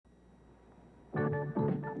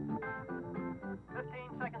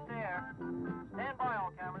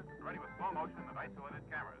isolated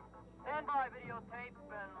cameras. Stand by, videotape,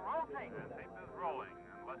 and roll tape. And tape is rolling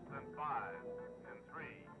in less than 5, in 3,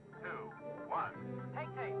 2, 1. Take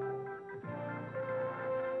tape.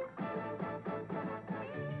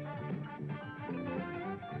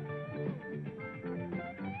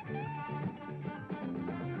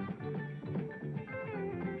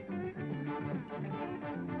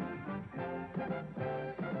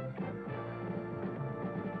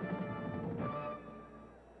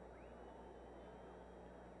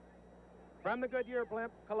 From the Goodyear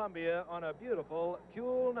blimp, Columbia, on a beautiful,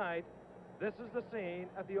 cool night, this is the scene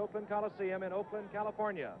at the Oakland Coliseum in Oakland,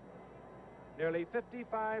 California. Nearly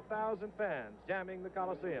 55,000 fans jamming the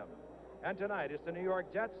Coliseum. And tonight it's the New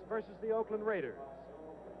York Jets versus the Oakland Raiders.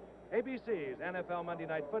 ABC's NFL Monday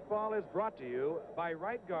Night Football is brought to you by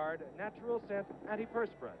Right Guard Natural Scent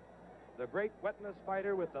Antiperspirant, the great wetness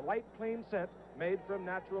fighter with the light, clean scent made from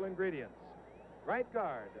natural ingredients. Right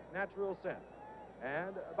Guard Natural Scent.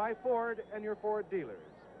 And by Ford and your Ford dealers.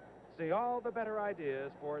 See all the better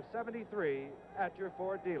ideas for 73 at your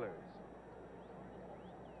Ford dealers.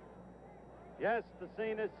 Yes, the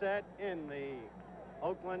scene is set in the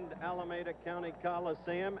Oakland Alameda County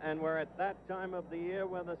Coliseum, and we're at that time of the year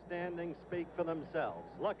where the standings speak for themselves.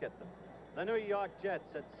 Look at them. The New York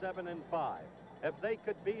Jets at 7-5. If they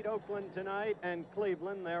could beat Oakland tonight and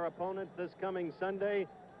Cleveland, their opponent this coming Sunday,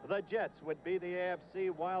 the Jets would be the AFC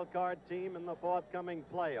wildcard team in the forthcoming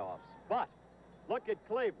playoffs. But look at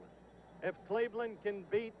Cleveland. If Cleveland can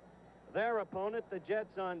beat their opponent, the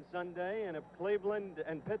Jets, on Sunday, and if Cleveland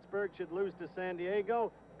and Pittsburgh should lose to San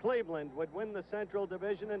Diego, Cleveland would win the Central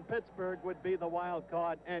Division and Pittsburgh would be the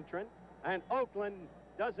wildcard entrant. And Oakland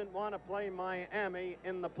doesn't want to play Miami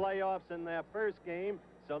in the playoffs in their first game,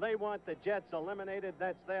 so they want the Jets eliminated.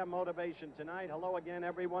 That's their motivation tonight. Hello again,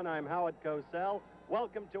 everyone. I'm Howard Cosell.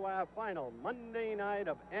 Welcome to our final Monday night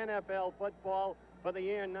of NFL football for the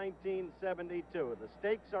year 1972. The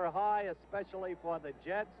stakes are high, especially for the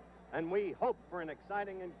Jets, and we hope for an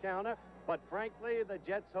exciting encounter. But frankly, the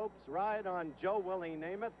Jets' hopes ride on Joe Willie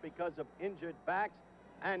Namath because of injured backs,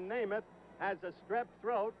 and Namath has a strep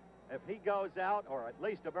throat. If he goes out, or at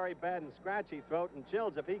least a very bad and scratchy throat and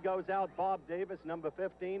chills, if he goes out, Bob Davis, number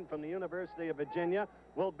 15 from the University of Virginia,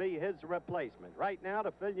 will be his replacement. Right now,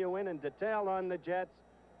 to fill you in detail on the Jets,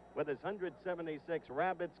 with his 176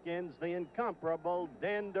 rabbit skins, the incomparable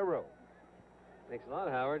Dan DeRue. Thanks a lot,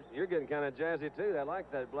 Howard. You're getting kind of jazzy, too. I like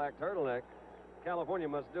that black turtleneck. California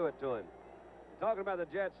must do it to him. Talking about the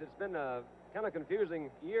Jets, it's been a kind of confusing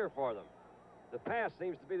year for them. The pass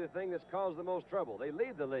seems to be the thing that's caused the most trouble. They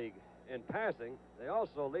lead the league in passing. They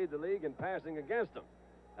also lead the league in passing against them.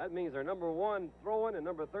 That means they're number 1 throwing and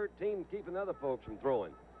number 13 keeping other folks from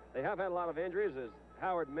throwing. They have had a lot of injuries, as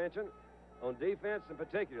Howard mentioned. On defense in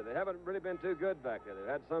particular, they haven't really been too good back there. They've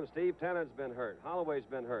had some. Steve Tannen's been hurt. Holloway's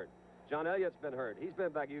been hurt. John Elliott's been hurt. He's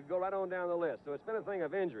been back. You can go right on down the list. So it's been a thing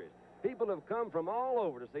of injuries. People have come from all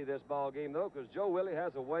over to see this ball game, though, because Joe Willie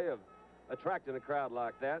has a way of attracting a crowd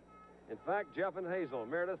like that. In fact, Jeff and Hazel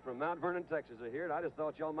Meredith from Mount Vernon, Texas are here, and I just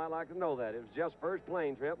thought y'all might like to know that. It was Jeff's first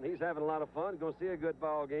plane trip, and he's having a lot of fun. Going to see a good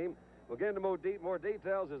ball game. We'll get into more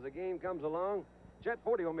details as the game comes along. Chet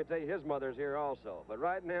Forty want me to tell you his mother's here also. But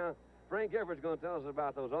right now, Frank Everett's going to tell us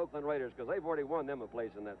about those Oakland Raiders, because they've already won them a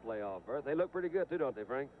place in that playoff berth. They look pretty good, too, don't they,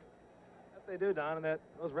 Frank? Yes, they do, Don, and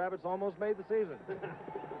those rabbits almost made the season.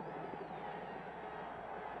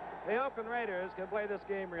 The Oakland Raiders can play this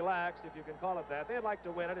game relaxed, if you can call it that. They'd like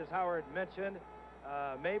to win it, as Howard mentioned.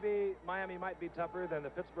 Maybe Miami might be tougher than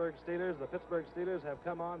the Pittsburgh Steelers. The Pittsburgh Steelers have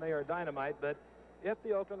come on. They are dynamite. But if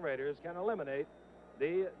the Oakland Raiders can eliminate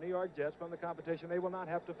the New York Jets from the competition, they will not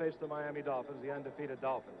have to face the Miami Dolphins, the undefeated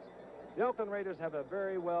Dolphins. The Oakland Raiders have a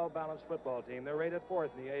very well-balanced football team. They're rated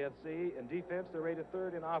 4th in the AFC. In defense, they're rated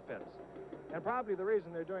 3rd in offense. And probably the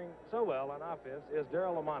reason they're doing so well on offense is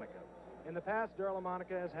Daryle Lamonica. In the past, Daryle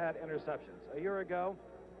Lamonica has had interceptions. A year ago,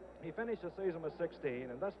 he finished the season with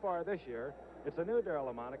 16, and thus far this year, it's a new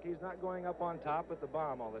Daryle Lamonica. He's not going up on top with the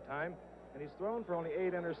bomb all the time, and he's thrown for only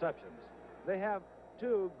 8 interceptions. They have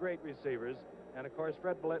 2 great receivers, and of course,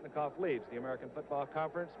 Fred Biletnikoff leads the American Football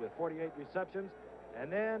Conference with 48 receptions,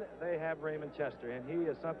 and then they have Raymond Chester, and he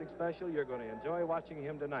is something special. You're going to enjoy watching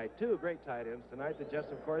him tonight. 2 great tight ends tonight. The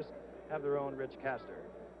Jets, of course, have their own Rich Castor.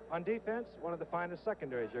 On defense, one of the finest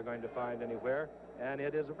secondaries you're going to find anywhere, and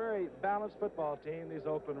it is a very balanced football team, these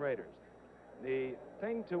Oakland Raiders. The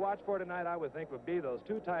thing to watch for tonight, I would think, would be those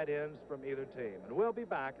 2 tight ends from either team. And we'll be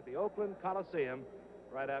back at the Oakland Coliseum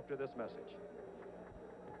right after this message.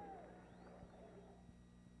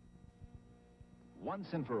 Once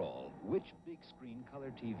and for all, which big screen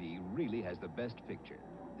color TV really has the best picture?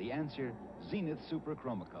 The answer, Zenith Super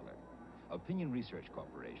Chroma Color. Opinion Research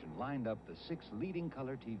Corporation lined up the 6 leading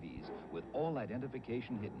color TVs with all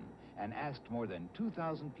identification hidden and asked more than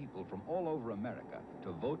 2,000 people from all over America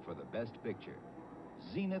to vote for the best picture.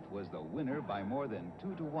 Zenith was the winner by more than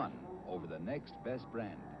 2-to-1 over the next best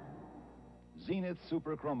brand. Zenith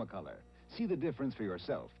Super Chromacolor. See the difference for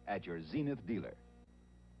yourself at your Zenith dealer.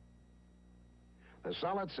 The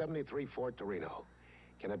solid 73 Ford Torino.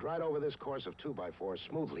 Can it ride over this course of 2x4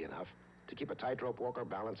 smoothly enough to keep a tightrope walker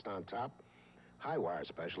balanced on top? High wire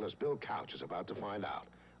specialist Bill Couch is about to find out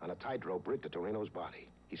on a tightrope rigged to Torino's body.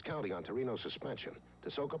 He's counting on Torino's suspension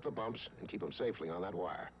to soak up the bumps and keep them safely on that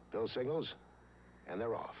wire. Bill signals, and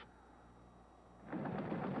they're off.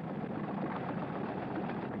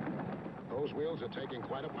 Those wheels are taking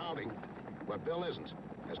quite a pounding, but Bill isn't,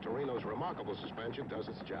 as Torino's remarkable suspension does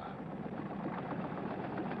its job.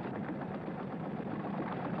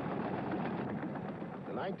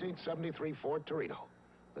 The 1973 Ford Torino,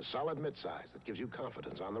 the solid midsize that gives you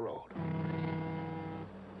confidence on the road.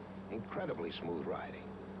 Incredibly smooth riding,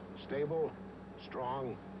 stable,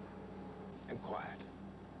 strong, and quiet.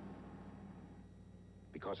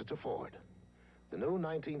 Because it's a Ford. The new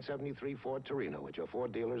 1973 Ford Torino at your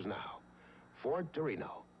Ford dealers now. Ford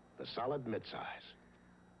Torino, the solid midsize.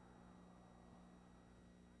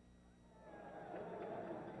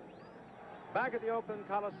 Back at the Oakland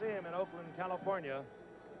Coliseum in Oakland, California,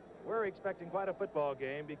 we're expecting quite a football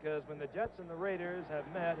game because when the Jets and the Raiders have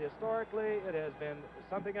met, historically, it has been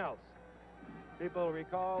something else. People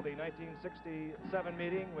recall the 1967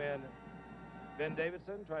 meeting when Ben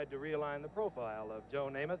Davidson tried to realign the profile of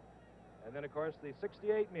Joe Namath. And then, of course, the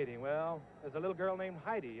 68 meeting. Well, there's a little girl named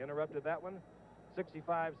Heidi interrupted that one.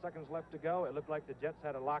 65 seconds left to go. It looked like the Jets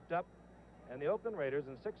had it locked up. And the Oakland Raiders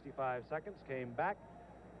in 65 seconds came back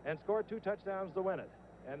and scored 2 touchdowns to win it.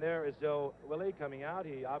 And there is Joe Willie coming out.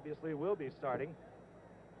 He obviously will be starting.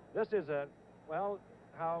 This is well,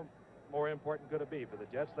 how more important could it be for the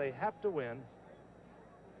Jets? They have to win.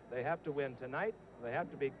 They have to win tonight. They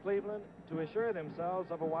have to beat Cleveland to assure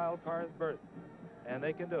themselves of a wild card berth. And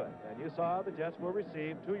they can do it. And you saw the Jets will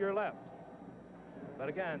receive to your left. But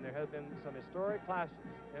again, there have been some historic clashes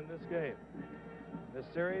in this game. In this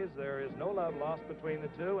series, there is no love lost between the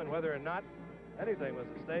two, and whether or not anything was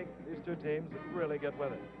at stake, these two teams really get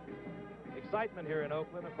with it. Excitement here in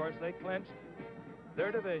Oakland. Of course, they clinched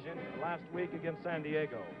their division last week against San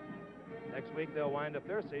Diego. Next week, they'll wind up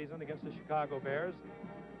their season against the Chicago Bears,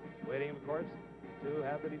 waiting, of course, to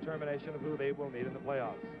have the determination of who they will meet in the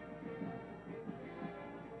playoffs.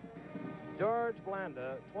 George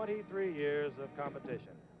Blanda, 23 years of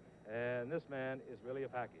competition, and this man is really a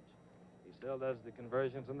package. He still does the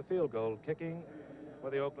conversions and the field goal kicking for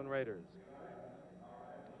the Oakland Raiders.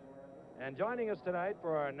 And joining us tonight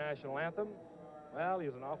for our national anthem, well,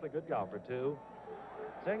 he's an awfully good golfer, too.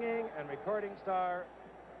 Singing and recording star,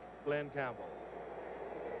 Glenn Campbell.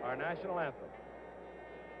 Our national anthem.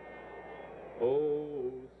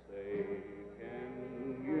 Oh, say, can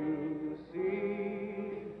you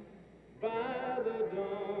see by the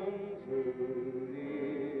dawn's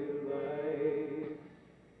early light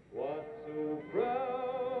what so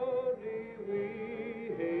proudly we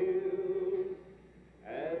hailed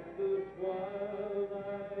at the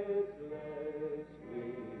twilight's last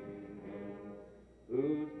gleaming,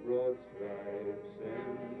 whose broad stripes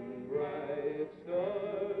and bright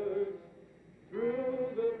stars through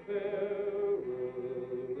the perilous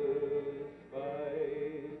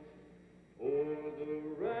fight o'er the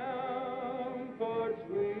ramparts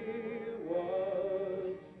we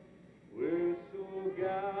watched, we're so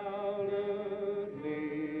gallantly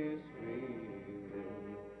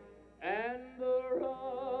streaming, and the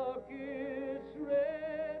rocket's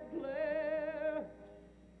red glare,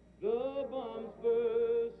 the bombs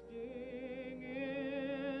bursting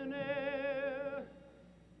in air,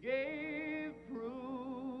 gave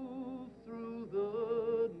proof through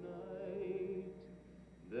the night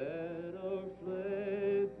that our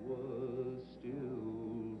flag was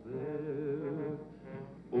still there.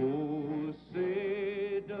 Oh,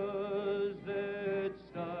 say does that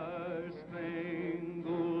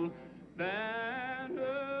star-spangled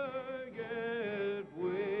banner yet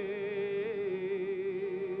wave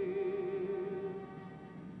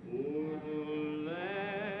o'er the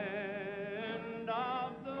land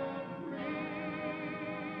of the free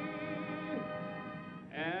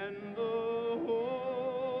and the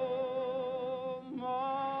home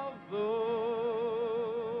of the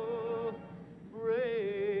brave.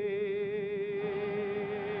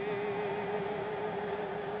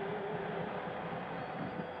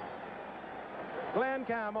 Glenn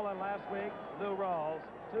Campbell and last week, Lou Rawls,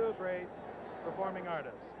 two great performing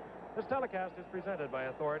artists. This telecast is presented by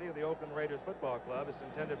authority of the Oakland Raiders Football Club. It's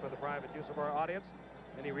intended for the private use of our audience.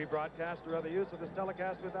 Any rebroadcast or other use of this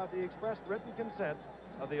telecast without the expressed written consent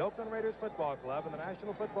of the Oakland Raiders Football Club and the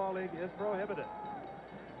National Football League is prohibited.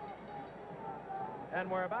 And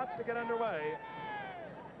we're about to get underway.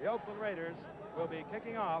 The Oakland Raiders will be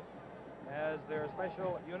kicking off as their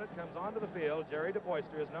special unit comes onto the field. Jerry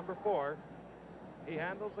DePoyster is number 4. He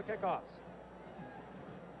handles the kickoffs.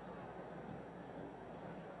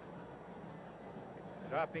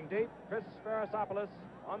 Dropping deep, Chris Farasopoulos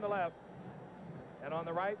on the left. And on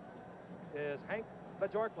the right is Hank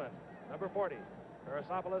Bajorklin, number 40.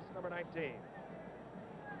 Farasopoulos, number 19.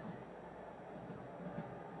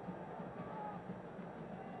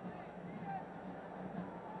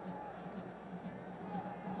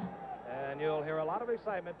 And you'll hear a lot of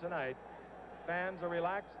excitement tonight. Fans are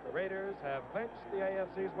relaxed. The Raiders have clinched the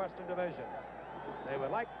AFC's Western Division. They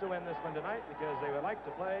would like to win this one tonight because they would like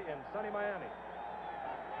to play in sunny Miami.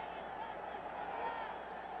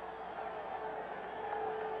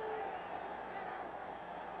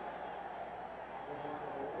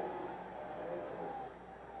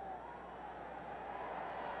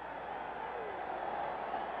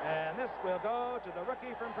 And this will go to the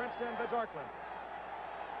rookie from Princeton, Bajorklin.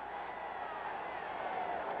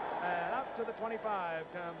 And up to the 25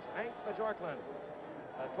 comes Hank Bajorklin.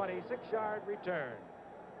 A 26-yard return.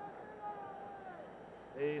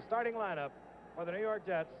 The starting lineup for the New York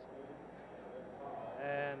Jets.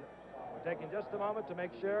 And we're taking just a moment to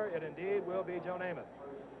make sure it indeed will be Joe Namath.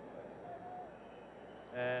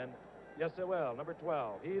 And yes, it will. Number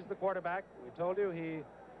 12. He's the quarterback. We told you he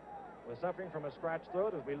was suffering from a scratch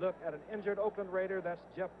throat as we look at an injured Oakland Raider. That's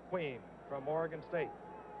Jeff Queen from Oregon State.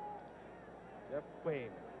 Jeff Queen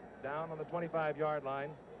down on the 25-yard line.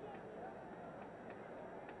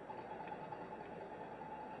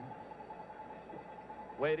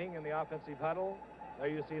 Waiting in the offensive huddle. There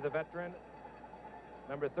you see the veteran,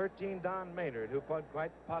 number 13, Don Maynard, who could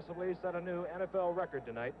quite possibly set a new NFL record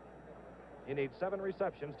tonight. He needs 7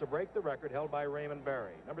 receptions to break the record held by Raymond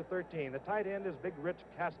Berry. Number 13, the tight end is Big Rich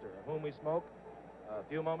Castor, of whom we spoke a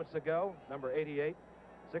few moments ago. Number 88,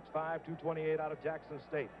 6'5", 228 out of Jackson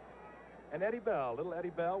State. And Eddie Bell, little Eddie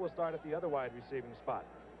Bell, will start at the other wide receiving spot.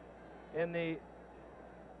 In the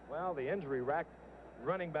injury-racked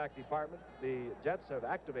running back department, the Jets have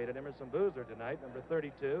activated Emerson Boozer tonight, number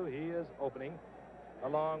 32. He is opening,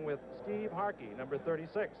 along with Steve Harkey, number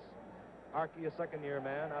 36. Harkey, a second-year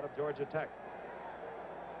man out of Georgia Tech.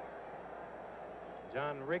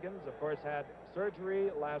 John Riggins, of course, had surgery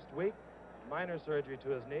last week, minor surgery to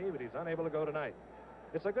his knee, but he's unable to go tonight.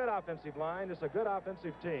 It's a good offensive line. It's a good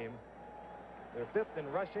offensive team. They're 5th in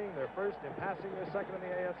rushing. They're 1st in passing. They're 2nd in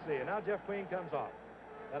the AFC. And now Jeff Queen comes off.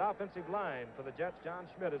 That offensive line for the Jets, John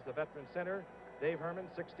Schmidt is the veteran center. Dave Herman,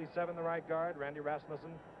 67, the right guard. Randy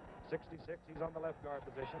Rasmussen, 66. He's on the left guard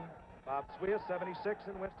position. Bob Swias, 76,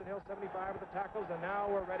 and Winston Hill, 75 with the tackles. And now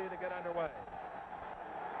we're ready to get underway.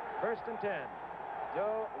 1st and 10.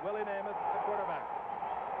 Joe Willie Namath, the quarterback.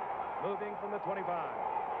 Moving from the 25.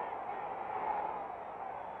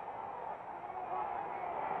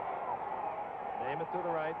 Namath to the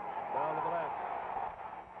right, Bell to the left.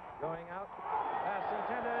 Going out, pass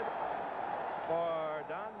intended for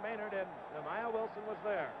Don Maynard, and Nehemiah Wilson was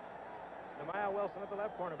there. Nehemiah Wilson at the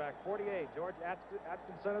left cornerback, 48. George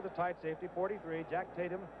Atkinson at the tight safety, 43. Jack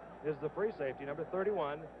Tatum is the free safety, number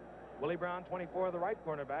 31. Willie Brown, 24, the right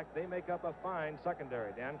cornerback. They make up a fine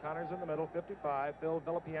secondary. Dan Connors in the middle, 55. Phil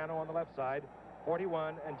Villapiano on the left side,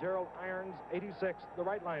 41. And Gerald Irons, 86, the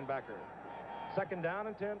right linebacker. 2nd down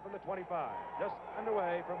and 10 from the 25. Just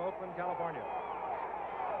underway from Oakland, California.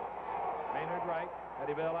 Maynard right,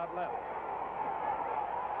 Eddie Bell out left.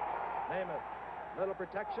 Namath, little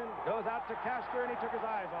protection, goes out to Castor, and he took his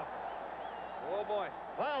eyes off it. Oh, boy.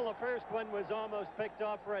 Well, the first one was almost picked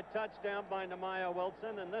off for a touchdown by Nehemiah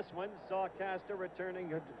Wilson, and this one saw Castor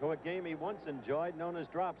returning to a game he once enjoyed, known as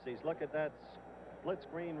dropsies. Look at that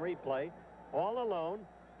split-screen replay. All alone,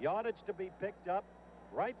 yardage to be picked up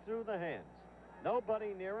right through the hands.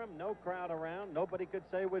 Nobody near him, no crowd around. Nobody could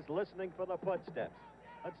say was listening for the footsteps.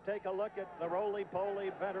 Let's take a look at the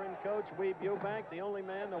roly-poly veteran coach, Weeb Eubank, the only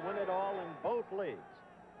man to win it all in both leagues.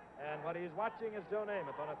 And what he's watching is Joe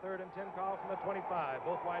Namath on a 3rd and 10 call from the 25.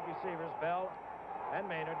 Both wide receivers, Bell and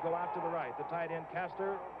Maynard, go out to the right. The tight end,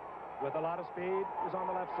 Castor, with a lot of speed, is on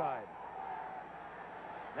the left side.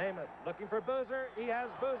 Namath looking for Boozer. He has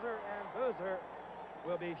Boozer, and Boozer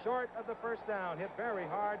will be short of the 1st down. Hit very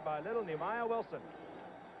hard by little Nehemiah Wilson.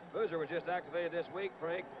 Boozer was just activated this week,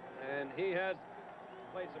 Frank, and he has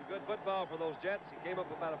played some good football for those Jets. He came up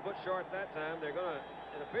about a foot short that time. It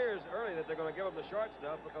appears early that they're going to give him the short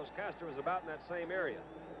stuff because Castor was about in that same area.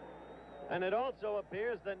 And it also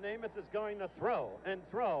appears that Namath is going to throw and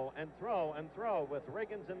throw and throw and throw, with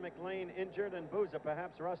Riggins and McLean injured and Boozer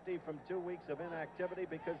perhaps rusty from 2 weeks of inactivity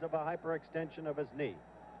because of a hyperextension of his knee.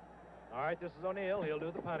 All right, this is O'Neill. He'll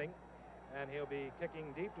do the punting, and he'll be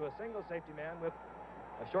kicking deep to a single safety man with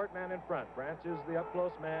a short man in front. Branch is the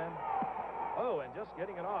up-close man. Oh, and just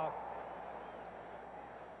getting it off.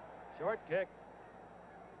 Short kick.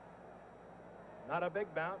 Not a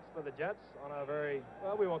big bounce for the Jets on a very,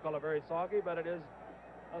 well, we won't call it very soggy, but it is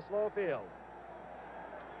a slow field.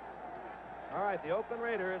 All right, the Oakland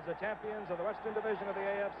Raiders, the champions of the Western Division of the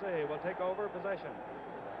AFC, will take over possession.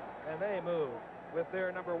 And they move with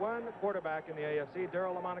their number 1 quarterback in the AFC,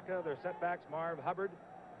 Daryle Lamonica. Their setbacks, Marv Hubbard.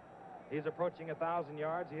 He's approaching 1,000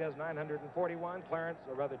 yards. He has 941.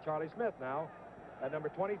 Charlie Smith now at number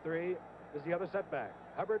 23 is the other setback.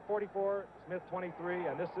 Hubbard 44, Smith 23,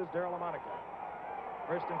 and this is Daryle Lamonica.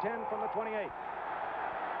 First and 10 from the 28.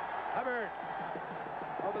 Hubbard.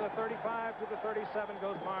 Over the 35 to the 37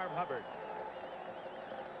 goes Marv Hubbard.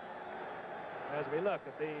 As we look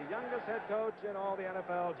at the youngest head coach in all the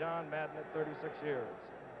NFL, John Madden, at 36 years.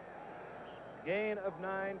 Gain of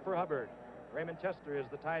 9 for Hubbard. Raymond Chester is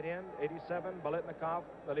the tight end. 87, Bolitnikov,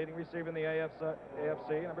 the leading receiver in the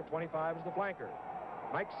AFC. Number 25 is the flanker.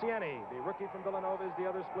 Mike Sieni, the rookie from Villanova, is the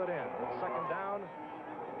other split end. It's second down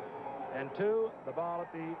and 2, the ball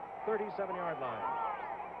at the 37-yard line.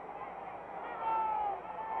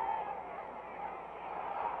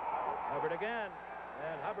 Hubbard again,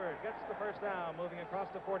 and Hubbard gets the first down, moving across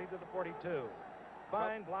the 40 to the 42.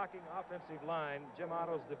 Fine blocking offensive line. Jim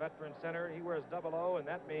Otto's the veteran center. He wears 00, and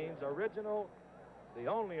that means original, the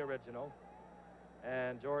only original.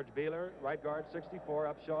 And George Beeler, right guard, 64.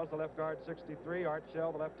 Upshaw's the left guard, 63. Art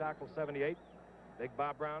Shell, the left tackle, 78. Big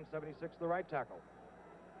Bob Brown, 76, the right tackle.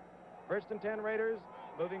 First and 10 Raiders,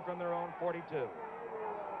 moving from their own 42. Here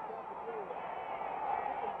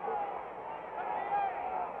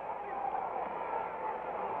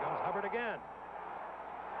comes Hubbard again.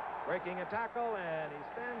 Breaking a tackle, and he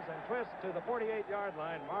spins and twists to the 48-yard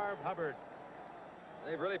line. Marv Hubbard.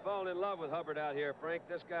 They've really fallen in love with Hubbard out here, Frank.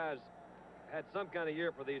 This guy's had some kind of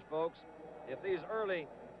year for these folks. If these early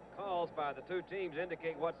calls by the two teams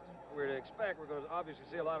indicate what we're to expect, we're going to obviously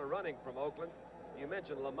see a lot of running from Oakland. You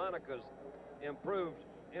mentioned Lamonica's improved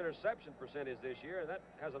interception percentage this year, and that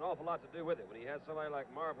has an awful lot to do with it. When he has somebody like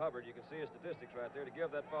Marv Hubbard, you can see his statistics right there to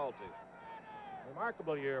give that ball to.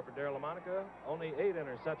 Remarkable year for Daryle Lamonica. Only 8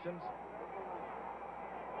 interceptions.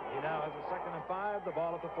 He now has a second and 5, the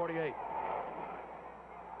ball at the 48.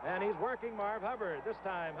 And he's working Marv Hubbard. This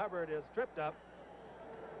time, Hubbard is tripped up.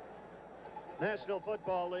 National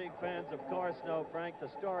Football League fans, of course, know, Frank, the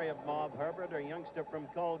story of Marv Hubbard, a youngster from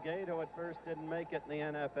Colgate who at first didn't make it in the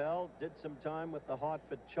NFL, did some time with the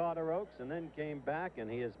Hartford Charter Oaks, and then came back,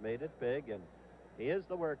 and he has made it big, and he is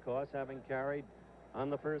the workhorse, having carried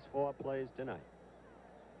on the first 4 plays tonight.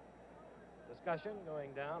 Discussion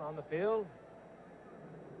going down on the field.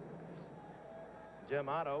 Jim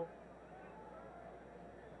Otto.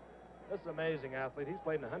 This is an amazing athlete. He's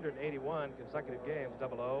played in 181 consecutive games,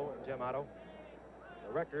 00, Jim Otto.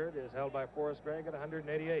 The record is held by Forrest Gregg at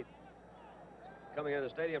 188. Coming into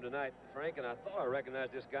the stadium tonight, Frank, and I thought I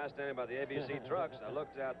recognized this guy standing by the ABC trucks. I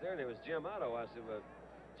looked out there, and it was Jim Otto. I said, well,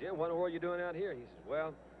 Jim, what in the world are you doing out here? He says,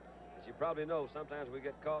 well, as you probably know, sometimes we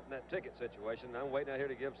get caught in that ticket situation. I'm waiting out here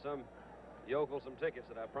to give some yokel some tickets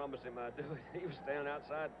that I promised him I'd do. He was standing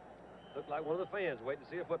outside, looked like one of the fans waiting to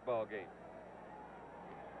see a football game.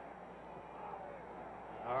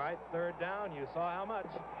 All right, third down. You saw how much.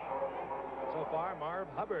 So far, Marv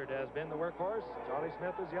Hubbard has been the workhorse. Charlie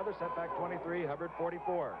Smith is the other, setback 23, Hubbard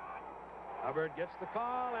 44. Hubbard gets the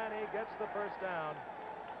call, and he gets the first down.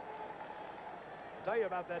 I'll tell you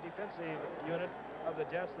about that defensive unit of the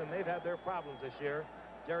Jets, and they've had their problems this year.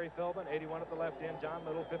 Jerry Philbin, 81 at the left end. John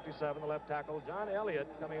Little, 57, the left tackle. John Elliott,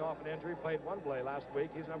 coming off an injury, played one play last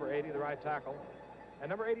week. He's number 80, the right tackle. And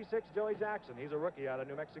number 86, Joey Jackson. He's a rookie out of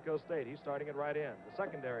New Mexico State. He's starting at right end. The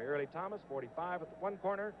secondary, Early Thomas, 45 at the one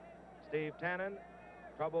corner. Steve Tannen,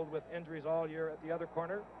 troubled with injuries all year at the other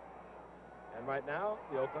corner. And right now,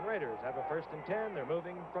 the Oakland Raiders have a first and 10. They're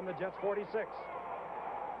moving from the Jets' 46.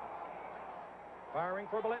 Firing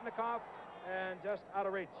for Bolitnikov, and just out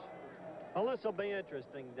of reach. Well, this will be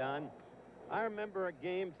interesting, Don. I remember a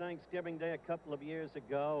game Thanksgiving Day a couple of years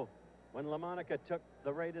ago when Lamonica took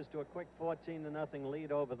the Raiders to a quick 14-0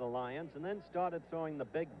 lead over the Lions and then started throwing the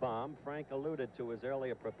big bomb. Frank alluded to his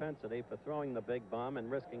earlier propensity for throwing the big bomb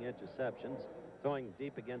and risking interceptions, throwing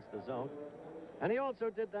deep against the zone. And he also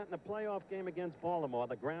did that in the playoff game against Baltimore.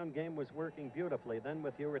 The ground game was working beautifully. Then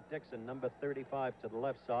with Hewitt Dixon, number 35, to the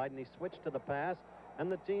left side, and he switched to the pass,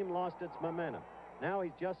 and the team lost its momentum. Now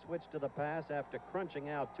he's just switched to the pass after crunching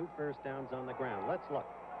out 2 first downs on the ground. Let's look.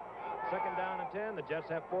 Second down and 10. The Jets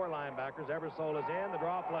have 4 linebackers. Eversole is in. The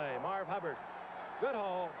draw play. Marv Hubbard. Good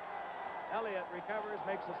hole. Elliott recovers,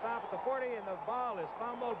 makes a stop at the 40, and the ball is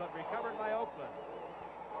fumbled, but recovered by Oakland.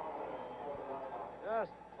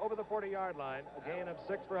 Just over the 40-yard line, a gain of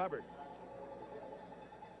 6 for Hubbard.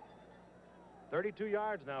 32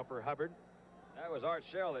 yards now for Hubbard. That was Art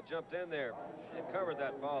Shell that jumped in there and covered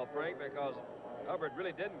that ball, Frank, because Hubbard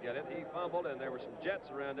really didn't get it. He fumbled, and there were some Jets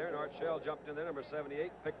around there, and Art Shell jumped in there, number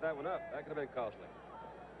 78, picked that one up. That could have been costly.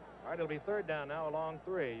 All right, it'll be third down now along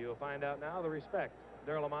 3. You'll find out now the respect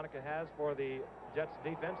Daryle Lamonica has for the Jets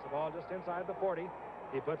defense. The ball just inside the 40.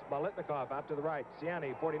 He puts Biletnikoff out to the right.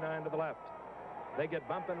 Ciani, 49, to the left. They get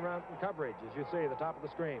bump and run coverage, as you see, the top of the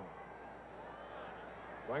screen.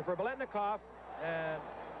 Going for Biletnikoff, and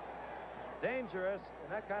dangerous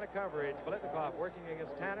in that kind of coverage. Biletnikoff working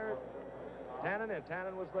against Tannen, and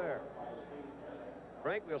Tannen was there.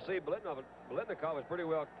 Frank, we'll see Biletnikoff is pretty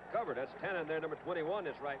well covered. That's Tannen there, number 21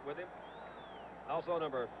 is right with him. Also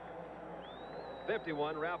number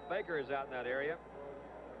 51, Ralph Baker, is out in that area.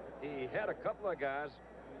 He had a couple of guys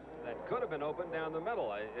that could have been open down the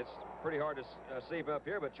middle. It's pretty hard to see up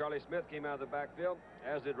here, but Charlie Smith came out of the backfield,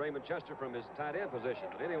 as did Raymond Chester from his tight end position.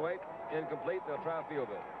 But anyway, incomplete. They'll try a field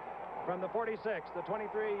goal. From the 46, the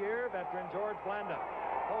 23-year veteran George Blanda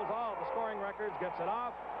holds all the scoring records, gets it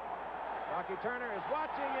off. Rocky Turner is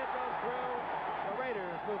watching. It goes through. The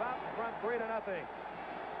Raiders move out in front 3-0.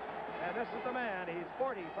 And this is the man. He's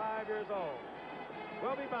 45 years old.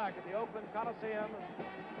 We'll be back at the Oakland Coliseum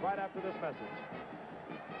right after this message.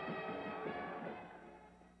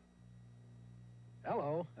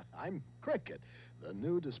 Hello, I'm Cricket, the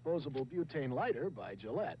new disposable butane lighter by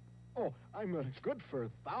Gillette. Oh, I'm good for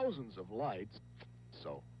thousands of lights,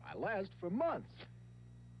 so I last for months.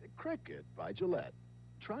 Cricket by Gillette.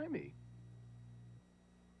 Try me.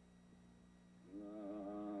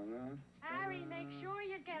 Harry, make sure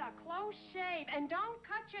you get a close shave, and don't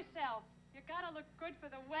cut yourself. You gotta look good for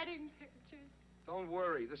the wedding pictures. Don't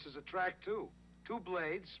worry, this is a track, too. 2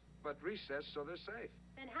 blades, but recessed so they're safe.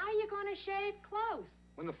 Then how are you gonna shave close?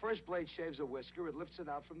 When the first blade shaves a whisker, it lifts it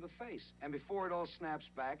out from the face. And before it all snaps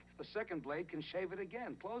back, the second blade can shave it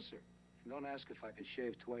again, closer. And don't ask if I can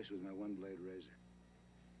shave twice with my 1-blade razor.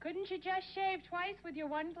 Couldn't you just shave twice with your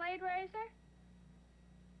 1-blade razor?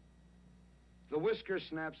 The whisker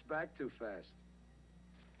snaps back too fast.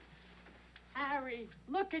 Harry,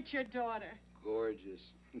 look at your daughter. Gorgeous.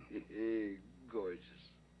 Gorgeous.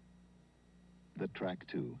 The track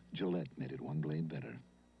 2. Gillette made it 1 blade better.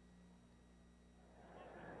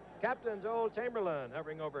 Captain Joel Chamberlain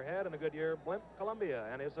hovering overhead in the Goodyear blimp, Columbia.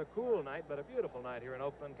 And it's a cool night, but a beautiful night here in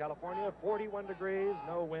Oakland, California. 41 degrees,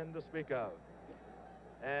 no wind to speak of.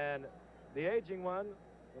 And the aging one,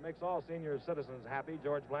 who makes all senior citizens happy,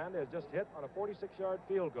 George Blanda, has just hit on a 46-yard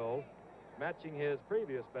field goal, matching his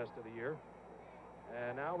previous best of the year.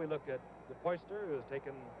 And now we look at the Poister, who has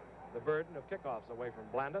taken the burden of kickoffs away from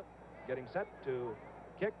Blanda, getting set to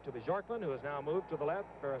kick to Bjorklund, who has now moved to the left,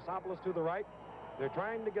 Farasopoulos to the right. They're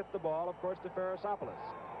trying to get the ball, of course, to Farasopoulos.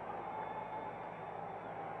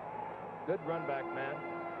 Good run back, man.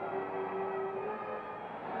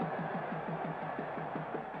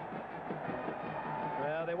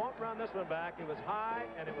 Well, they won't run this one back. It was high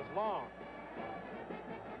and it was long.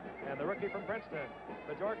 And the rookie from Princeton,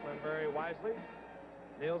 Bjorklund, very wisely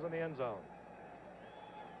kneels in the end zone.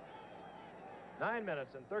 9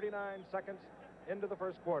 minutes and 39 seconds into the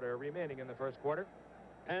first quarter, remaining in the first quarter.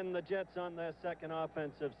 And the Jets on their second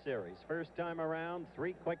offensive series. First time around,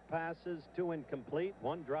 3 quick passes, 2 incomplete,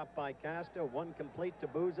 1 dropped by Castor, 1 complete to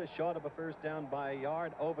Boozer, short of a first down by a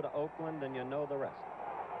yard, over to Oakland, and you know the rest.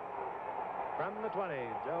 From the 20,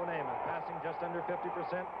 Joe Namath passing just under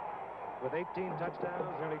 50% with 18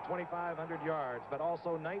 touchdowns, nearly 2,500 yards, but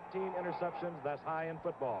also 19 interceptions. That's high in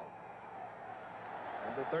football.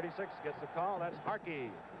 Number 36 gets the call. That's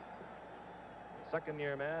Harkey.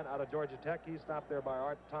 Second-year man out of Georgia Tech. He's stopped there by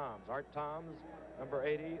Art Toms. Art Toms, number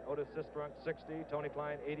 80. Otis Sistrunk, 60. Tony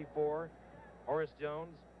Klein, 84. Horace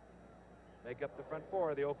Jones make up the front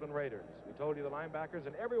 4 of the Oakland Raiders. We told you the linebackers,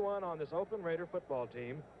 and everyone on this Oakland Raider football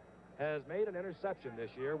team has made an interception this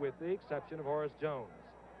year, with the exception of Horace Jones.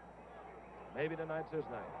 Maybe tonight's his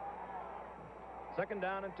night. Second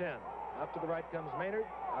down and 10. Out to the right comes Maynard.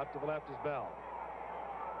 Out to the left is Bell.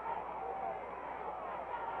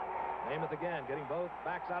 Namath again, getting both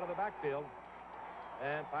backs out of the backfield,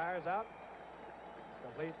 and fires out.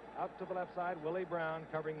 Complete out to the left side. Willie Brown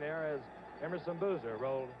covering there as Emerson Boozer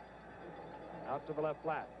rolled out to the left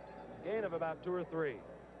flat. Gain of about 2 or 3.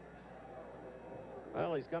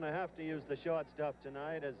 Well, he's going to have to use the short stuff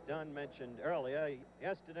tonight, as Don mentioned earlier.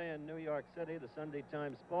 Yesterday in New York City, the Sunday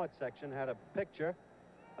Times sports section had a picture,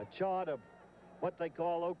 a chart of what they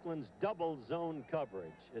call Oakland's double zone coverage.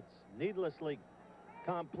 It's needlessly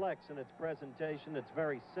complex in its presentation. It's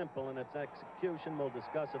very simple in its execution. We'll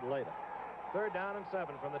discuss it later. 3rd down and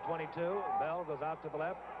 7 from the 22. Bell goes out to the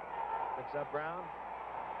left, picks up Brown.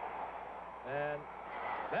 And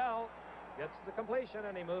Bell gets the completion,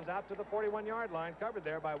 and he moves out to the 41-yard line, covered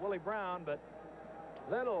there by Willie Brown. But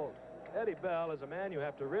little Eddie Bell is a man you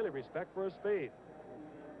have to really respect for his speed.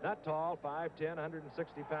 Not tall, 5'10",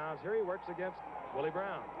 160 pounds. Here he works against Willie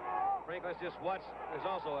Brown. Frank, let's just watch. There's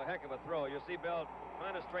also a heck of a throw. You'll see Bell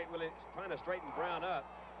trying to straighten Brown up.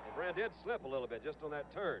 And Brown did slip a little bit just on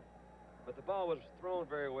that turn. But the ball was thrown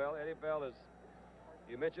very well. Eddie Bell, as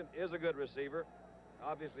you mentioned, is a good receiver.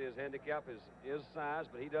 Obviously, his handicap is his size,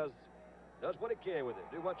 but he does what he can with it.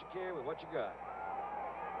 Do what you can with what you got.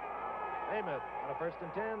 Namath on a 1st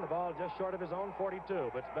and 10. The ball just short of his own 42,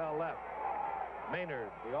 but it's Bell left. Maynard,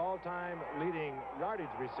 the all-time leading yardage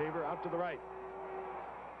receiver, out to the right.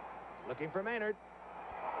 Looking for Maynard.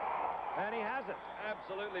 And he has it.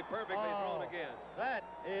 Absolutely perfectly thrown again. That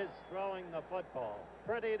is throwing the football.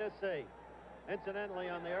 Pretty to see. Incidentally,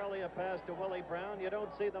 on the earlier pass to Willie Brown, you don't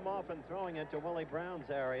see them often throwing into Willie Brown's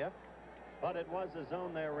area. But it was a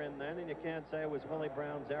zone they were in then, and you can't say it was Willie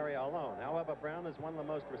Brown's area alone. However, Brown is one of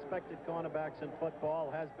the most respected cornerbacks in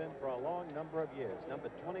football, has been for a long number of years. Number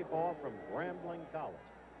 24 from Grambling College.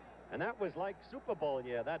 And that was like Super Bowl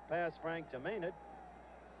year, that pass, Frank, to Maynard.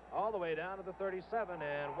 All the way down to the 37,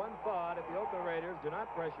 and one thought, if the Oakland Raiders do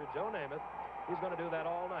not pressure Joe Namath, he's going to do that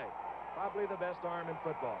all night. Probably the best arm in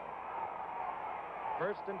football.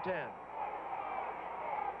 1st and 10.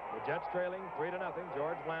 The Jets trailing 3-0.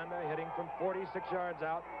 George Blanda hitting from 46 yards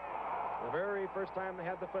out. The very first time they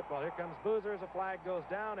had the football. Here comes Boozer as a flag goes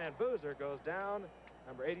down, and Boozer goes down.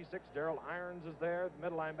 Number 86, Darrell Irons, is there. The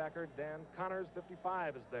middle linebacker, Dan Connors,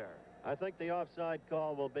 55, is there. I think the offside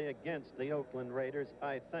call will be against the Oakland Raiders,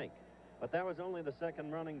 I think. But that was only the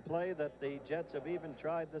second running play that the Jets have even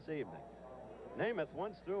tried this evening. Namath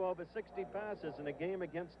once threw over 60 passes in a game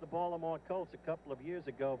against the Baltimore Colts a couple of years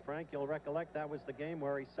ago. Frank, you'll recollect that was the game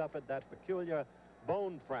where he suffered that peculiar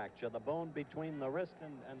bone fracture, the bone between the wrist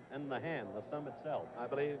and the hand, the thumb itself. I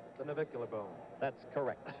believe the navicular bone. That's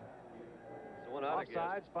correct. So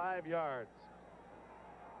offsides, 5 yards.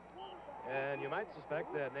 And you might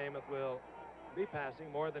suspect that Namath will be passing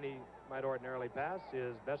more than he might ordinarily pass.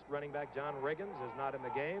 His best running back, John Riggins, is not in the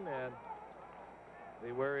game, and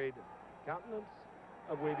the worried countenance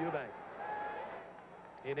of Weeview Bank.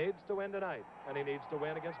 He needs to win tonight, and he needs to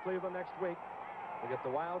win against Cleveland next week to get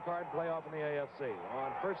the wild card playoff in the AFC.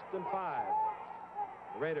 On 1st and 5,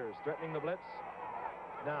 the Raiders threatening the blitz.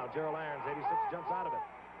 Now Gerald Irons, 86, jumps out of it.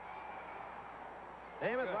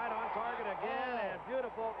 Namath right on target again, and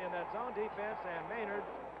beautiful in that zone defense, and Maynard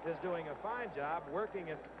is doing a fine job working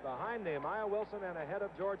it behind Nehemiah Wilson and ahead of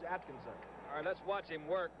George Atkinson. All right, let's watch him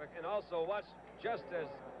work, and also watch just as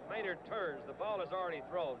Maynard turns, the ball is already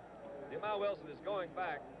thrown. Nehemiah Wilson is going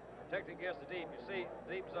back, protecting against the deep. You see,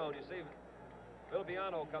 deep zone, you see Bill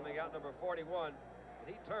Biano coming out, number 41, and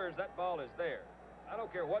he turns, that ball is there. I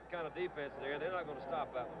don't care what kind of defense they're in, they're not going to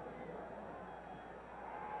stop that one.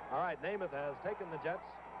 All right, Namath has taken the Jets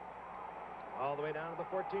all the way down to the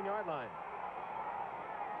 14-yard line.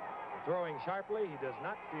 Throwing sharply, he does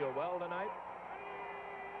not feel well tonight.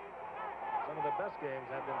 Some of the best games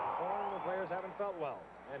have been performed when players haven't felt well.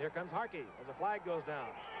 And here comes Harkey as a flag goes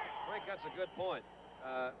down. Frank, that's a good point.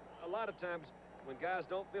 A lot of times when guys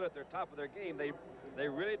don't feel at their top of their game, they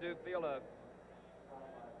really do feel a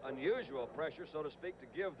unusual pressure, so to speak, to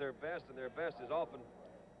give their best, and their best is often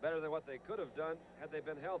better than what they could have done had they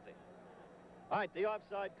been healthy. All right, the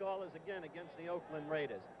offside call is again against the Oakland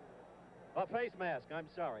Raiders. Face mask, I'm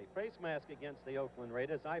sorry. Face mask against the Oakland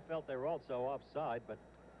Raiders. I felt they were also offside, but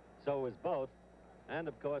so was both. And,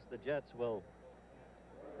 of course, the Jets will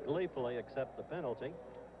gleefully accept the penalty.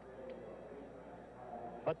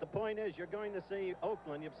 But the point is, you're going to see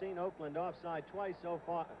Oakland. You've seen Oakland offside twice so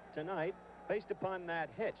far tonight, based upon that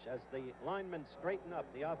hitch as the linemen straighten up,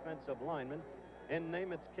 the offensive linemen, in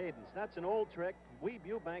Namath's cadence. That's an old trick. Weeb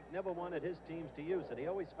Eubank never wanted his teams to use it. He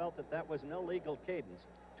always felt that that was an illegal cadence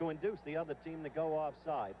to induce the other team to go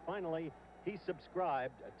offside. Finally, he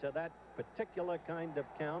subscribed to that particular kind of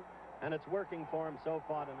count, and it's working for him so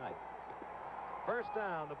far tonight. First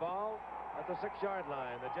down, the ball at the 6-yard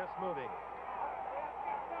line. The Jets moving.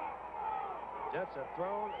 Jets have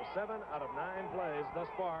thrown 7 out of 9 plays thus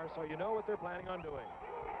far, so you know what they're planning on doing.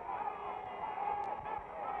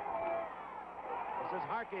 This is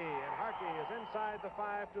Harkey, and Harkey is inside the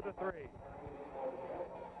 5 to the 3.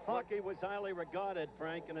 Harkey was highly regarded,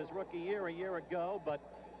 Frank, in his rookie year a year ago, but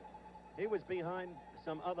he was behind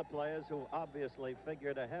some other players who obviously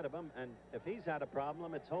figured ahead of him, and if he's had a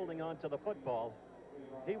problem, it's holding on to the football.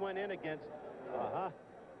 He went in against,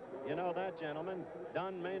 you know that, gentlemen,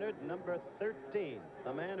 Don Maynard, number 13,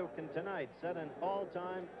 the man who can tonight set an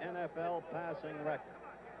all-time NFL passing record.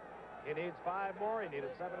 He needs 5 more. He needed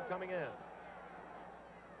 7 coming in.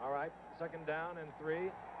 All right, second down and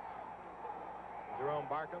 3. Jerome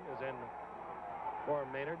Barkham is in for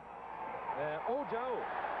Maynard. Joe.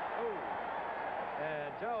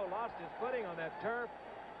 And Joe lost his footing on that turf.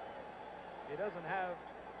 He doesn't have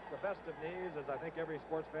the best of knees, as I think every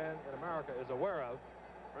sports fan in America is aware of.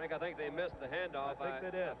 Frank, I think they missed the handoff. I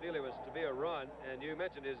think they did. I feel it was to be a run, and you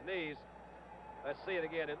mentioned his knees. Let's see it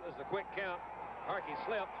again. It was a quick count. Harkey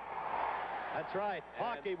slipped. That's right.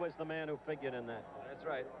 Harkey was the man who figured in that. That's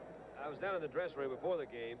right. I was down in the dressing room before the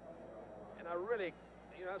game, and I really,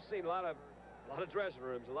 I've seen a lot of dressing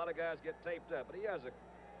rooms. A lot of guys get taped up, but he has a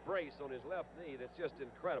brace on his left knee that's just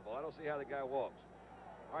incredible. I don't see how the guy walks.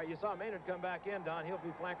 All right, you saw Maynard come back in, Don. He'll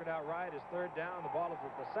be flankered out right. His third down. The ball is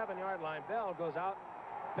at the 7-yard line. Bell goes out,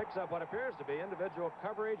 picks up what appears to be individual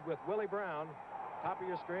coverage with Willie Brown. Top of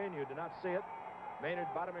your screen, you do not see it. Maynard,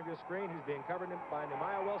 bottom of your screen, he's being covered by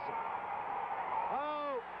Nehemiah Wilson.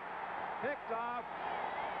 Oh, picked off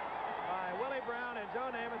by Willie Brown, and Joe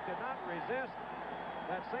Namath could not resist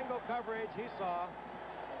that single coverage he saw.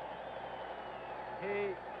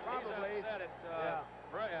 He probably... He's upset at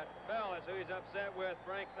Bell is who he's upset with,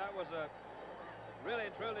 Frank. That was a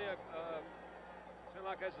really and truly seemed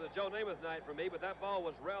like this is a Joe Namath night for me, but that ball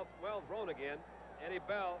was well thrown again. Eddie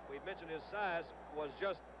Bell, we've mentioned his size, was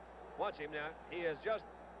just, watch him now, he is just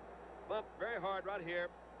bumped very hard right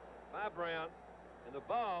here by Brown, and the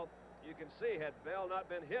ball, you can see, had Bell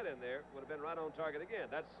not been hit in there, would have been right on target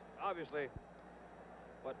again. That's obviously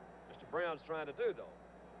what Mr. Brown's trying to do, though.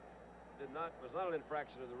 Was not an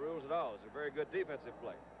infraction of the rules at all. It's a very good defensive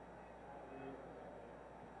play.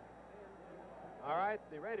 All right,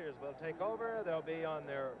 the Raiders will take over. They'll be on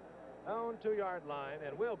their own 2-yard line,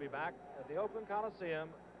 and we'll be back at the Oakland Coliseum,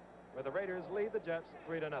 where the Raiders lead the Jets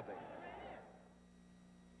 3-0.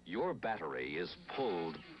 Your battery is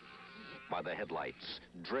pulled by the headlights,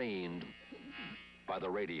 drained by the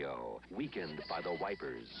radio, weakened by the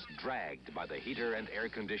wipers, dragged by the heater and air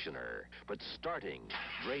conditioner. But starting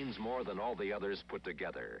drains more than all the others put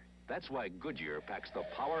together. That's why Goodyear packs the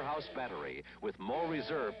Powerhouse battery with more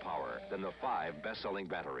reserve power than the 5 best-selling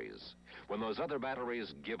batteries. When those other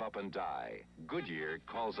batteries give up and die, Goodyear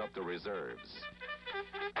calls up the reserves.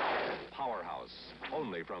 Powerhouse,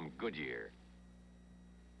 only from Goodyear.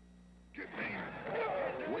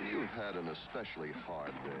 When you've had an especially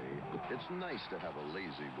hard day, it's nice to have a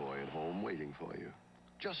lazy boy at home waiting for you.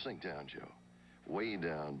 Just sink down, Joe. Way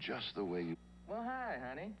down, just the way you... Well, hi,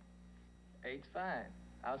 honey. 8's fine.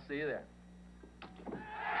 I'll see you there.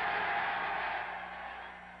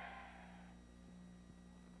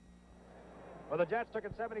 Well, the Jets took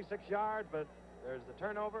it 76 yards, but there's the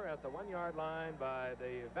turnover at the 1-yard line by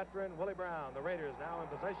the veteran Willie Brown. The Raiders now in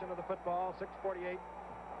possession of the football, 6:48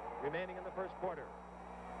 remaining in the first quarter.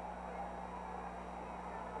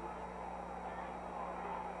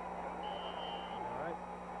 All right.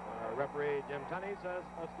 Referee Jim Tunney says,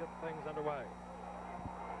 let's get things underway.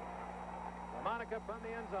 Monica from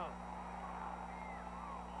the end zone.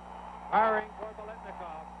 Firing for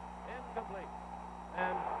Biletnikoff. Incomplete.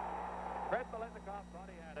 And Fred Biletnikoff thought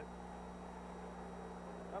he had it.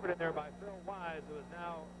 Covered in there by Phil Wise, who is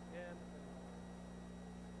now in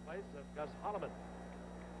place of Gus Holloman.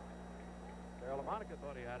 Darryl LaMonica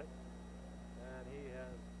thought he had it. And he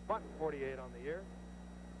has bucked 48 on the year.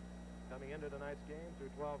 Coming into tonight's game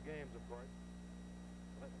through 12 games, of course.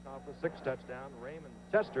 Biletnikoff with 6 touchdowns. Raymond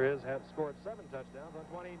Chester has scored 7 touchdowns on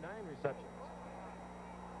 29 receptions.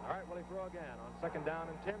 All right, will he throw again on 2nd down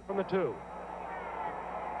and 10 from the 2?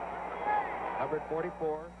 Hubbard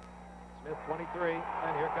 44, Smith 23,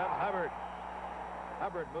 and here comes Hubbard.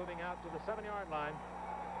 Hubbard moving out to the 7-yard line.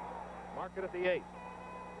 Mark it at the 8.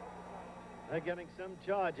 They're getting some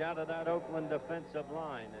charge out of that Oakland defensive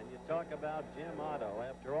line. And you talk about Jim Otto.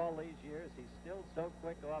 After all these years, he's still so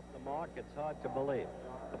quick off the mark, it's hard to believe.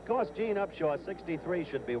 Of course, Gene Upshaw, 63,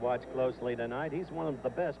 should be watched closely tonight. He's one of the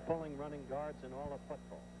best pulling running guards in all of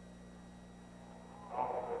football.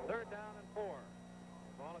 3rd down and 4.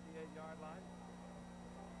 Ball at the 8-yard line.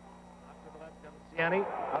 Up to the left comes Ciani.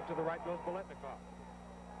 Up to the right goes Biletnikoff.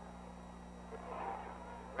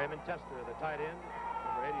 Raymond Tester, the tight end,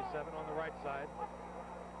 number 87 on the right side.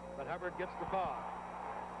 But Hubbard gets the call.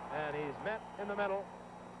 And he's met in the middle.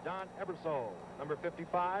 John Ebersole, number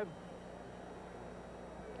 55.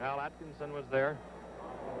 Al Atkinson was there.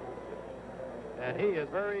 And he is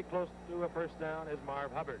very close to a first down, is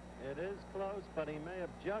Marv Hubbard. It is close, but he may have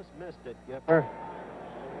just missed it, Gipper.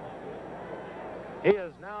 He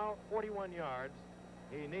is now 41 yards.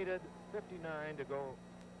 He needed 59 to go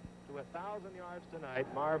to 1,000 yards tonight,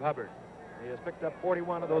 Marv Hubbard. He has picked up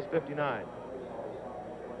 41 of those 59.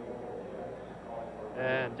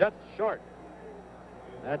 And just short.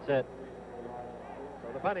 That's it.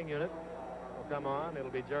 So the punting unit will come on. It'll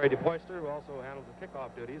be Jerry DePoyster, who also handles the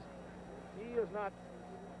kickoff duties. He has not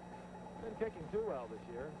been kicking too well this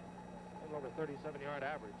year. A little over 37-yard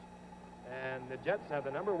average. And the Jets have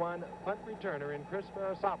the number 1 punt returner in Chris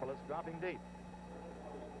Farasopoulos dropping deep.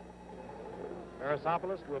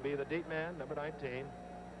 Farasopoulos will be the deep man, number 19. And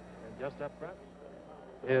just up front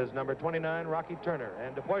is number 29, Rocky Turner,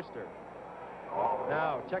 and DePoyster.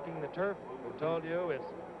 Now checking the turf. We told you it's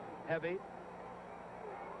heavy.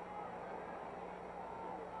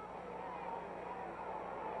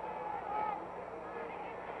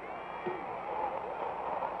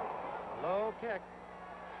 Low kick.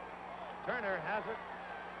 Turner has it,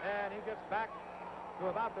 and he gets back to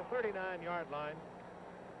about the 39-yard line.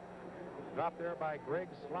 Dropped there by Greg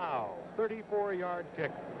Slough. 34-yard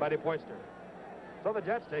kick by DePoyster. So the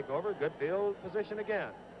Jets take over. Good field position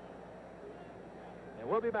again. And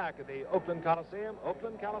we'll be back at the Oakland Coliseum,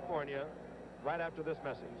 Oakland, California, right after this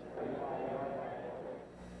message.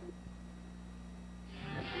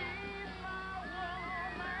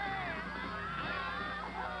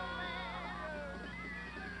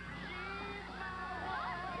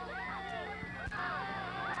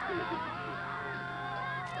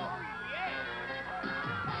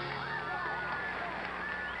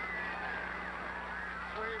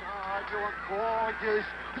 You are gorgeous.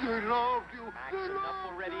 They love you. Max, enough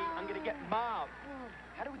already. I'm going to get mobbed.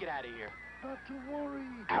 How do we get out of here? Not to worry.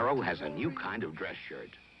 Arrow has a new kind of dress shirt,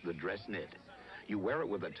 the dress knit. You wear it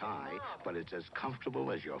with a tie, but it's as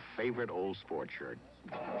comfortable as your favorite old sports shirt.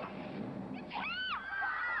 The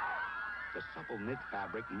supple knit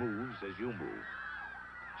fabric moves as you move,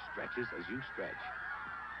 stretches as you stretch.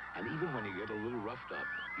 And even when you get a little roughed up,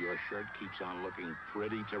 your shirt keeps on looking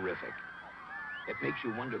pretty terrific. It makes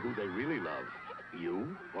you wonder who they really love,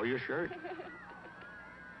 you or your shirt.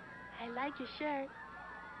 I like your shirt.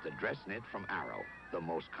 The dress knit from Arrow, the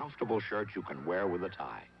most comfortable shirt you can wear with a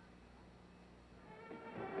tie.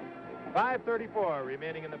 5:34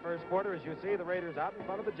 remaining in the first quarter. As you see, the Raiders out in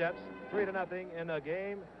front of the Jets, 3-0 in a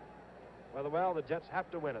game. Well, the Jets have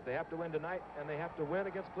to win it. They have to win tonight, and they have to win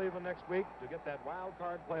against Cleveland next week to get that wild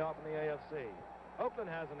card playoff in the AFC. Oakland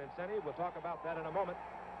has an incentive. We'll talk about that in a moment.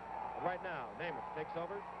 But right now, Namath takes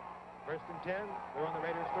over. First and 10. They're on the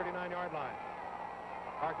Raiders' 39-yard line.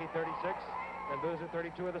 Harkey 36 and Boozer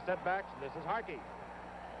 32 of the setbacks. This is Harkey.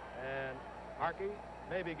 And Harkey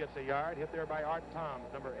maybe gets a yard, hit there by Art Toms,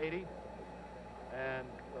 number 80. And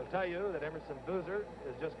I'll tell you that Emerson Boozer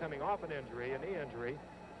is just coming off an injury, a knee injury.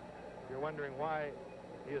 If you're wondering why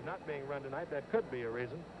he is not being run tonight, that could be a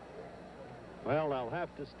reason. Well, they'll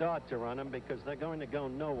have to start to run him because they're going to go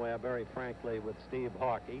nowhere, very frankly, with Steve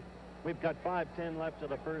Harkey. We've got 5:10 left of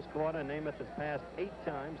the first quarter. Namath has passed 8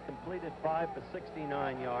 times, completed 5 for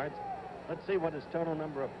 69 yards. Let's see what his total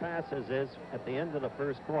number of passes is at the end of the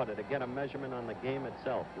first quarter to get a measurement on the game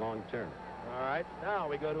itself, long term. All right, now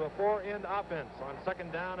we go to a 4-end offense on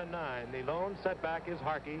 2nd down and 9. The lone setback is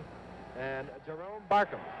Harkey, and Jerome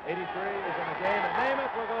Barkham, 83, is in the game, and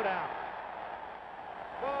Namath will go down.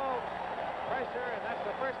 Full pressure, and that's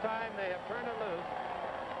the first time they have turned it loose.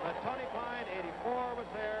 But Tony Klein, 84, was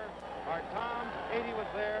there. Art Toms, 80, was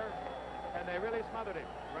there. And they really smothered him.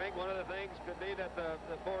 Frank, one of the things could be that the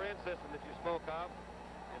 4-end system that you spoke of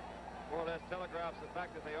more or less telegraphs the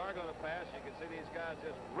fact that they are going to pass. You can see these guys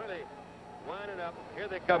just really winding up. Here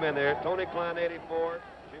they come in there. Tony Klein, 84.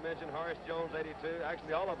 As you mentioned, Horace Jones, 82.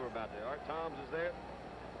 Actually, all of them are about there. Art Toms is there.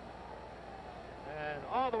 And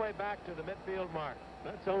all the way back to the midfield mark.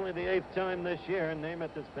 That's only the 8th time this year, and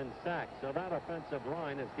Namath has been sacked. So that offensive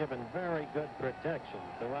line has given very good protection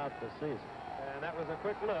throughout the season. And that was a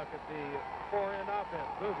quick look at the 4-end offense.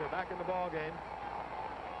 Boozer back in the ball game.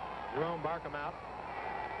 Jerome Barkham out.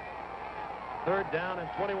 3rd down and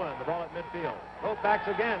 21. The ball at midfield. Both backs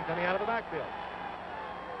again coming out of the backfield.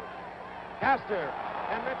 Castor.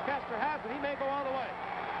 And Rich Castor has it. He may go all the way.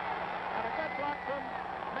 And a good block from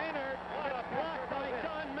Maynard. What a block by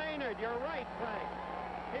John Maynard. You're right, Frank.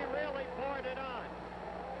 He really poured it on.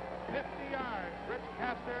 50 yards. Rich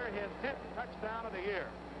Castor, his 10th touchdown of the year.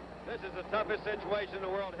 This is the toughest situation in the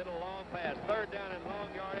world. Hit a long pass. Third down and long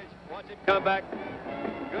yardage. Watch him come back.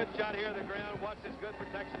 Good shot here on the ground. Watch this good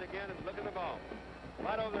protection again and look at the ball.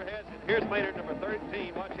 Right over their heads. And here's Maynard, number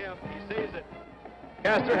 13. Watch him. He sees it.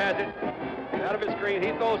 Castor has it. Out of his screen.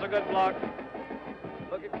 He throws a good block.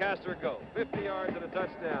 Look at Castor go. 50 yards and a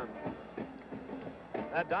touchdown.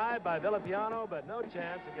 That dive by Villapiano, but no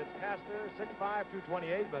chance against Castor. 6'5",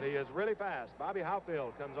 228, but he is really fast. Bobby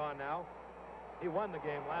Howfield comes on now. He won the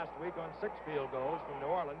game last week on 6 field goals from New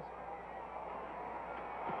Orleans.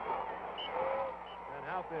 And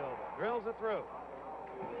Howfield drills it through.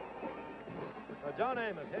 So Joe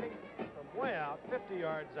Namath hitting from way out, 50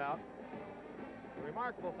 yards out. The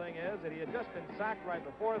remarkable thing is that he had just been sacked right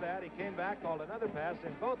before that. He came back, called another pass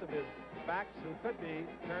in both of his backs, who could be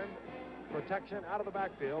turned protection out of the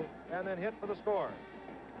backfield, and then hit for the score.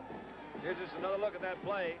 Here's just another look at that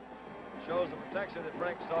play. Shows the protection that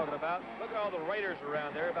Frank's talking about. Look at all the Raiders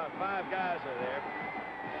around there. About 5 guys are there.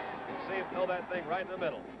 You can see him throw that thing right in the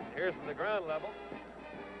middle. Here's from the ground level.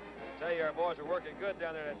 I tell you, our boys are working good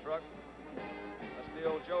down there in that truck. Must be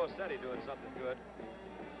old Joe Assetti doing something good.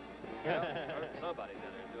 Yeah, or somebody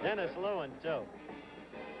down there doing Dennis good. Lewin, too.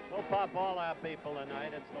 We'll pop all our people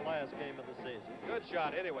tonight. It's the last game of the season. Good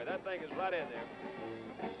shot anyway. That thing is right in there.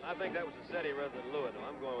 I think that was Assetti rather than Lewin.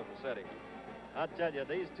 I'm going with Assetti. I'll tell you,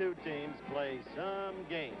 these two teams play some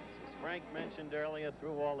games, as Frank mentioned earlier,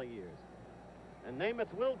 through all the years. And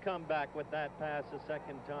Namath will come back with that pass a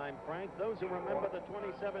second time, Frank. Those who remember the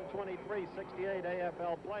 27-23 68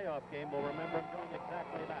 AFL playoff game will remember him doing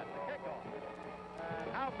exactly that. The kickoff.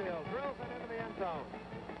 And Howfield drills it into the end zone.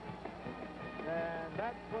 And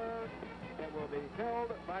that's where it will be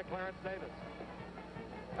filled by Clarence Davis.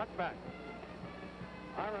 Touchback.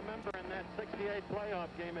 I remember in that 68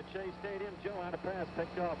 playoff game at Shea Stadium, Joe had a pass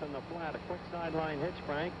picked off in the flat, a quick sideline hitch,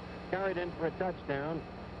 Frank, carried in for a touchdown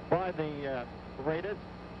by the Raiders,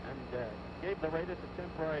 and gave the Raiders a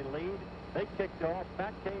temporary lead. They kicked off.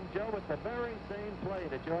 Back came Joe with the very same play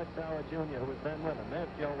to George Sauer Jr., who was then with him.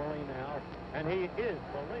 There's Joe Willie now, and he is,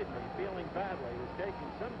 believe me, feeling badly. He was taking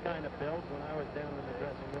some kind of pills when I was down in the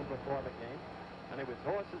dressing room before the game, and he was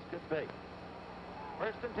hoarse as could be.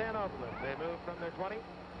 First and 10 Oakland. They move from their 20.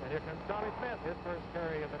 And here comes Tommy Smith, his first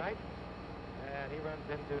carry of the night. And he runs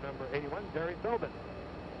into number 81, Jerry Philbin.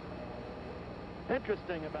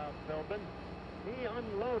 Interesting about Philbin, he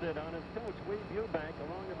unloaded on his coach, Weeb Eubank,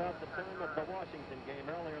 along about the time of the Washington game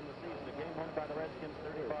earlier in the season, a game won by the Redskins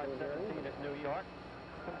 35-17 at New York.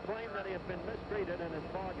 Complained that he had been mistreated in his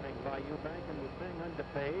bargaining by Eubank and was being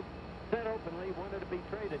underpaid. Said openly he wanted to be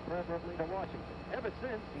traded, preferably to Washington. Ever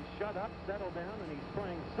since, he's shut up, settled down, and he's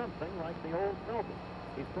playing something like the old Philbin.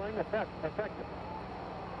 He's playing effectively.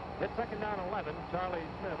 It's second down 11. Charlie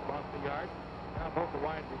Smith lost the yard. Now both the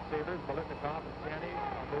wide receivers, Bolitnikov and Siani,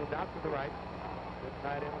 are moved out to the right. Good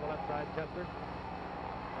tight end on the left side, Chester.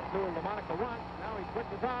 Azul LaMonica once. Now he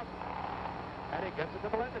switches off. And he gets it to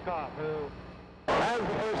Bolitnikov, who has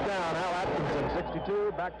the first down. Al Atkinson,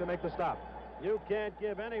 62, back to make the stop. You can't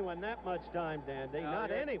give anyone that much time, Dandy.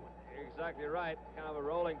 Not anyone. You're exactly right. Kind of a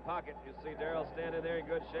rolling pocket. You see Darrell standing there in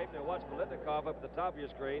good shape. Now watch Bolitnikov up at the top of your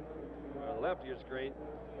screen, or the left of your screen.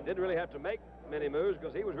 Didn't really have to make many moves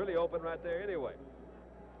because he was really open right there anyway.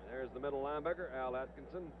 There's the middle linebacker, Al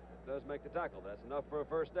Atkinson. Does make the tackle. That's enough for a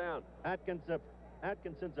first down.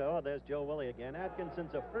 Atkinson's, oh, there's Joe Willie again.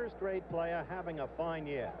 Atkinson's a first-rate player having a fine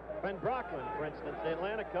year. Ben Brocklin, for instance, the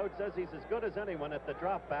Atlanta coach says he's as good as anyone at the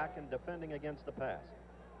drop back and defending against the pass.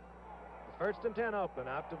 It's first and 10 Oakland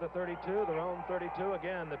out to the 32, their own 32.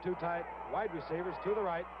 Again, the two tight wide receivers to the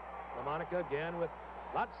right. LaMonica again with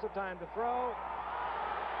lots of time to throw.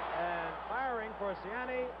 And firing for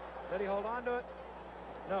Siani. Did he hold on to it?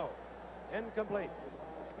 No. Incomplete.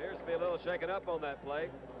 Appears to be a little shaken up on that play.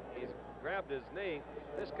 He's grabbed his knee.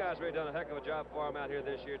 This guy's really done a heck of a job for him out here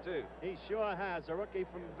this year, too. He sure has, a rookie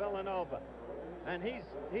from Villanova. And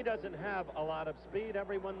he doesn't have a lot of speed.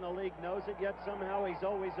 Everyone in the league knows it, yet somehow he's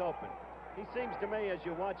always open. He seems to me, as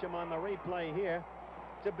you watch him on the replay here,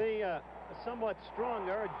 to be a somewhat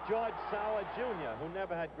stronger George Sauer Jr., who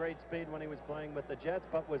never had great speed when he was playing with the Jets,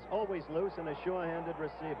 but was always loose and a sure-handed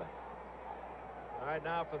receiver. All right,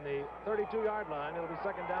 now from the 32-yard line, it'll be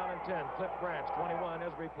second down and 10. Cliff Branch, 21,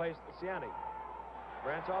 has replaced Siani.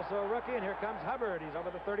 Branch also a rookie, and here comes Hubbard. He's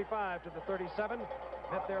over the 35 to the 37.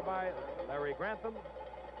 Hit there by Larry Grantham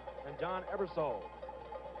and John Ebersole.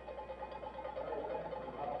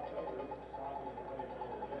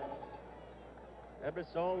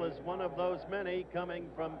 Ebersole is one of those many coming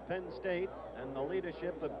from Penn State and the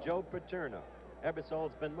leadership of Joe Paterno.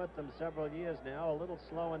 Ebersol's been with them several years now, a little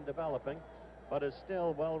slow in developing, but is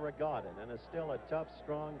still well regarded and is still a tough,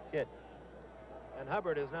 strong kid. And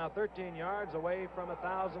Hubbard is now 13 yards away from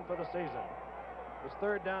 1,000 for the season. It's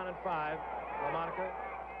 3rd down and 5. LaMonica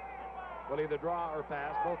will either draw or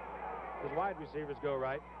pass. Both his wide receivers go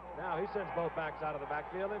right. Now he sends both backs out of the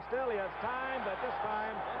backfield, and still he has time, but this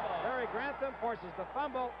time Larry Grantham forces the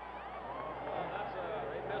fumble. Well,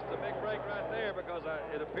 they missed a big break right there because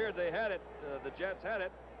it appeared they had it. The Jets had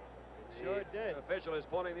it. Sure did. The official is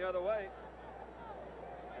pointing the other way.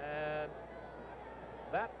 And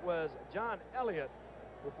that was John Elliott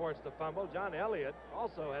who forced the fumble. John Elliott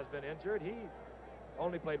also has been injured. He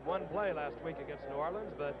only played one play last week against New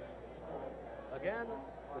Orleans, but again,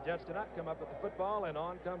 the Jets did not come up with the football, and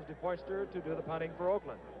on comes DePoyster to do the punting for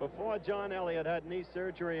Oakland. Before John Elliott had knee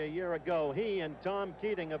surgery a year ago, he and Tom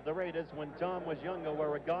Keating of the Raiders, when Tom was younger, were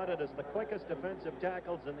regarded as the quickest defensive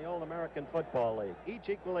tackles in the All-American Football League, each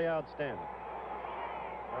equally outstanding.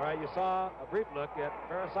 All right, you saw a brief look at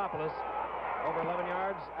Farasopoulos, over 11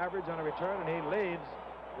 yards average on a return, and he leads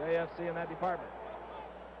the AFC in that department.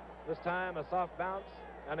 This time a soft bounce,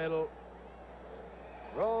 and it'll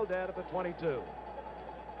roll dead at the 22.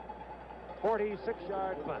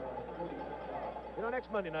 46-yard punt. You know,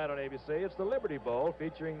 next Monday night on ABC, it's the Liberty Bowl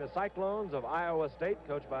featuring the Cyclones of Iowa State,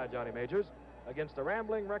 coached by Johnny Majors, against the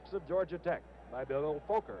Rambling Wrecks of Georgia Tech by Bill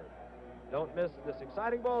Foker. Don't miss this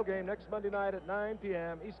exciting bowl game next Monday night at 9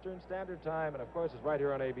 p.m. Eastern Standard Time, and of course it's right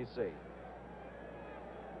here on ABC.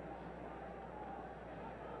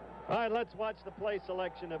 All right, let's watch the play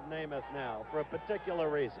selection of Namath now for a particular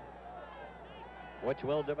reason, which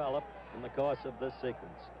will develop in the course of this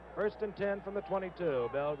sequence. 1st and 10 from the 22.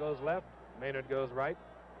 Bell goes left. Maynard goes right.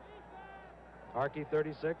 Harkey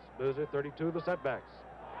 36. Boozer 32. The setbacks.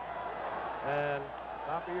 And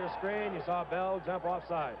top of your screen, you saw Bell jump off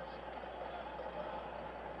sides.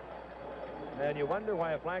 And you wonder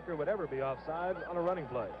why a flanker would ever be offside on a running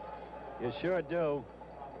play. You sure do.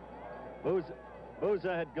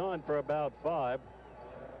 Boozer had gone for about 5.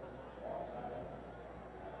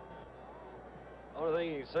 Only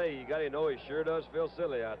thing you can say, you got to know he sure does feel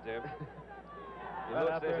silly out there. He Right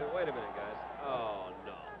looks out there and there. says, wait a minute, guys. Oh,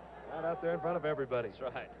 no. Right out there in front of everybody.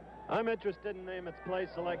 That's right. I'm interested in Namath's play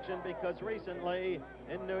selection because recently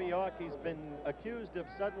in New York he's been accused of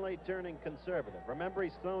suddenly turning conservative. Remember,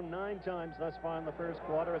 he's thrown 9 times thus far in the first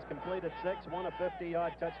quarter, has completed 6, won a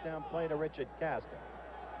 50-yard touchdown play to Richard Castor.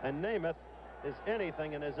 And Namath is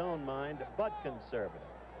anything in his own mind but conservative.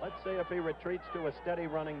 Let's see if he retreats to a steady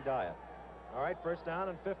running diet. All right, 1st down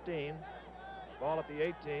and 15. Ball at the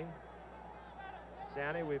 18.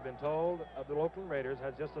 Sandy, we've been told, of the Oakland Raiders,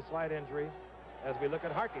 has just a slight injury as we look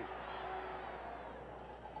at Harkey.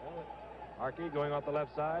 Harkey going off the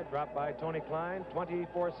left side, dropped by Tony Klein.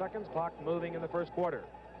 24 seconds, clock moving in the first quarter.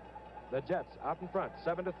 The Jets out in front,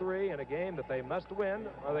 7-3 in a game that they must win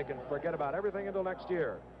or they can forget about everything until next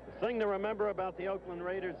year. The thing to remember about the Oakland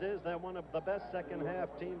Raiders is they're one of the best second-half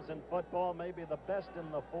teams in football, maybe the best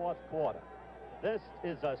in the 4th quarter. This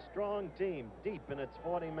is a strong team, deep in its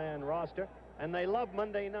 40-man roster, and they love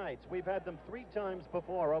Monday nights. We've had them 3 times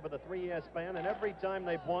before over the 3-year span, and every time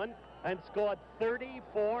they've won and scored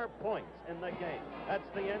 34 points in the game. That's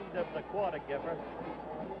the end of the quarter, Giffer.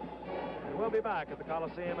 And we'll be back at the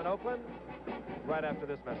Coliseum in Oakland right after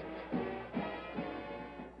this message.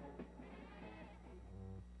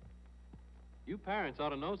 You parents ought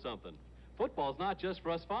to know something. Football's not just for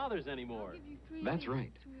us fathers anymore. That's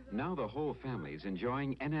right. Now the whole family's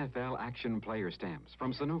enjoying NFL action player stamps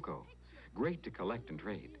from Sunoco. Great to collect and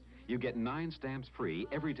trade. You get 9 stamps free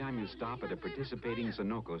every time you stop at a participating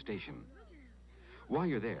Sunoco station. While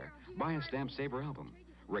you're there, buy a Stamp Saver album.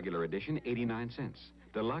 Regular edition, 89 cents.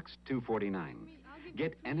 Deluxe, $2.49.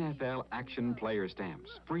 Get NFL action player stamps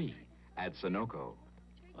free at Sunoco.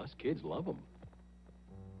 Us kids love them.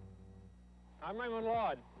 I'm Raymond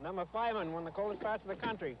Lord, number 5 in one of the coldest parts of the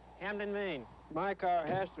country, Hamden, Maine. My car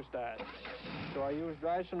has to start, so I use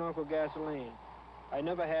dry Sunoco gasoline. I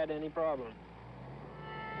never had any problem.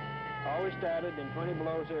 Always started in 20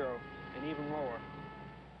 below zero, and even lower.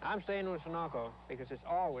 I'm staying with Sunoco because it's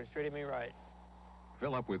always treated me right.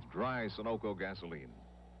 Fill up with dry Sunoco gasoline.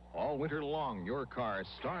 All winter long, your car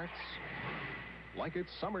starts like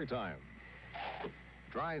it's summertime.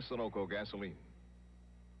 Dry Sunoco gasoline.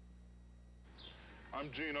 I'm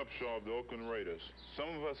Gene Upshaw of the Oakland Raiders. Some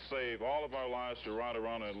of us save all of our lives to ride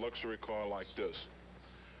around in a luxury car like this.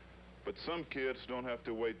 But some kids don't have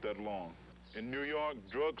to wait that long. In New York,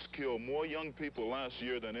 drugs killed more young people last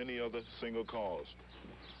year than any other single cause.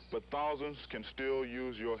 But thousands can still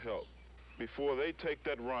use your help. Before they take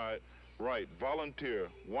that ride, Right, volunteer,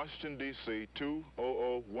 Washington, D.C.,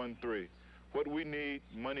 20013. What we need,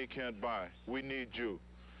 money can't buy. We need you.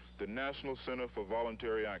 The National Center for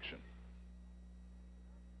Voluntary Action.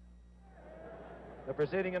 The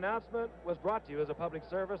preceding announcement was brought to you as a public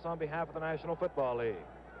service on behalf of the National Football League.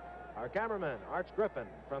 Our cameraman, Arch Griffin,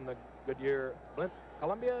 from the Goodyear Blimp,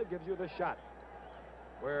 Columbia, gives you the shot.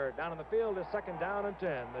 We're down on the field is 2nd down and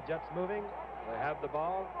 10. The Jets moving. They have the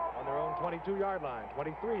ball on their own 22-yard line,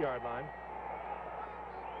 23-yard line.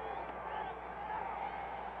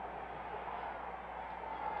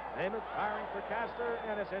 Namath firing for Castor,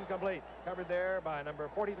 and it's incomplete. Covered there by number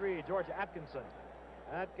 43, George Atkinson.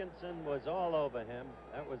 Atkinson was all over him.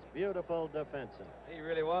 That was beautiful defensive. He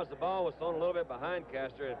really was. The ball was thrown a little bit behind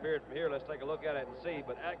Castor. It appeared from here. Let's take a look at it and see.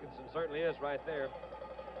 But Atkinson certainly is right there.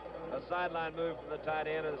 A sideline move from the tight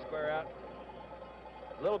end of the square out.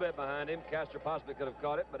 A little bit behind him. Castor possibly could have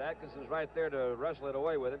caught it, but Atkinson's right there to wrestle it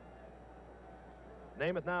away with it.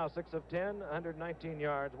 Namath now 6 of 10, 119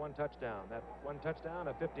 yards, 1 touchdown. That 1 touchdown,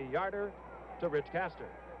 a 50-yarder to Rich Castor.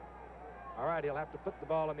 All right, he'll have to put the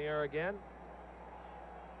ball in the air again.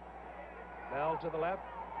 Bell to the left,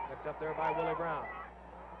 picked up there by Willie Brown.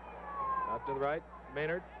 Out to the right,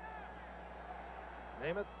 Maynard.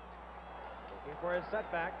 Namath looking for his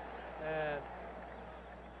setback, and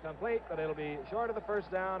complete, but it'll be short of the first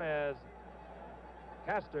down as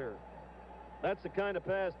Castor. That's the kind of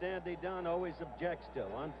pass Andy Dunn always objects to.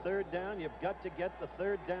 On 3rd down, you've got to get the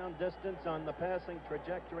 3rd down distance on the passing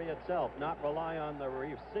trajectory itself, not rely on the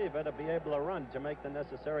receiver to be able to run to make the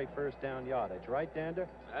necessary 1st down yardage. Right, Dander?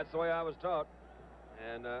 That's the way I was taught,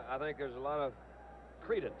 and I think there's a lot of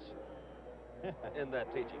credence in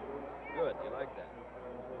that teaching. Good, you like that.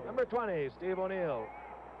 Number 20, Steve O'Neill,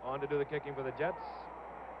 on to do the kicking for the Jets.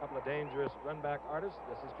 A couple of dangerous run-back artists.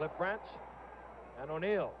 This is Cliff Branch and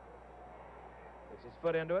O'Neill. Gets his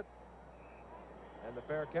foot into it. And the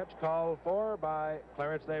fair catch called for by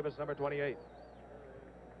Clarence Davis, number 28.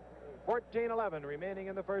 14-11 remaining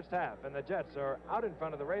in the first half, and the Jets are out in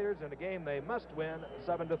front of the Raiders in a game they must win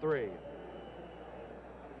 7-3.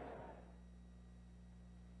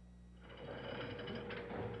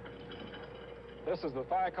 This is the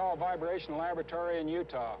Thiokol Vibration Laboratory in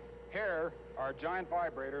Utah. Here, our giant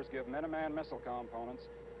vibrators give Minuteman missile components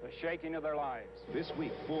the shaking of their lives. This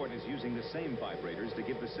week, Ford is using the same vibrators to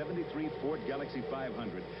give the '73 Ford Galaxy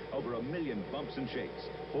 500 over 1 million bumps and shakes.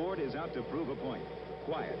 Ford is out to prove a point.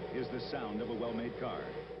 Quiet is the sound of a well-made car.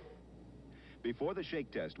 Before the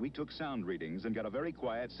shake test, we took sound readings and got a very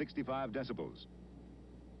quiet 65 decibels.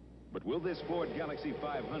 But will this Ford Galaxy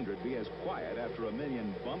 500 be as quiet after 1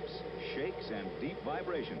 million bumps, shakes, and deep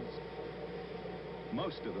vibrations?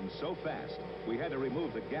 Most of them so fast, we had to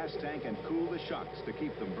remove the gas tank and cool the shocks to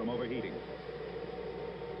keep them from overheating.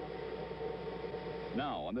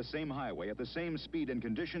 Now, on the same highway, at the same speed and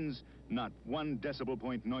conditions, not 1 decibel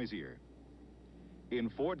point noisier. In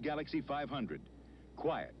Ford Galaxy 500,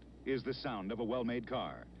 quiet is the sound of a well-made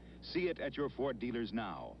car. See it at your Ford dealers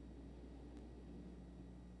now.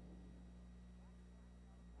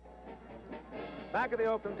 Back at the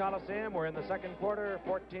Oakland Coliseum, we're in the second quarter,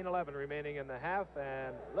 14-11 remaining in the half,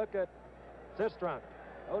 and look at Sistrunk,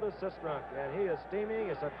 Otis Sistrunk, and he is steaming.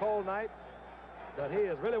 It's a cold night, but he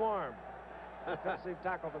is really warm. Defensive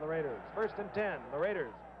tackle for the Raiders. 1st and 10, the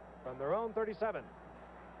Raiders from their own 37.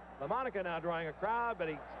 LaMonica now drawing a crowd, but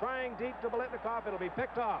he's trying deep to Biletnikoff. It'll be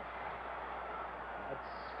picked off.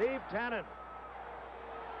 It's Steve Tannen.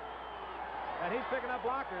 And he's picking up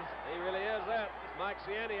blockers. He really is that. It's Mike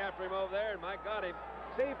Ciani after him over there, and Mike got him.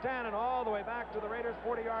 Steve Tannen all the way back to the Raiders'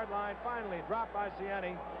 40-yard line. Finally dropped by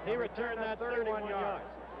Ciani. He returned that 31 yards.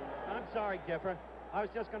 I'm sorry, Giffer. I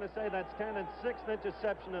was just going to say that's Tannen's 6th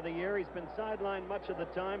interception of the year. He's been sidelined much of the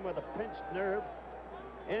time with a pinched nerve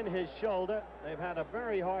in his shoulder. They've had a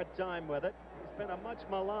very hard time with it. He's been a much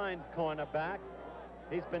maligned cornerback.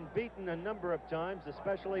 He's been beaten a number of times,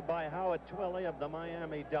 especially by Howard Twilley of the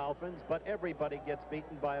Miami Dolphins, but everybody gets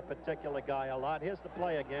beaten by a particular guy a lot. Here's the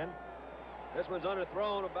play again. This one's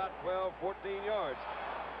underthrown about 12, 14 yards.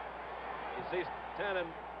 You see Tannen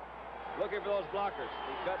looking for those blockers.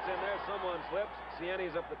 He cuts in there, someone slips.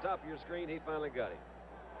 Ciani's up the top of your screen. He finally got him.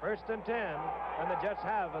 1st and 10, and the Jets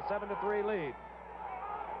have a 7-3 lead.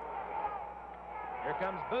 Here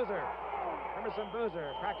comes Boozer. Emerson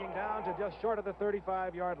Boozer cracking down to just short of the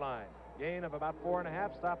 35-yard line. Gain of about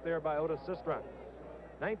 4.5, stopped there by Otis Sistrunk.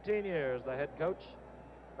 19 years, the head coach,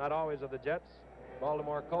 not always of the Jets.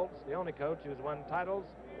 Baltimore Colts, the only coach who's won titles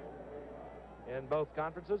in both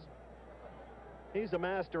conferences. He's a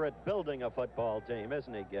master at building a football team,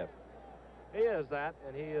 isn't he, Giff? He is that,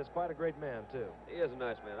 and he is quite a great man, too. He is a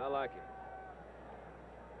nice man. I like him.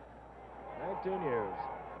 17 years.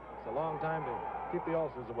 It's a long time to keep the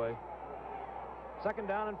ulcers away. 2nd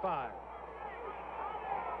down and 5.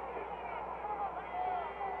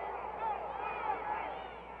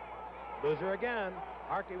 Boozer again.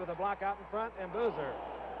 Harkey with a block out in front, and Boozer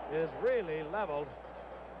is really leveled.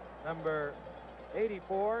 Number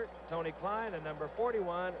 84, Tony Klein, and number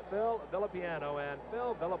 41, Phil Villapiano. And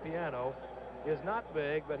Phil Villapiano is not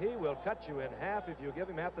big, but he will cut you in half if you give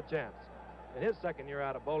him half the chance. In his 2nd year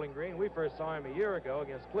out of Bowling Green, we first saw him a year ago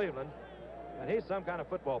against Cleveland, and he's some kind of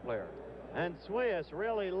football player. And Swias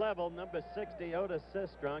really leveled number 60, Otis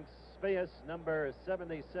Sistrunk. Swias, number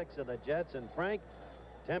 76 of the Jets, and Frank,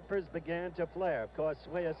 tempers began to flare. Of course,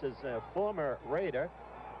 Swias is a former Raider,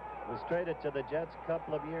 was traded to the Jets a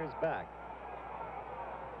couple of years back.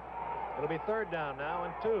 It'll be 3rd down now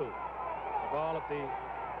and 2. The ball at the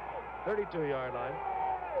 32-yard line.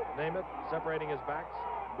 Namath separating his backs.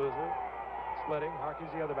 Boozer splitting.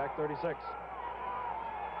 Harkey's the other back, 36.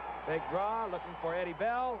 Fake draw, looking for Eddie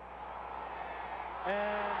Bell.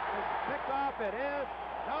 And it's picked off. It is.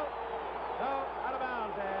 No, out of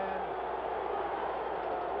bounds. And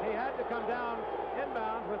he had to come down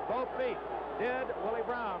inbounds with both feet. Did Willie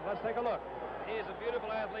Brown. Let's take a look. He is a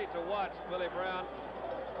beautiful athlete to watch, Willie Brown.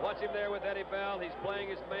 Watch him there with Eddie Bell. He's playing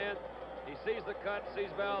his man. He sees the cut, sees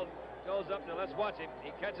Bell, goes up. Now let's watch him.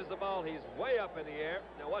 He catches the ball. He's way up in the air.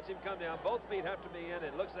 Now watch him come down. Both feet have to be in.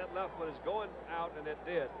 It looks that left foot is going out, and it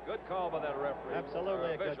did. Good call by that referee.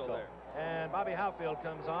 Absolutely a good call. There. And Bobby Howfield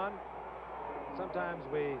comes on. Sometimes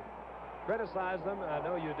we criticize them. I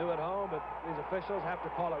know you do at home, but these officials have to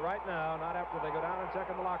call it right now, not after they go down and check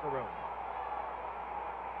in the locker room.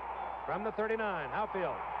 From the 39,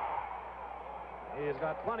 Howfield. He's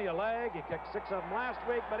got plenty of leg. He kicked 6 of them last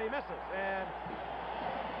week, but he misses. And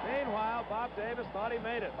meanwhile, Bob Davis thought he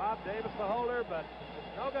made it. Bob Davis the holder, but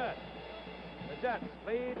it's no good. The Jets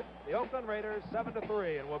lead the Oakland Raiders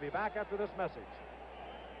 7-3, and we'll be back after this message.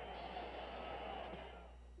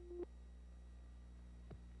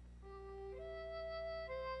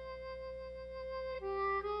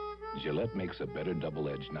 Gillette makes a better double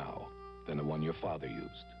edge now than the one your father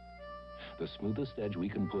used. The smoothest edge we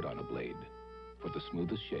can put on a blade for the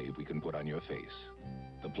smoothest shave we can put on your face.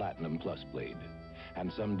 The Platinum Plus blade.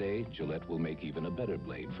 And someday, Gillette will make even a better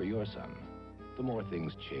blade for your son. The more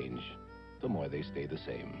things change, the more they stay the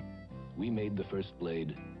same. We made the first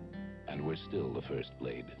blade, and we're still the first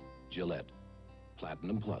blade. Gillette.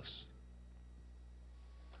 Platinum Plus.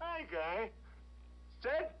 Hi, Guy.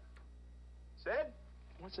 Sid? Sid?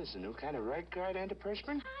 What's this, a new kind of right guard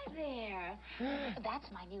antiperspirant? Hi there. That's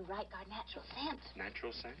my new Right Guard natural scent.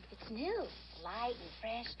 Natural scent? It's new, light and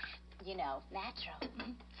fresh. You know, natural.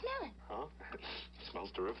 Smell it. Huh? It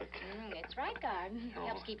smells terrific. It's Right Guard. Oh.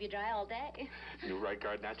 Helps keep you dry all day. New Right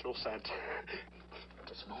Guard natural scent.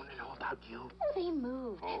 Does Mona know about you? Oh, they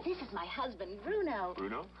moved. Oh. This is my husband, Bruno.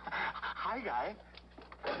 Bruno? Hi, Guy.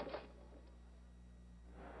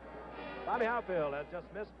 Bobby Howfield has just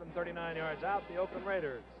missed from 39 yards out. The Oakland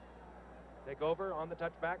Raiders take over on the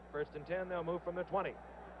touchback. 1st and 10. They'll move from the 20. It's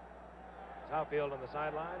Howfield on the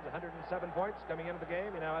sidelines. 107 points coming into the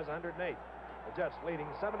game. He now has 108. The Jets leading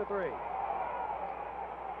 7-3.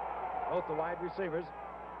 Both the wide receivers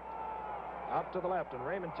out to the left, and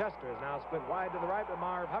Raymond Chester is now split wide to the right, but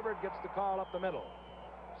Marv Hubbard gets the call up the middle.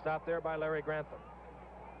 Stopped there by Larry Grantham.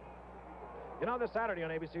 You know, this Saturday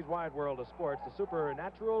on ABC's Wide World of Sports, the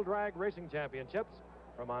Supernatural Drag Racing Championships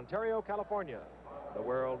from Ontario, California, the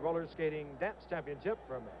World Roller Skating Dance Championship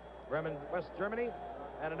from Bremen, West Germany,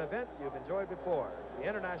 and an event you've enjoyed before, the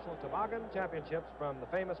International Toboggan Championships from the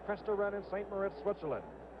famous Cresta Run in St. Moritz, Switzerland.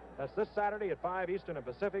 That's this Saturday at 5 Eastern and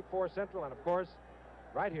Pacific, 4 Central, and of course,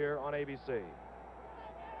 right here on ABC.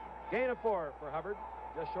 Gain of 4 for Hubbard,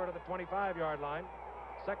 just short of the 25-yard line.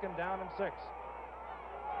 2nd down and 6.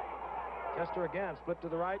 Chester again split to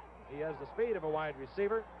the right. He has the speed of a wide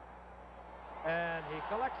receiver. And he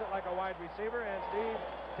collects it like a wide receiver, and Steve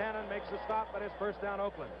Tannen makes the stop, but it's 1st down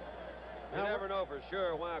Oakland. You never know for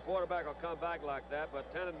sure why a quarterback will come back like that, but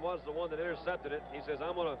Tannen was the one that intercepted it. He says,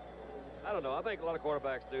 I don't know, I think a lot of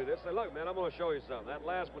quarterbacks do this. Say, look, man, I'm going to show you something. That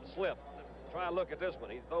last one slipped. Try a look at this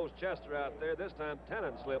one. He throws Chester out there. This time,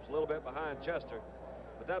 Tannen slips a little bit behind Chester.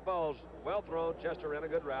 But that ball's well thrown. Chester ran a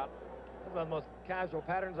good route. That's one of the most casual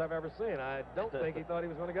patterns I've ever seen. I don't think he thought he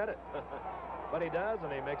was going to get it. But he does,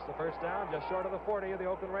 and he makes the 1st down just short of the 40 of the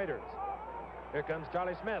Oakland Raiders. Here comes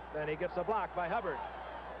Charlie Smith, and he gets a block by Hubbard.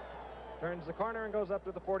 Turns the corner and goes up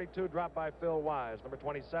to the 42, dropped by Phil Wise, number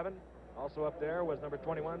 27. Also up there was number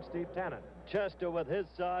 21, Steve Tannen. Chester, with his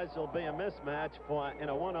size, will be a mismatch in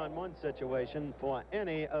a one-on-one situation for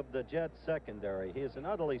any of the Jets secondary. He is an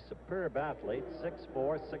utterly superb athlete,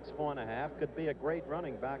 6'4", 6'4.5", could be a great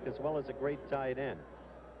running back as well as a great tight end.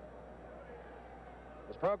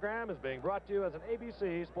 This program is being brought to you as an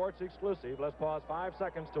ABC Sports exclusive. Let's pause 5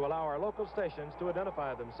 seconds to allow our local stations to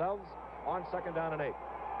identify themselves on 2nd down and 8.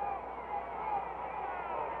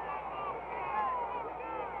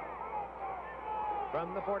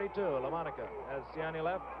 From the 42, LaMonica has Ciani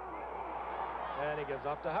left. And he gives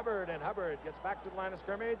off to Hubbard, and Hubbard gets back to the line of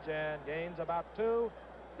scrimmage and gains about 2,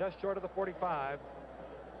 just short of the 45.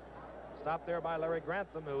 Stopped there by Larry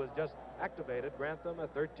Grantham, who was just activated. Grantham, a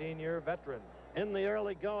 13-year veteran. In the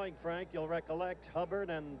early going, Frank, you'll recollect Hubbard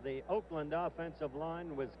and the Oakland offensive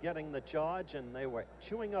line was getting the charge, and they were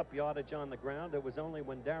chewing up yardage on the ground. It was only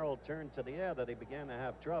when Darrell turned to the air that he began to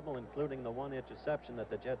have trouble, including the one interception that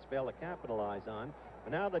the Jets failed to capitalize on.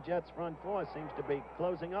 But now the Jets' front four seems to be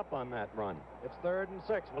closing up on that run. It's 3rd and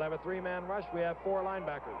 6. We'll have a 3-man rush. We have 4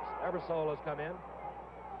 linebackers. Ebersole has come in.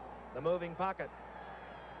 The moving pocket.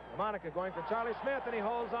 LaMonica going for Charlie Smith, and he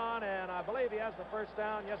holds on, and I believe he has the first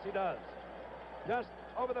down. Yes, he does. Just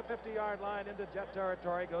over the 50-yard line into Jet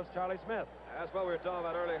territory goes Charlie Smith. That's what we were talking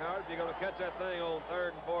about earlier, Howard. If you're going to catch that thing on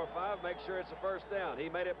 3rd and 4 or 5, make sure it's a first down. He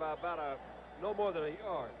made it by about no more than a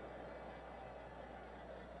yard.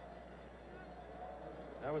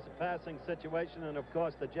 That was a passing situation, and of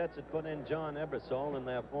course the Jets had put in John Ebersole in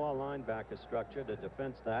their 4 linebacker structure to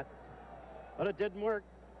defense that. But it didn't work.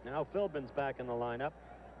 Now Philbin's back in the lineup.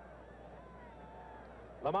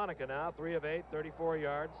 LaMonica now, 3 of 8, 34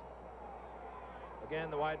 yards.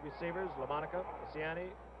 Again, the wide receivers, LaMonica, Ciani,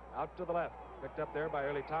 out to the left. Picked up there by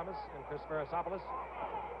Early Thomas and Chris Farasopoulos.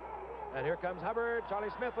 And here comes Hubbard.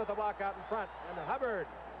 Charlie Smith with the block out in front. And Hubbard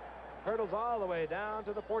hurdles all the way down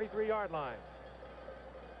to the 43-yard line.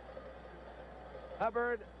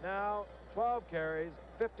 Hubbard now 12 carries,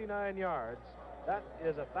 59 yards. That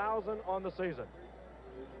is 1,000 on the season.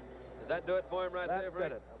 Did that do it for him right there, Frank? That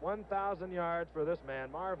did it. 1,000 yards for this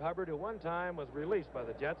man, Marv Hubbard, who one time was released by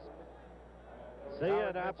the Jets. See you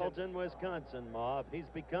at Appleton, Wisconsin, Marv. He's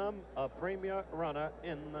become a premier runner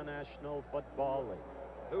in the National Football League.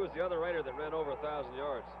 Who was the other Raider that ran over 1,000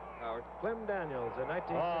 yards, Howard? Clem Daniels in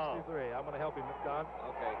 1963. I'm going to help him, Don.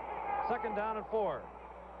 Okay. 2nd down and 4.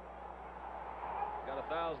 Got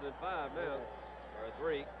 1,005 now, or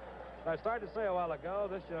 3. I started to say a while ago,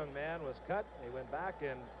 this young man was cut. He went back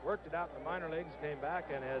and worked it out in the minor leagues, came back,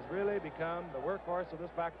 and has really become the workhorse of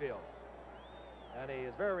this backfield. And he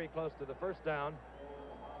is very close to the first down.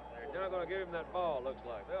 They're not going to give him that ball, looks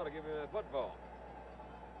like. They ought to give him that football.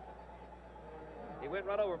 He went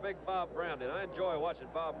right over big Bob Brown, and I enjoy watching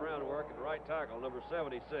Bob Brown work at the right tackle, number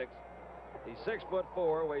 76. He's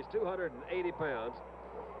 6'4", weighs 280 pounds,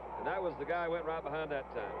 and that was the guy who went right behind that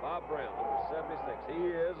time, Bob Brown, number 76. He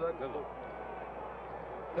is a good one.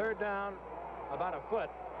 3rd down, about a foot.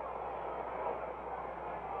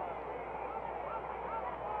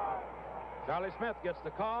 Charlie Smith gets the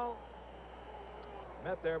call.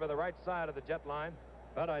 Met there by the right side of the Jet line.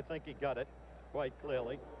 But I think he got it quite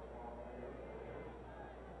clearly.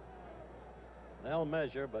 They'll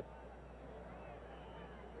measure, but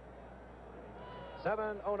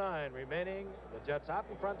 7:09 remaining. The Jets out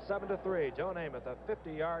in front, 7-3. Joe Namath, a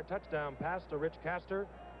 50-yard touchdown pass to Rich Castor.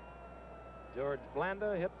 George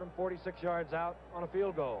Blanda hit from 46 yards out on a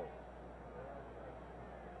field goal.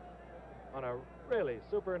 On a really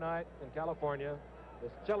super night in California.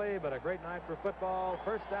 It's chilly, but a great night for football.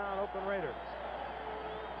 First down, Oakland Raiders.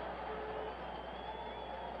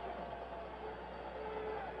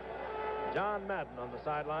 John Madden on the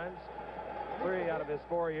sidelines. 3 out of his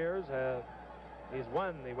 4 years he's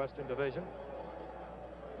won the Western Division.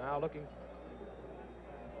 Now looking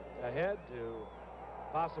ahead to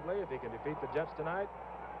possibly, if he can defeat the Jets tonight,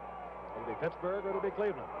 it'll be Pittsburgh or it'll be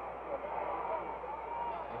Cleveland.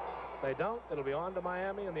 If they don't, it'll be on to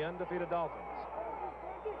Miami and the undefeated Dolphins.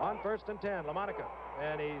 On 1st and 10, LaMonica.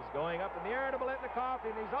 And he's going up in the air to Biletnikoff,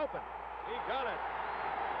 and he's open. He got it.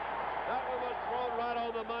 That one was thrown right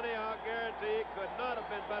on the money, I'll guarantee. It could not have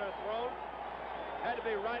been better thrown. Had to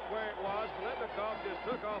be right where it was. Biletnikoff just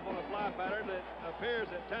took off on a fly pattern. It appears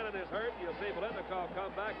that Tannen is hurt. You'll see Biletnikoff come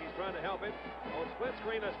back. He's trying to help him. On split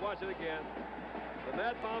screen, let's watch it again. The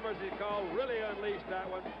Mad Bombers, he called, really unleashed that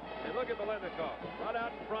one. And look at Biletnikoff, right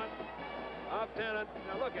out in front of Tannen.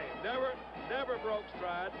 Now look at him. Never broke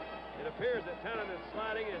stride. It appears that Tannen is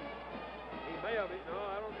sliding, and he may have,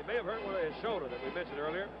 he may have hurt one of his shoulder that we mentioned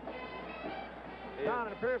earlier. Don,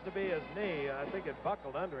 it appears to be his knee. I think it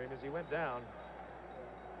buckled under him as he went down.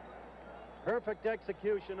 Perfect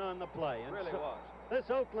execution on the play. It really was. This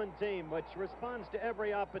Oakland team, which responds to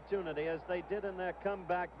every opportunity, as they did in their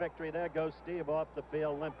comeback victory. There goes Steve off the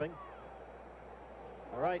field limping.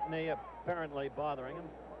 The right knee apparently bothering him.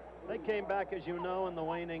 They came back, as you know, in the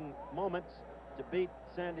waning moments to beat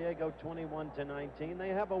San Diego 21-19. They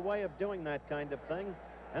have a way of doing that kind of thing,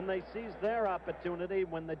 and they seized their opportunity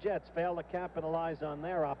when the Jets failed to capitalize on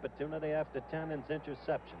their opportunity after Tannen's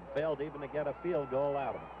interception. Failed even to get a field goal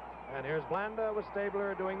out of it. And here's Blanda with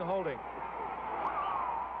Stabler doing the holding.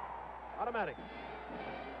 Automatic.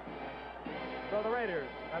 So the Raiders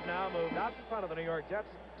have now moved out in front of the New York Jets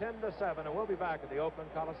 10-7, and we'll be back at the Oakland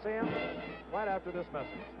Coliseum right after this message.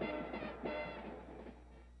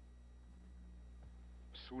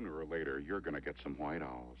 Sooner or later, you're going to get some white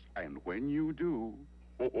owls. And when you do,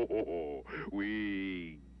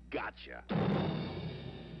 we gotcha.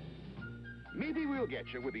 Maybe we'll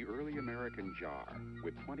get you with the early American jar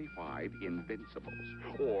with 25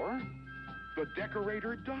 Invincibles. Or the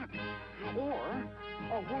Decorator Duck. Or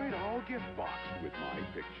a white owl gift box with my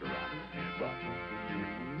picture on it. But you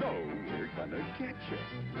know we're going to get you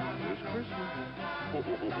this Christmas.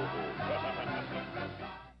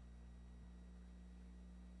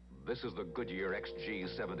 This is the Goodyear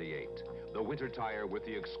XG78, the winter tire with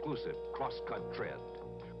the exclusive cross-cut tread.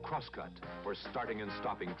 Cross-cut for starting and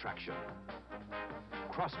stopping traction.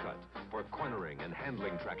 Cross-cut for cornering and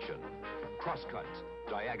handling traction. Cross-cut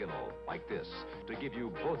diagonal like this to give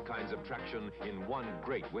you both kinds of traction in one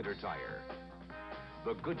great winter tire.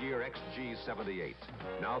 The Goodyear XG78.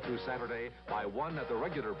 Now through Saturday, buy one at the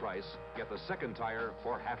regular price, get the second tire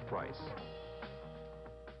for half price.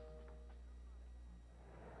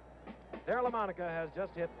 Daryle Lamonica has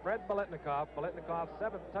just hit Fred Biletnikoff. Biletnikoff's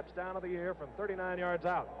 7th touchdown of the year from 39 yards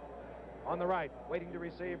out. On the right, waiting to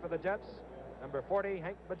receive for the Jets, number 40,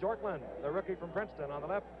 Hank Bjorklund, the rookie from Princeton. On the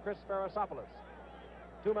left, Chris Farasopoulos.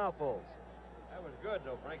 2 mouthfuls. That was good,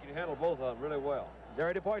 though, Frank. You handled both of them really well.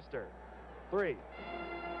 Jerry DePoyster, 3.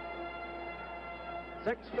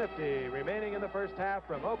 6:50 remaining in the first half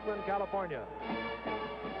from Oakland, California.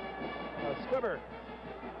 A squibber.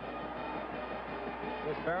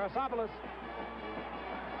 Chris Farasopoulos.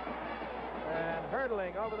 And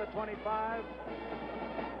hurdling over the 25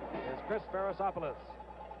 is Chris Farasopoulos.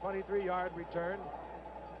 23-yard return.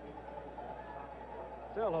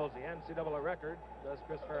 Still holds the NCAA record, does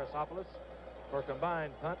Chris Farasopoulos, for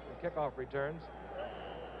combined punt and kickoff returns.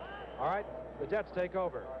 All right, the Jets take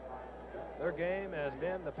over. Their game has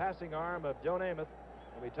been the passing arm of Joe Namath.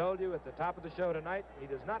 And we told you at the top of the show tonight, he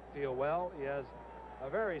does not feel well. He has a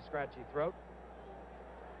very scratchy throat.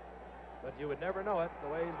 But you would never know it the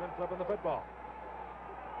way he's been flipping the football.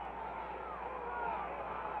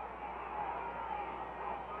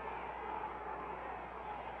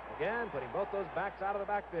 Again, putting both those backs out of the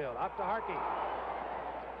backfield. Out to Harkey.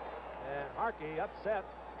 And Harkey upset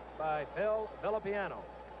by Phil Villapiano.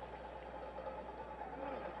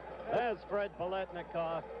 There's Fred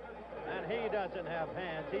Biletnikoff, and he doesn't have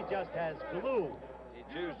hands. He just has glue. He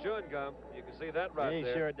chews chewing gum. You can see that right He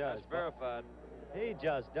there. sure does. That's verified. He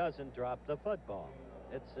just doesn't drop the football.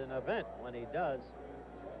 It's an event when he does.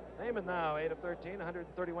 Namath now 8 of 13,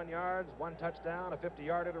 131 yards, 1 touchdown, a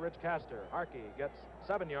 50-yarder to Rich Castor. Harkey gets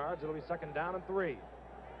 7 yards. It'll be 2nd down and 3.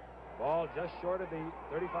 Ball just short of the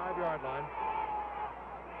 35-yard line.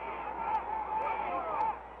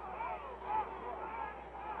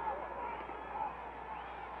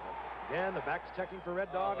 Again, the back's checking for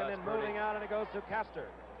Red Dog and then moving out, and it goes to Castor.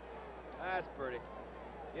 That's pretty.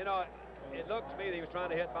 You know, it looked to me that he was trying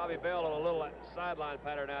to hit Bobby Bell on a little sideline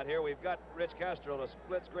pattern out here. We've got Rich Castor on a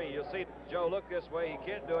split screen. You'll see Joe look this way. He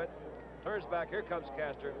can't do it. Turns back. Here comes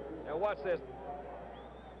Castor. Now watch this.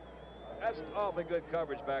 That's awfully good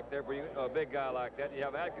coverage back there for you, a big guy like that. You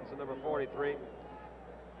have Atkinson, number 43.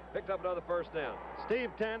 Picked up another 1st down.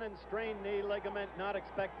 Steve Tannen, strained knee ligament, not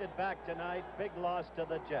expected back tonight. Big loss to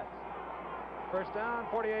the Jets. 1st down,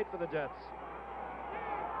 48 for the Jets.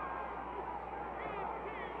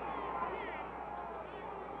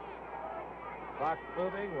 Clock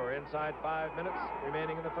moving. We're inside 5 minutes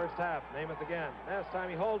remaining in the first half. Namath again. Last time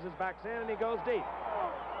he holds his backs in and he goes deep.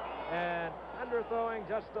 And underthrowing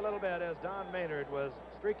just a little bit as Don Maynard was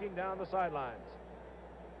streaking down the sidelines.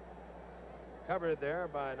 Covered there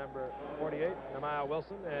by number 48, Nehemiah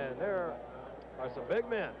Wilson, and there are some big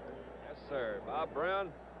men. Yes, sir. Bob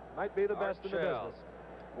Brown might be the best in the business.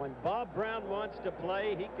 When Bob Brown wants to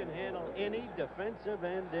play, he can handle any defensive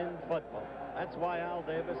end in football. That's why Al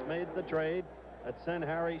Davis made the trade that sent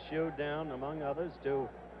Harry Shue down, among others, to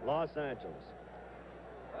Los Angeles.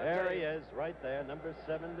 There he is, right there, number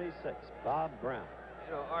 76, Bob Brown.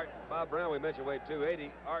 You know, Bob Brown, we mentioned, weighed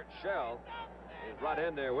 280. Art Shell is right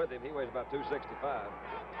in there with him. He weighs about 265.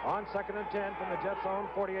 On 2nd and 10 from the Jets'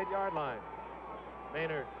 own 48-yard line.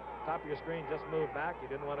 Maynard, top of your screen, just moved back.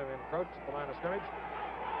 He didn't want to encroach the line of scrimmage.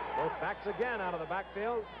 Both backs again out of the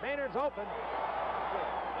backfield. Maynard's open.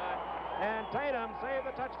 And Tatum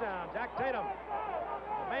saved the touchdown. Jack Tatum.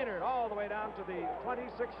 Maynard all the way down to the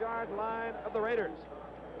 26-yard line of the Raiders.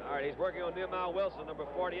 All right, he's working on Nehemiah Wilson, number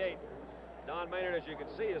 48. Don Maynard, as you can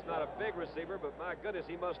see, is not a big receiver, but my goodness,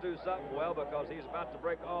 he must do something well because he's about to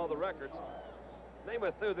break all the records.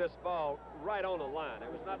 Namath threw this ball right on the line. There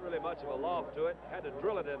was not really much of a loft to it. Had to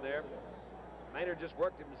drill it in there. Maynard just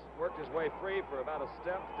worked his way free for about a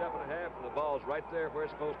step and a half, and the ball's right there where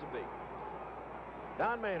it's supposed to be.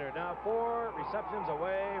 Don Maynard now 4 receptions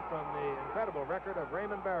away from the incredible record of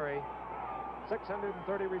Raymond Berry.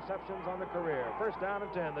 630 receptions on the career. First down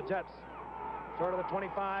and 10. The Jets short of the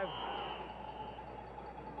 25.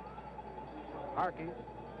 Harkey.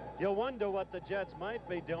 You'll wonder what the Jets might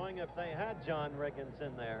be doing if they had John Riggins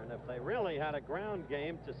in there, and if they really had a ground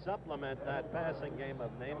game to supplement that passing game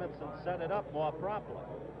of Namath's and set it up more properly.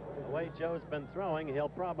 The way Joe's been throwing, he'll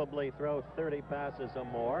probably throw 30 passes or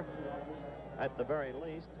more. At the very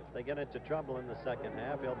least, if they get into trouble in the second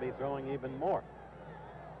half, he'll be throwing even more.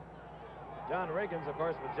 John Riggins, of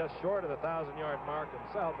course, was just short of the 1,000-yard mark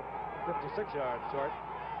himself, 56 yards short.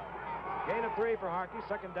 Gain of 3 for Harkey,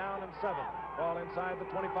 2nd down and 7. Ball inside the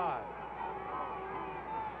 25.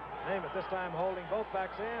 Namath this time holding both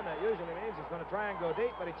backs in. That usually means he's going to try and go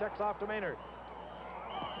deep, but he checks off to Maynard.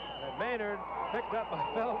 And Maynard picked up by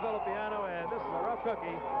Phil Villapiano, and this is a rough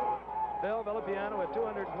cookie. Phil Villapiano at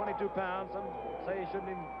 222 pounds. Some say he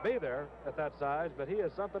shouldn't even be there at that size, but he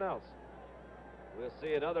is something else. We'll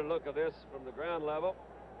see another look of this from the ground level.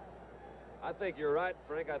 I think you're right,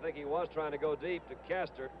 Frank. I think he was trying to go deep to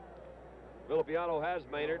Castor. Villapiano has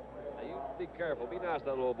Maynard. Now, you be careful. Be nice to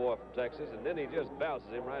that little boy from Texas. And then he just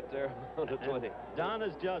bounces him right there on the 20. Don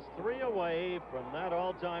is just 3 away from that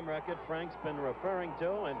all-time record Frank's been referring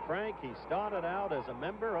to. And Frank, he started out as a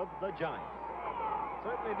member of the Giants.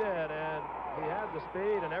 Certainly did. And he had the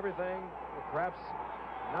speed and everything. Perhaps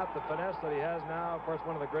not the finesse that he has now. Of course,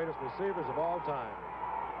 one of the greatest receivers of all time.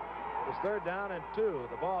 It's 3rd down and 2.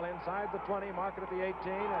 The ball inside the 20, mark it at the 18,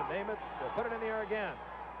 and Namath will put it in the air again.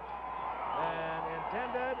 And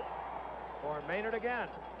intended for Maynard again.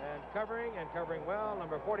 And covering well,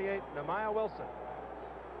 number 48, Nehemiah Wilson.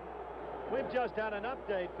 We've just had an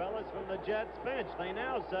update, fellas, from the Jets bench. They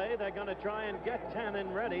now say they're going to try and get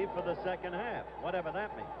Tannen ready for the second half, whatever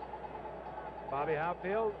that means. Bobby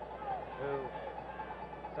Hatfield, who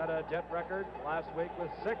set a Jet record last week with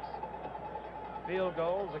 6 field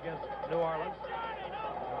goals against New Orleans.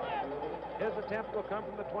 His attempt will come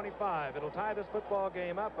from the 25. It'll tie this football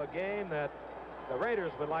game up, a game that the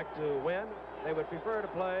Raiders would like to win. They would prefer to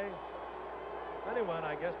play anyone,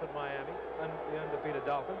 I guess, but Miami, the undefeated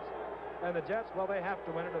Dolphins. And the Jets, well, they have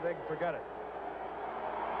to win it or they can forget it.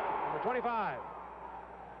 Number 25.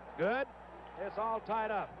 Good. It's all tied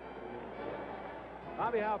up.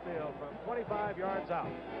 Bobby Hatfield from 25 yards out.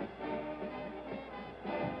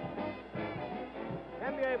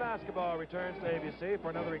 NBA basketball returns to ABC for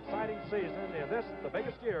another exciting season in this, the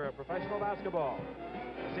biggest year of professional basketball.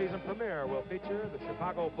 The season premiere will feature the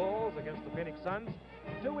Chicago Bulls against the Phoenix Suns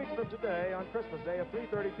 2 weeks from today on Christmas Day at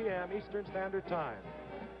 3:30 p.m. Eastern Standard Time.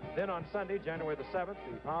 Then on Sunday, January the 7th,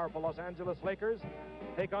 the powerful Los Angeles Lakers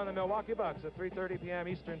take on the Milwaukee Bucks at 3:30 p.m.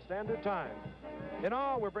 Eastern Standard Time. In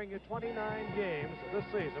all, we're bringing you 29 games this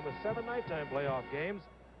season with 7 nighttime playoff games.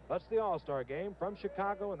 That's the All-Star game from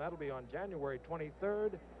Chicago, and that'll be on January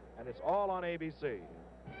 23rd, and it's all on ABC.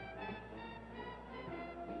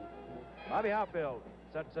 Bobby Hatfield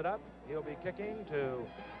sets it up. He'll be kicking to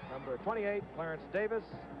number 28, Clarence Davis,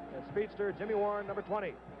 and speedster Jimmy Warren, number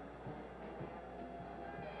 20.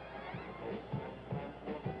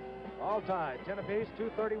 All tied, 10 apiece,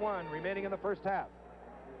 2:31 remaining in the first half.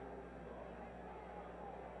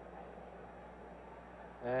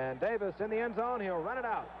 And Davis in the end zone, he'll run it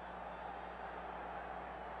out.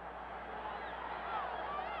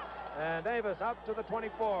 And Davis up to the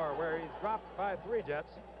 24, where he's dropped by 3 Jets.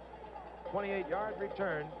 28-yard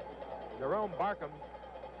return. Jerome Barkham,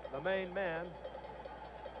 the main man.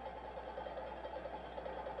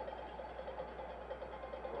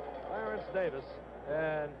 Clarence Davis,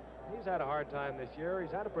 and he's had a hard time this year.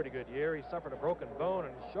 He's had a pretty good year. He suffered a broken bone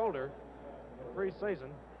in his shoulder in pre-season.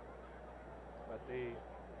 But the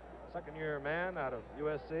second-year man out of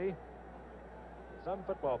USC, some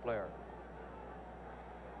football player.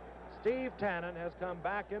 Steve Tannen has come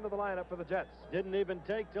back into the lineup for the Jets. Didn't even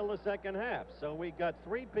take till the second half. So we got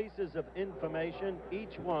 3 pieces of information,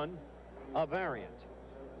 each one a variant.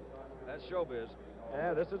 That's showbiz.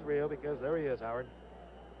 Yeah, this is real because there he is, Howard.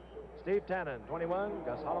 Steve Tannen, 21.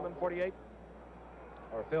 Gus Holloman, 48.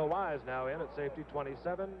 Or Phil Wise now in at safety,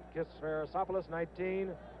 27. Kis Farasopoulos, 19.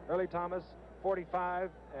 Early Thomas, 45.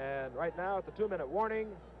 And right now at the 2-minute warning,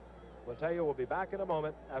 we'll tell you we'll be back in a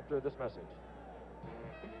moment after this message.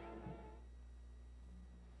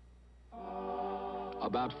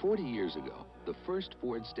 About 40 years ago, the first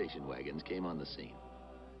Ford station wagons came on the scene.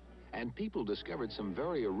 And people discovered some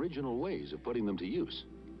very original ways of putting them to use.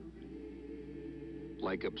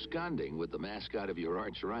 Like absconding with the mascot of your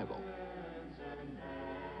arch rival.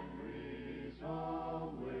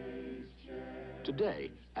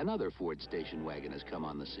 Today, another Ford station wagon has come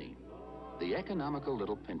on the scene. The economical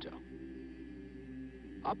little Pinto.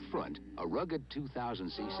 Up front, a rugged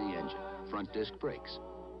 2,000cc engine, front disc brakes.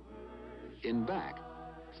 In back,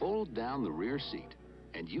 fold down the rear seat,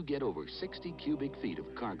 and you get over 60 cubic feet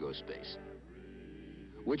of cargo space,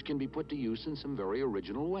 which can be put to use in some very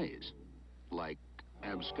original ways, like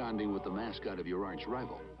absconding with the mascot of your arch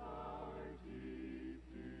rival.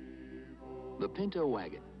 The Pinto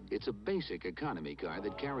wagon. It's a basic economy car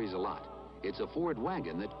that carries a lot. It's a Ford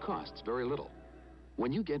wagon that costs very little.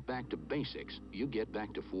 When you get back to basics, you get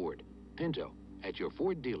back to Ford. Pinto, at your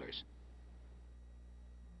Ford dealers.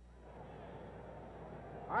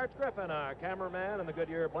 Art Griffin, our cameraman in the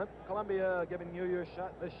Goodyear blimp. Columbia giving you your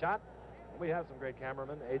this shot. We have some great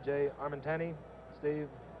cameramen. A.J. Armentani, Steve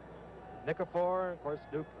Nikifor, of course,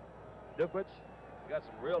 Dukwich. Got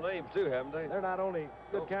some real names, too, haven't they? They're not only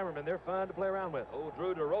good cameramen, they're fun to play around with. Oh,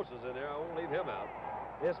 Drew DeRosa's in there. I won't leave him out.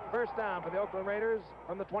 It's first down for the Oakland Raiders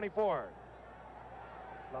from the 24.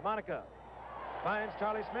 LaMonica finds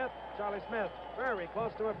Charlie Smith. Charlie Smith very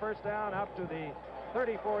close to a first down out to the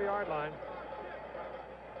 34-yard line.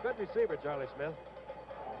 Good receiver, Charlie Smith.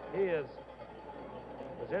 He was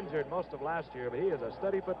injured most of last year, but he is a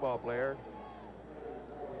steady football player.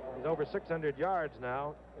 He's over 600 yards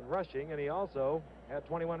now in rushing, and he also had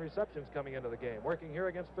 21 receptions coming into the game, working here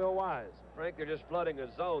against Phil Wise. Frank, they're just flooding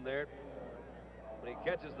a zone there. When he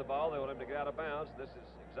catches the ball, they want him to get out of bounds. This is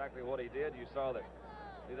exactly what he did. You saw that.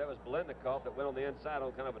 See, that was Biletnikoff that went on the inside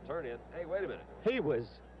on kind of a turn-in. Hey, wait a minute.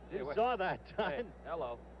 You saw that time. Hey,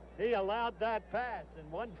 hello. He allowed that pass,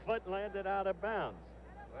 and 1 foot landed out of bounds.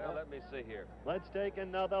 Well, let me see here. Let's take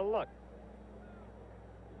another look.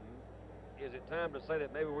 Is it time to say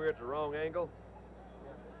that maybe we're at the wrong angle?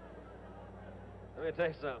 Let me tell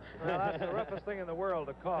you something. Well, that's the roughest thing in the world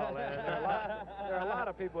to call. And there are a lot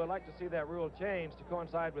of people who would like to see that rule changed to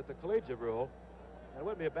coincide with the collegiate rule. And it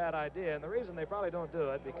wouldn't be a bad idea. And the reason they probably don't do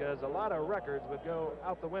it, because a lot of records would go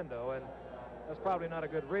out the window. And that's probably not a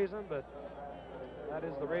good reason, but that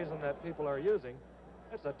is the reason that people are using.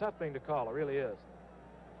 It's a tough thing to call. It really is.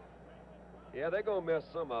 Yeah, they're going to miss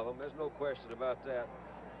some of them. There's no question about that.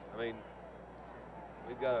 I mean,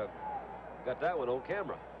 we've got that one on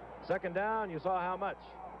camera. Second down, you saw how much.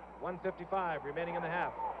 1:55 remaining in the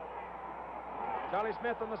half. Charlie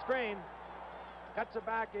Smith on the screen. Cuts it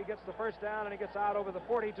back, he gets the first down, and he gets out over the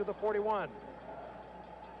 40 to the 41.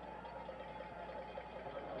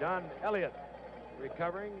 John Elliott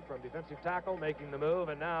recovering from defensive tackle, making the move,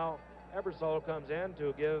 and now Ebersol comes in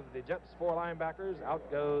to give the Jets 4 linebackers.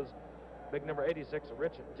 Out goes big number 86,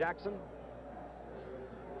 Rich Jackson.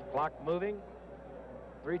 Clock moving.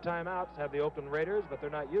 3 timeouts have the Oakland Raiders, but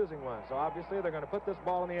they're not using one. So obviously they're going to put this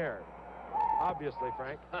ball in the air. Obviously,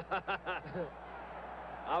 Frank.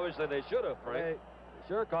 Obviously they should have, Frank. They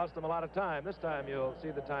sure cost them a lot of time. This time you'll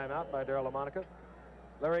see the timeout by Darryl LaMonica.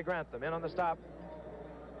 Larry Grantham in on the stop.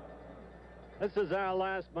 This is our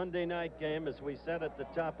last Monday night game, as we said at the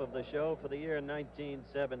top of the show, for the year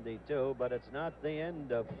 1972, but it's not the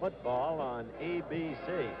end of football on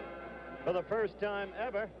ABC. For the first time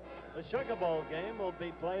ever, the Sugar Bowl game will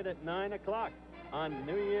be played at 9 o'clock. On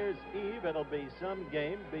New Year's Eve, it'll be some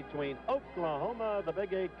game between Oklahoma, the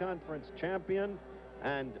Big 8 Conference champion,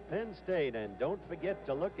 and Penn State. And don't forget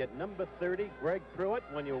to look at number 30, Greg Pruitt,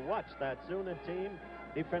 when you watch that Sooner team.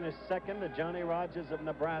 He finished second to Johnny Rogers of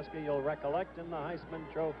Nebraska, you'll recollect, in the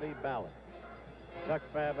Heisman Trophy ballot. Chuck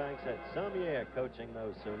Fairbanks had some year coaching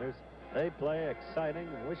those Sooners. They play exciting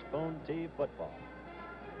wishbone tee football.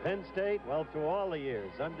 Penn State, well, through all the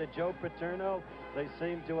years, under Joe Paterno, they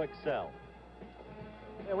seem to excel.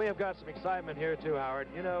 Yeah, we have got some excitement here, too, Howard.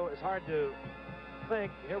 You know, it's hard to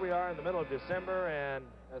think. Here we are in the middle of December, and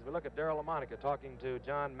as we look at Darryl LaMonica talking to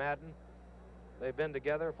John Madden, they've been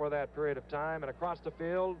together for that period of time, and across the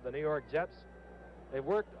field, the New York Jets, they've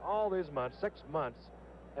worked all these months, 6 months,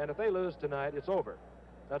 And if they lose tonight, it's over.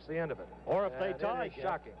 That's the end of it. Or if they And tie, it is Jeff.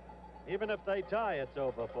 shocking. Even if they tie, it's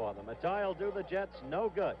over for them. A tie will do the Jets no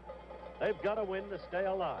good. They've got to win to stay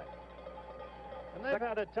alive. And they've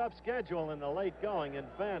had a tough schedule in the late going, in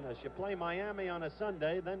fairness. You play Miami on a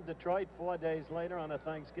Sunday, then Detroit 4 days later on a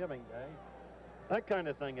Thanksgiving Day. That kind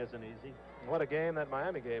of thing isn't easy. What a game that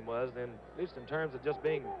Miami game was, at least in terms of just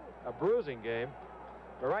being a bruising game.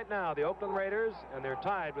 But right now, the Oakland Raiders, and they're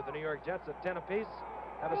tied with the New York Jets at 10 apiece,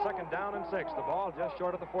 have a second down and 6. The ball just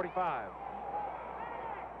short of the 45.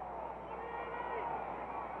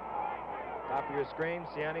 Top of your screen,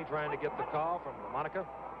 Ciani trying to get the call from LaMonica.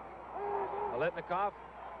 Biletnikoff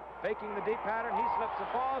faking the deep pattern. He slips and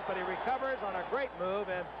falls, but he recovers on a great move.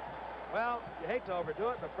 And, well, you hate to overdo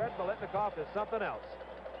it, but Fred Biletnikoff is something else.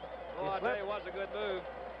 Oh, I tell you, it was a good move.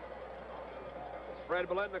 As Fred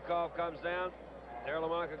Biletnikoff comes down, Darryl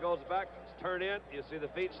LaMonica goes back, it's turned in. You see the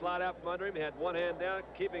feet slide out from under him. He had one hand down,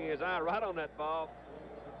 keeping his eye right on that ball.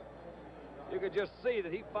 You could just see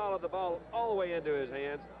that he followed the ball all the way into his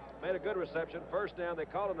hands. Made a good reception. First down, they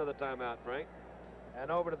called another timeout, Frank. And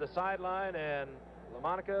over to the sideline, and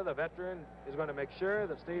LaMonica, the veteran, is going to make sure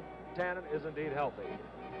that Steve Tannen is indeed healthy.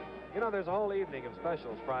 You know, there's a whole evening of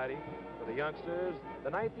specials Friday for the youngsters.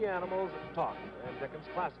 The Night the Animals Talk, and Dickens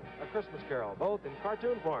Classic, A Christmas Carol, both in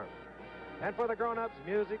cartoon form. And for the grown-ups,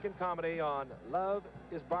 music and comedy on Love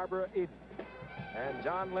is Barbara Eden. And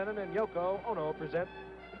John Lennon and Yoko Ono present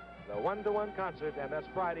the one-to-one concert, and that's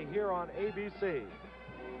Friday here on ABC.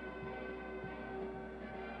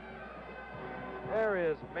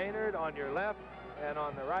 There is Maynard on your left, and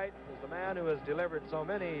on the right is the man who has delivered so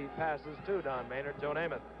many passes to Don Maynard, Joe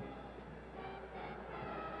Namath.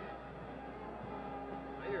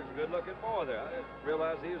 Maynard's a good-looking boy there. I didn't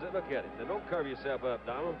realize he was. Look at him. Now, don't curve yourself up,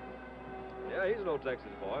 Donald. Yeah, he's an old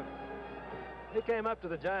Texas boy. He came up to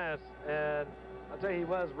the Giants, and I'll tell you, he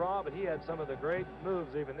was raw, but he had some of the great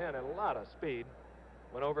moves even then, and a lot of speed.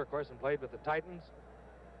 Went over, of course, and played with the Titans.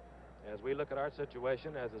 As we look at our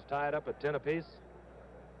situation, as is tied up at 10 apiece,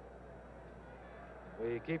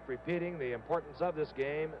 we keep repeating the importance of this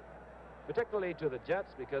game, particularly to the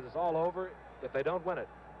Jets, because it's all over if they don't win it.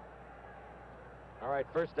 All right,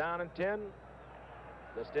 first down and 10.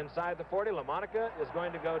 Just inside the 40, LaMonica is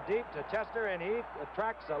going to go deep to Chester, and he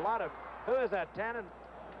attracts a lot of... Who is that, Tannen?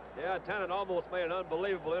 Yeah, Tannen almost made an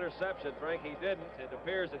unbelievable interception, Frank. He didn't. It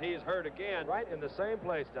appears that he's hurt again. Right in the same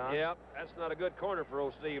place, Don. Yep, that's not a good corner for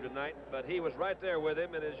old Steve tonight, but he was right there with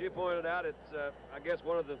him, and as you pointed out, it's, I guess,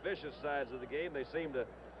 one of the vicious sides of the game. They seem to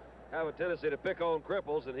have a tendency to pick on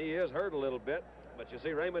cripples, and he is hurt a little bit. But you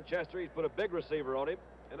see Raymond Chester, he's put a big receiver on him,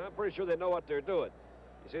 and I'm pretty sure they know what they're doing.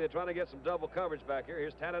 You see, they're trying to get some double coverage back here.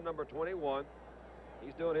 Here's Tannen, number 21.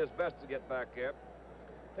 He's doing his best to get back there.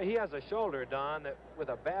 He has a shoulder, Don, that with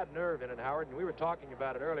a bad nerve in it, Howard, and we were talking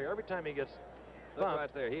about it earlier. Every time he gets bumped, look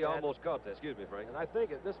right there. He almost caught that. Excuse me, Frank. And I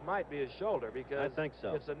think this might be his shoulder, because I think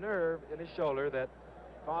so. It's a nerve in his shoulder that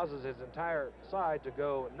causes his entire side to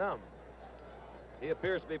go numb. He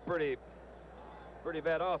appears to be pretty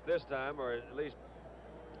bad off this time, or at least...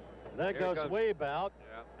 There goes Weeb out,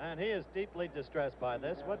 and he is deeply distressed by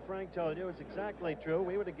this. What Frank told you is exactly true.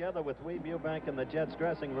 We were together with Weeb Eubank in the Jets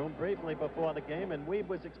dressing room briefly before the game, and Weeb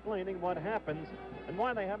was explaining what happens and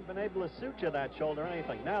why they haven't been able to suture that shoulder or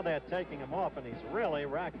anything. Now they're taking him off, and he's really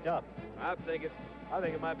racked up. I think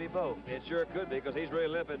it might be both. It sure could be, because he's really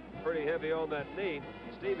limping pretty heavy on that knee.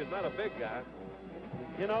 Steve is not a big guy.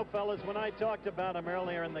 You know, fellas, when I talked about him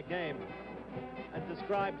earlier in the game and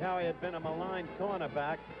described how he had been a maligned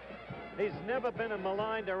cornerback, he's never been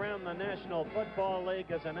maligned around the National Football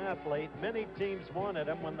League as an athlete. Many teams wanted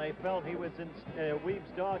him when they felt he was in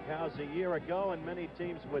Weeb's doghouse a year ago, and many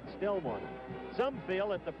teams would still want him. Some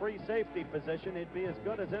feel at the free safety position he'd be as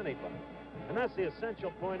good as anybody. And that's the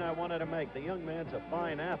essential point I wanted to make. The young man's a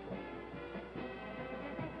fine athlete.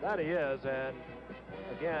 That he is, and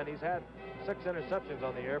again, he's had 6 interceptions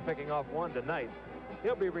on the year, picking off 1 tonight.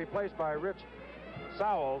 He'll be replaced by Rich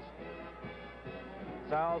Sowles.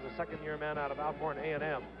 Sowles, a second-year man out of Alcorn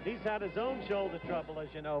A&M. He's had his own shoulder trouble, as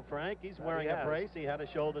you know, Frank. He's wearing a brace. He had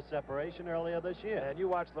a shoulder separation earlier this year. And you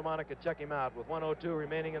watch LaMonica check him out with 1:02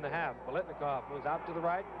 remaining in the half. Biletnikoff moves out to the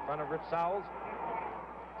right in front of Rich Sowles.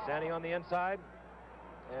 Standing on the inside.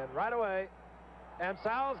 And right away, and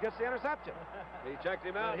Sowles gets the interception. He checked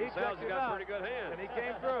him out. Sowles has got pretty good hands. And he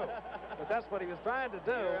came through. But that's what he was trying to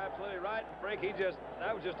do. You're absolutely right. And Frank,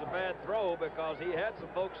 that was just a bad throw, because he had some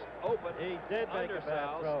folks open. He did make a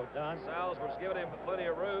bad throw, Don. Sowles was giving him plenty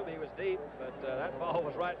of room. He was deep, but that ball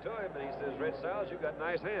was right to him. And he says, Rich Sowles, you've got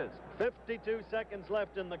nice hands. 52 seconds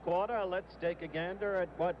left in the quarter. Let's take a gander at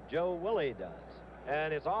what Joe Willie does.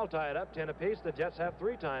 And it's all tied up, 10 apiece. The Jets have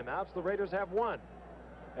 3 timeouts. The Raiders have 1.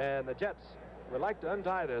 And the Jets would like to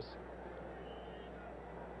untie this.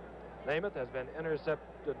 Namath has been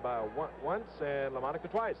intercepted by once and LaMonica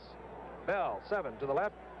twice. Bell, 7 to the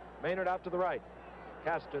left. Maynard out to the right.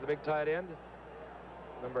 Castor, the big tight end.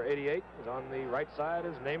 Number 88 is on the right side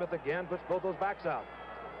as Namath again puts both those backs out.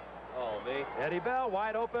 Oh, me. Eddie Bell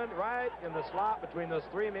wide open right in the slot between those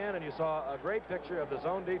 3 men, and you saw a great picture of the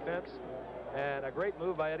zone defense and a great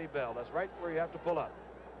move by Eddie Bell. That's right where you have to pull up.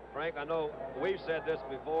 Frank, I know we've said this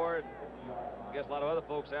before, and I guess a lot of other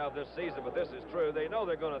folks have this season, but this is true. They know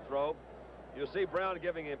they're going to throw. You'll see Brown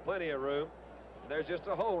giving him plenty of room. There's just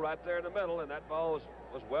a hole right there in the middle, and that ball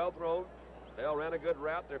was well thrown. Bell ran a good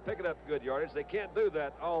route. They're picking up good yardage. They can't do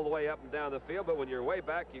that all the way up and down the field, but when you're way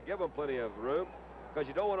back, you give them plenty of room because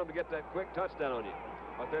you don't want them to get that quick touchdown on you.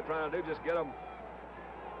 What they're trying to do, just get them.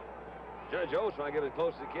 Joe's trying to get as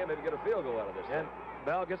close as he can, maybe get a field goal out of this. And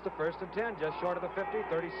Bell gets the 1st and 10, just short of the 50,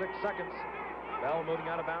 36 seconds. Bell moving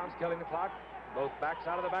out of bounds, killing the clock. Both backs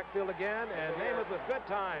out of the backfield again, and Namath with good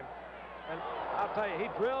time. And I'll tell you, he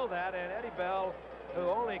drilled that, and Eddie Bell, who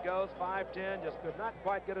only goes 5'10", just could not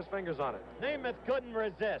quite get his fingers on it. Namath couldn't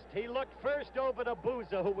resist. He looked first over to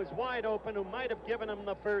Boozer, who was wide open, who might have given him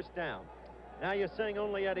the 1st down. Now you're seeing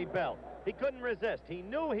only Eddie Bell. He couldn't resist. He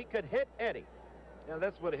knew he could hit Eddie. Yeah,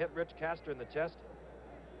 that's what hit Rich Castor in the chest.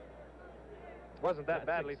 Wasn't that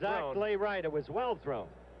badly thrown. Exactly right. It was well thrown.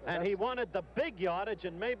 And he wanted the big yardage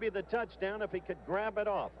and maybe the touchdown if he could grab it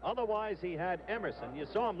off. Otherwise, he had Emerson. You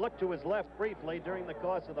saw him look to his left briefly during the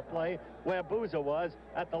course of the play where Boozer was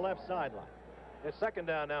at the left sideline. It's 2nd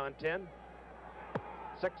down now and 10.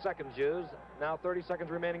 6 seconds used. Now 30 seconds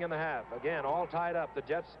remaining in the half. Again, all tied up. The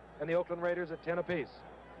Jets and the Oakland Raiders at 10 apiece.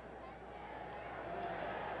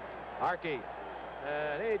 Harkey.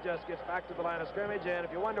 And he just gets back to the line of scrimmage. And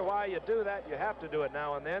if you wonder why you do that, you have to do it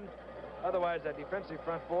now and then. Otherwise, that defensive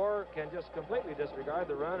front 4 can just completely disregard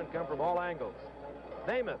the run and come from all angles.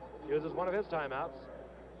 Namath uses one of his timeouts.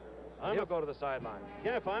 He'll go to the sideline.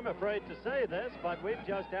 Jeff, I'm afraid to say this, but we've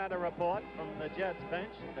just had a report from the Jets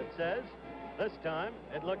bench that says this time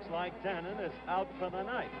it looks like Tannen is out for the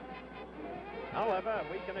night. However,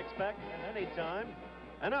 we can expect at any time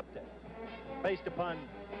an update based upon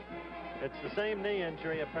it's the same knee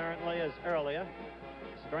injury apparently as earlier.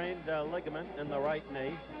 Strained ligament in the right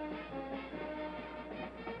knee.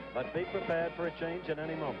 But be prepared for a change at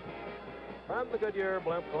any moment. From the Goodyear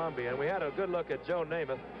Blimp Columbia, and we had a good look at Joe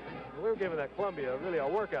Namath. We were giving that Columbia really a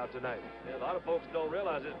workout tonight. Yeah, a lot of folks don't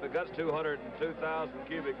realize this, but that's 202,000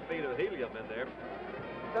 cubic feet of helium in there.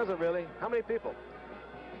 Does it really? How many people?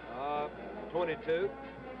 22.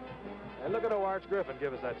 And look at Arch Griffin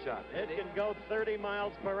give us that shot. It can go 30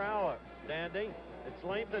 miles per hour, Dandy. Its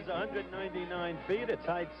length is 199 feet. Its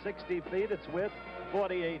height 60 feet. Its width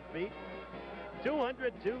 48 feet.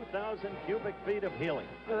 202,000 cubic feet of helium.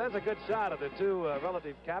 Well, that's a good shot of the 2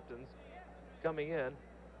 relative captains coming in.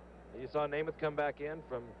 You saw Namath come back in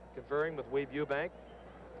from conferring with Weeb Eubank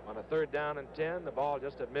on a 3rd down and 10. The ball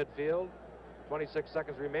just at midfield. 26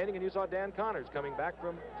 seconds remaining, and you saw Dan Connors coming back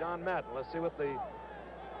from John Madden. Let's see what the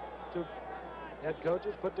 2 head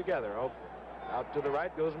coaches put together. Oh, out to the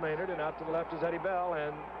right goes Maynard, and out to the left is Eddie Bell,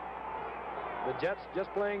 and the Jets just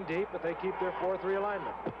playing deep, but they keep their 4-3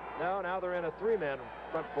 alignment. Now they're in a 3-man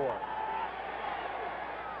front 4.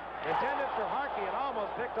 Intended for Harkey and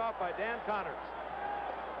almost picked off by Dan Connors.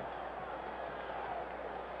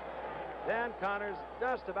 Dan Connors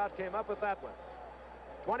just about came up with that one.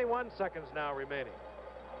 21 seconds now remaining.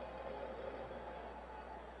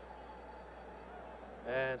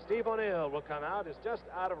 And Steve O'Neill will come out. Is just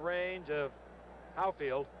out of range of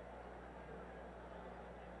Howfield.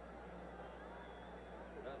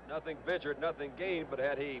 Nothing ventured, nothing gained, but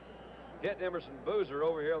had he hit Emerson Boozer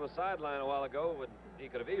over here on the sideline a while ago, he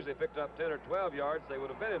could have easily picked up 10 or 12 yards. They would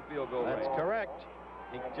have been in field goal range. That's correct.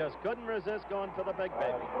 He just couldn't resist going for the big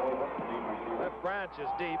baby. Left branch is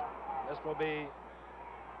deep. This will be,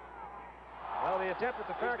 well, the attempt at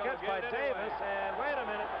the fair catch by Davis, and wait a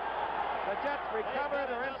minute. The Jets recover.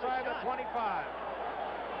 They're inside the 25.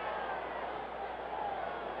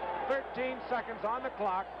 13 seconds on the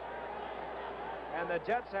clock, and the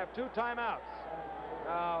Jets have 2 timeouts.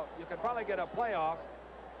 Now, you can probably get a playoff.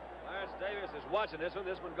 Clarence Davis is watching this one.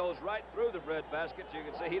 This one goes right through the breadbasket. You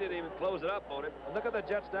can see he didn't even close it up on him. And look at the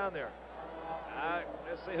Jets down there.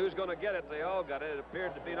 Let's see who's going to get it. They all got it. It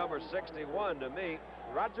appeared to be number 61 to me.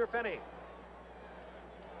 Roger Finney.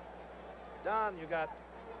 Don, you got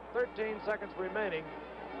 13 seconds remaining.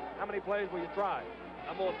 How many plays will you try?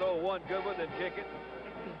 I'm going to throw one good one and kick it.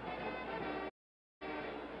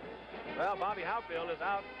 Well, Bobby Howfield is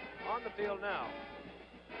out on the field now.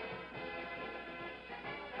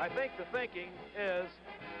 I think the thinking is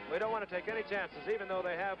we don't want to take any chances, even though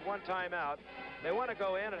they have one timeout. They want to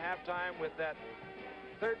go in at halftime with that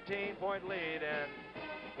 13-point lead, and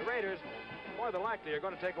the Raiders more than likely are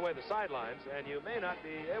going to take away the sidelines, and you may not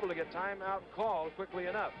be able to get timeout called quickly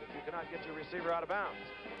enough if you cannot get your receiver out of bounds.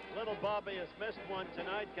 Little Bobby has missed one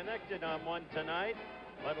tonight, connected on one tonight,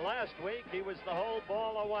 but last week he was the whole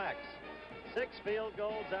ball of wax. 6 field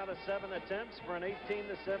goals out of 7 attempts for an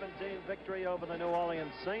 18-17 victory over the New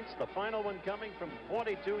Orleans Saints. The final one coming from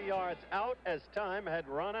 42 yards out as time had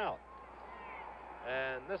run out.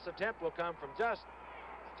 And this attempt will come from just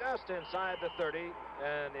inside the 30,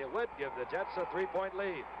 and it would give the Jets a 3-point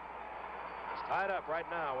lead. It's tied up right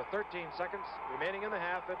now with 13 seconds remaining in the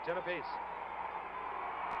half at 10 apiece.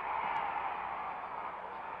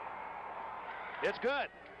 It's good.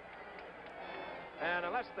 And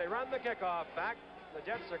unless they run the kickoff back, the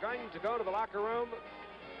Jets are going to go to the locker room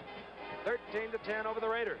 13-10 over the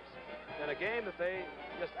Raiders in a game that they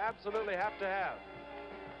just absolutely have to have.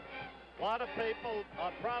 A lot of people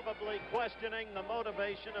are probably questioning the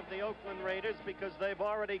motivation of the Oakland Raiders because they've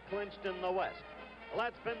already clinched in the West. Well,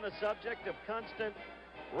 that's been the subject of constant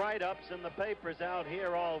write-ups in the papers out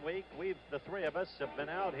here all week. The three of us have been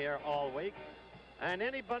out here all week. And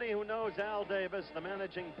anybody who knows Al Davis, the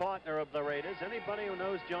managing partner of the Raiders, anybody who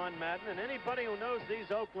knows John Madden, and anybody who knows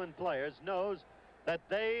these Oakland players knows that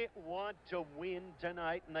they want to win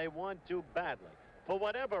tonight, and they want to badly. For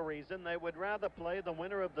whatever reason, they would rather play the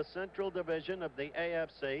winner of the Central Division of the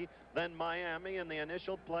AFC than Miami in the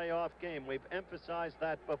initial playoff game. We've emphasized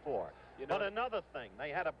that before. But another thing,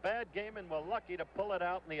 they had a bad game and were lucky to pull it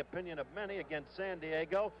out, in the opinion of many, against San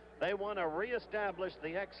Diego. They want to reestablish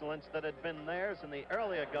the excellence that had been theirs in the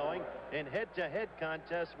earlier going in head-to-head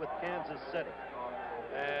contests with Kansas City.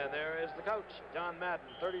 And there is the coach, John Madden,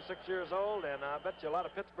 36 years old, and I bet you a lot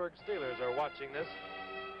of Pittsburgh Steelers are watching this.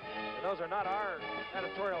 And those are not our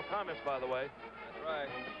editorial comments, by the way. That's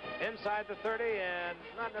right. Inside the 30, and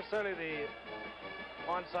not necessarily the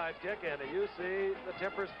onside kick, and you see the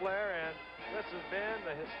tempers flare, and this has been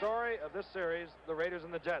the story of this series, the Raiders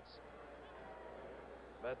and the Jets.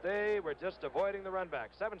 But they were just avoiding the run back.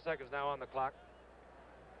 7 seconds now on the clock.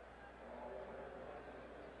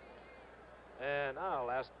 And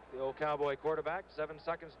I'll ask the old Cowboy quarterback, 7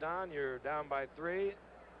 seconds down, you're down by 3.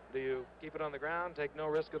 Do you keep it on the ground, take no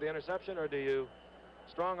risk of the interception, or do you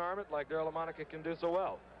strong arm it like Daryle Lamonica can do so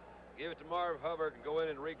well? Give it to Marv Hubbard and go in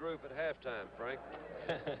and regroup at halftime, Frank.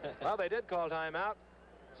 Well, they did call timeout,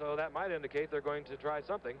 so that might indicate they're going to try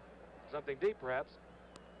something deep perhaps.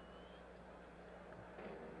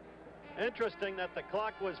 Interesting that the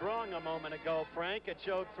clock was wrong a moment ago, Frank. It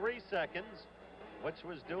showed 3 seconds, which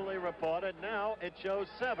was duly reported. Now it shows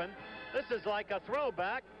 7. This is like a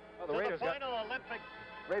throwback to the final Olympic.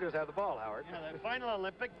 Raiders have the ball, Howard. Yeah, the final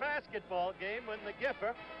Olympic basketball game when the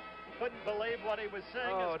Gipper couldn't believe what he was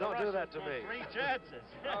saying. Oh, don't do that to me. 3 chances.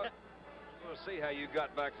 We'll see how you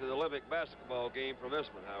got back to the Olympic basketball game from this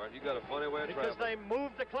one, Howard. You got a funny way of because traveling. They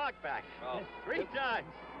moved the clock back 3 times.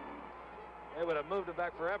 They would have moved it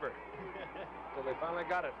back forever until they finally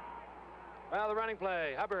got it. Well, the running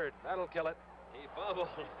play, Hubbard, that'll kill it. He fumbled.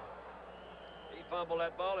 He fumbled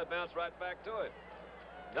that ball. It bounced right back to him.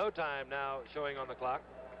 No time now showing on the clock.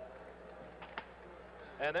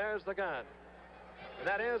 And there's the gun. And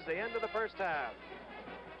that is the end of the first half.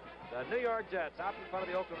 The New York Jets out in front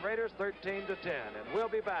of the Oakland Raiders, 13-10. And we'll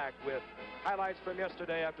be back with highlights from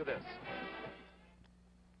yesterday after this.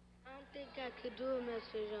 I don't think I could do it,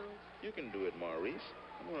 Mr. Jones. You can do it, Maurice.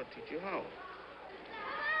 I'm going to teach you how.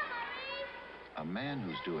 A man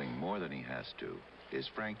who's doing more than he has to is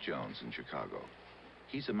Frank Jones in Chicago.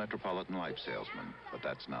 He's a Metropolitan Life salesman, but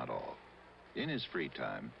that's not all. In his free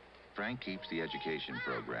time, Frank keeps the education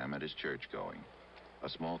program at his church going. A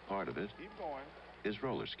small part of it Keep going. is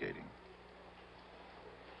roller skating.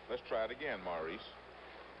 Let's try it again, Maurice.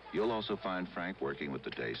 You'll also find Frank working with the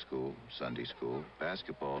day school, Sunday school,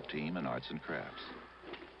 basketball team, and arts and crafts.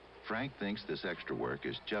 Frank thinks this extra work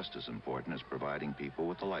is just as important as providing people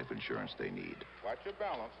with the life insurance they need. Watch your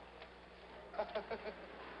balance. Hey,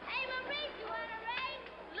 Maurice, you want to race?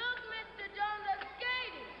 Look, Mr. Jones is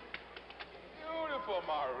skating. Beautiful,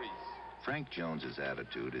 Maurice. Frank Jones's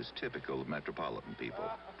attitude is typical of Metropolitan people.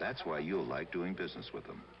 That's why you'll like doing business with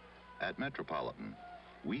them. At Metropolitan,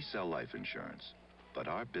 we sell life insurance, but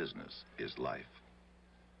our business is life.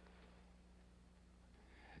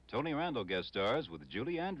 Tony Randall guest stars with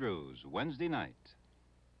Julie Andrews, Wednesday night.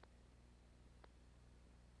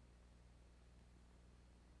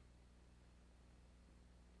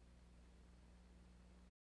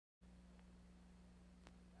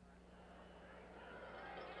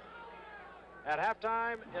 At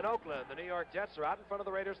halftime in Oakland, the New York Jets are out in front of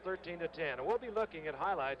the Raiders 13-10. And we'll be looking at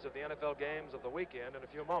highlights of the NFL games of the weekend in a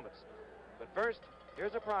few moments. But first,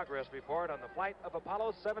 here's a progress report on the flight of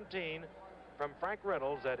Apollo 17 from Frank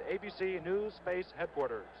Reynolds at ABC News Space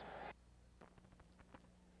Headquarters.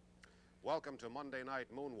 Welcome to Monday Night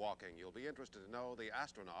Moonwalking. You'll be interested to know the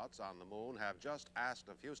astronauts on the moon have just asked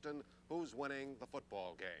of Houston who's winning the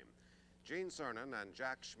football game. Gene Cernan and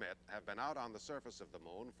Jack Schmidt have been out on the surface of the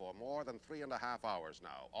moon for more than 3.5 hours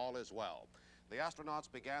now. All is well. The astronauts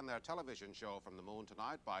began their television show from the moon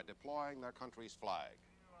tonight by deploying their country's flag.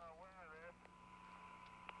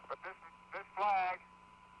 But this flag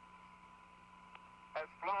has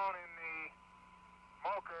flown in the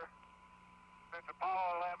MOCR since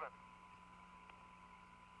Apollo 11.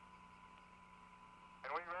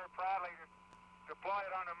 And we very proudly deploy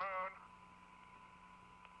it on the moon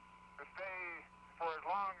to stay for as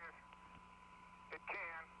long as it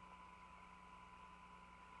can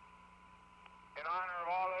in honor of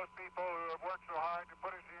all those people who have worked so hard to put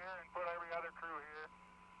us here and put every other crew here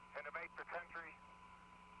and to make the country,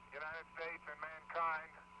 the United States, and mankind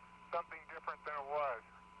something different than it was.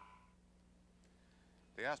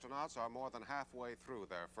 The astronauts are more than halfway through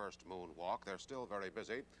their first moonwalk. They're still very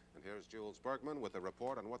busy. And here's Jules Bergman with a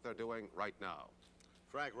report on what they're doing right now.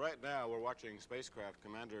 Frank, right now we're watching spacecraft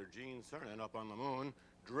Commander Gene Cernan up on the moon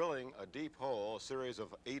drilling a deep hole, a series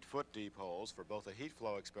of 8-foot deep holes for both a heat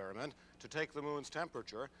flow experiment to take the moon's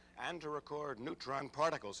temperature and to record neutron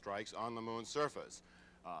particle strikes on the moon's surface.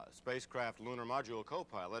 Spacecraft lunar module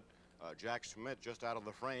co-pilot Jack Schmidt, just out of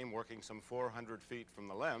the frame working some 400 feet from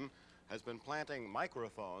the LEM, has been planting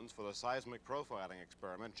microphones for the seismic profiling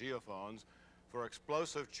experiment, geophones, for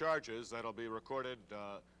explosive charges that'll be recorded,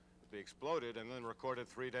 be exploded and then recorded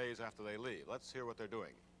 3 days after they leave. Let's hear what they're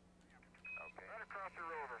doing. Okay. Right across the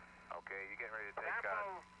river. Okay, you getting ready to take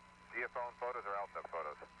geophone photos or Alta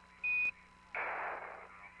photos?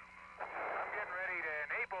 I'm getting ready to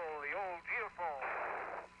enable the old geophone.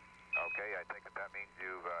 Okay, I take it that means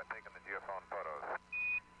you've taken the geophone photos.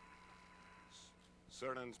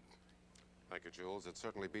 Cernan's... Thank you, Jules. It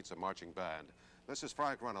certainly beats a marching band. This is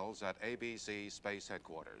Frank Reynolds at ABC Space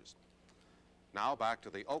Headquarters. Now back to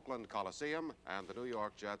the Oakland Coliseum and the New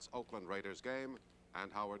York Jets Oakland Raiders game and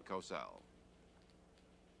Howard Cosell.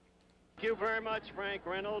 Thank you very much, Frank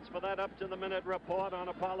Reynolds, for that up-to-the-minute report on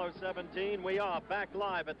Apollo 17. We are back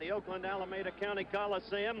live at the Oakland Alameda County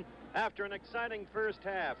Coliseum after an exciting first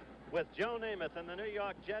half with Joe Namath and the New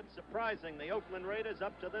York Jets surprising the Oakland Raiders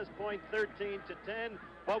up to this point 13-10.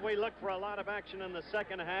 But we look for a lot of action in the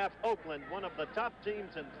second half. Oakland, one of the top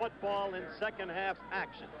teams in football in second half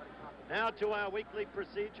action. Now to our weekly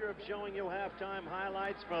procedure of showing you halftime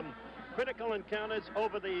highlights from critical encounters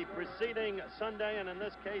over the preceding Sunday, and in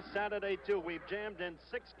this case Saturday too. We've jammed in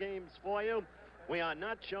 6 games for you. We are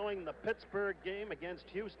not showing the Pittsburgh game against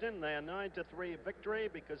Houston, their 9-3 victory,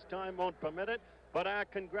 because time won't permit it. But our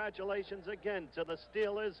congratulations again to the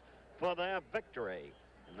Steelers for their victory.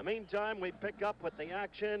 In the meantime, we pick up with the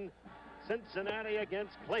action, Cincinnati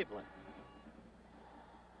against Cleveland.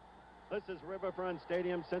 This is Riverfront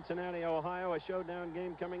Stadium, Cincinnati, Ohio. A showdown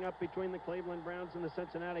game coming up between the Cleveland Browns and the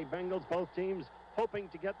Cincinnati Bengals. Both teams hoping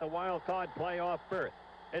to get the wild card playoff berth.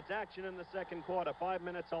 It's action in the second quarter. 5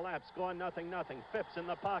 minutes elapsed. Score 0-0. Phipps in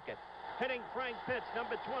the pocket. Hitting Frank Pitts,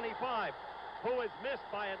 number 25, who is missed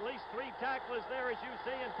by at least 3 tacklers there, as you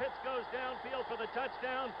see, and Pitts goes downfield for the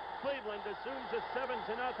touchdown. Cleveland assumes a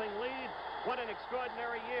 7-0 lead. What an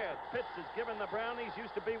extraordinary year Pitts has given the Brownies.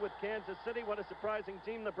 Used to be with Kansas City. What a surprising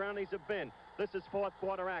team the Brownies have been. This is fourth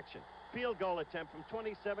quarter action. Field goal attempt from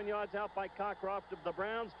 27 yards out by Cockcroft of the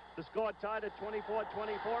Browns. The score tied at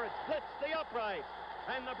 24-24. It splits the upright,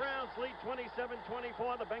 and the Browns lead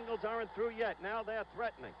 27-24. The Bengals aren't through yet. Now they're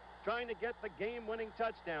threatening, trying to get the game-winning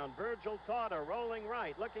touchdown. Virgil Carter rolling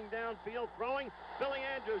right, looking downfield, throwing. Billy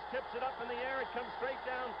Andrews tips it up in the air. It comes straight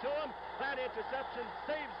down to him. That interception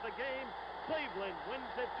saves the game. Cleveland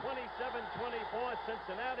wins it 27-24.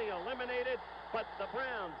 Cincinnati eliminated, but the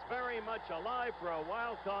Browns very much alive for a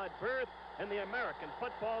wild card berth in the American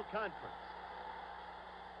Football Conference.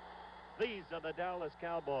 These are the Dallas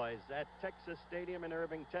Cowboys at Texas Stadium in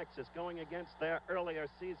Irving, Texas, going against their earlier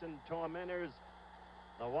season tormentors,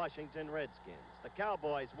 the Washington Redskins. The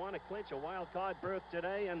Cowboys want to clinch a wild card berth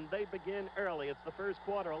today, and they begin early. It's the first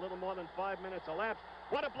quarter, a little more than 5 minutes elapsed.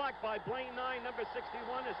 What a block by Blaine Nye, number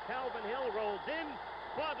 61, as Calvin Hill rolls in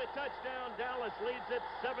for the touchdown. Dallas leads it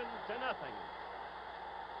 7-0.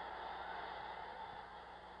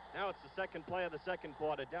 Now it's the second play of the second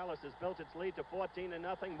quarter. Dallas has built its lead to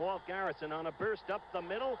 14-0. Walt Garrison on a burst up the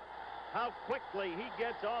middle. how quickly he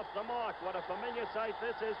gets off the mark. What a familiar sight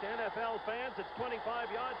this is to NFL fans. It's 25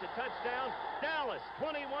 yards, a touchdown. Dallas,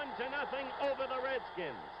 21-0 over the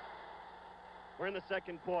Redskins. We're in the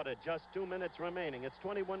second quarter, just 2 minutes remaining. It's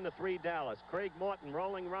 21-3 Dallas. Craig Morton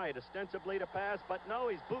rolling right, ostensibly to pass, but no,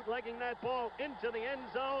 he's bootlegging that ball into the end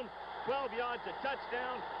zone. 12 yards, a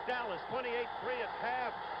touchdown. Dallas, 28-3 at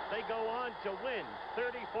half. They go on to win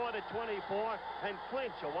 34-24 and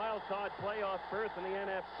clinch a wild card playoff berth in the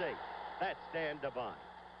NFC. That's Dan Devine.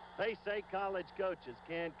 They say college coaches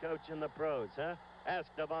can't coach in the pros, huh? Ask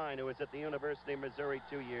Devine, who was at the University of Missouri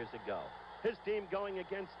 2 years ago. His team going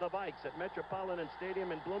against the Vikes at Metropolitan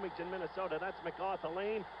Stadium in Bloomington, Minnesota. That's MacArthur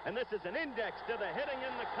Lane, and this is an index to the hitting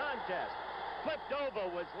in the contest. Flipped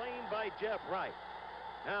over was Lane by Jeff Wright.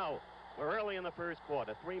 Now, we're early in the first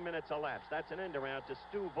quarter. 3 minutes elapsed. That's an end around to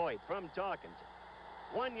Stu Voigt from Tarkenton.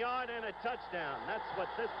 1 yard and a touchdown. That's what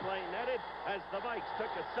this play netted as the Vikes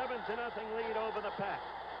took a 7-0 lead over the Pack.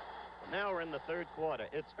 Now we're in the third quarter.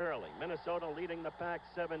 It's early. Minnesota leading the Pack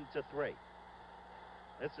 7-3.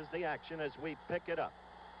 This is the action as we pick it up.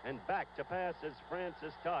 And back to pass is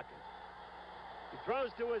Francis Tarkenton. He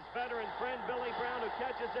throws to his veteran friend Billy Brown, who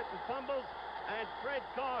catches it and fumbles. And Fred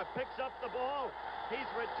Carr picks up the ball. He's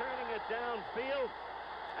returning it downfield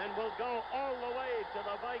and will go all the way to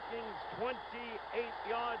the Vikings'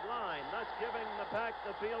 28-yard line, thus giving the Pack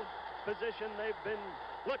the field position they've been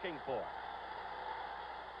looking for.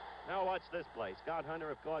 Now watch this play. Scott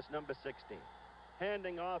Hunter, of course, number 16.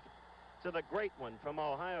 Handing off to the great one from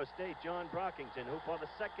Ohio State, John Brockington, who for the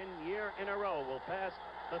second year in a row will pass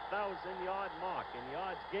the 1,000-yard mark in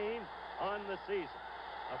yards gained on the season.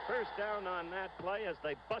 A first down on that play as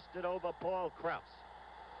they busted over Paul Krause.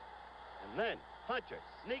 And then Hunter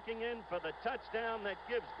sneaking in for the touchdown that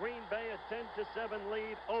gives Green Bay a 10-7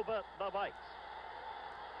 lead over the Vikes.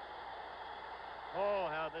 Oh,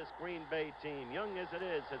 how this Green Bay team, young as it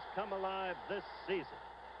is, has come alive this season.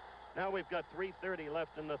 Now we've got 3:30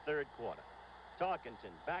 left in the third quarter.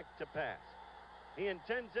 Tarkenton back to pass. He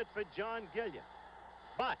intends it for John Gilliam.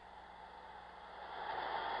 But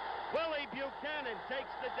Willie Buchanan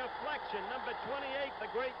takes the deflection. Number 28, the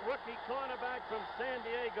great rookie cornerback from San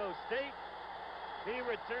Diego State. He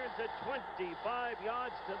returns it 25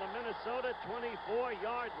 yards to the Minnesota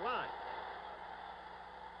 24-yard line.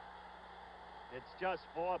 It's just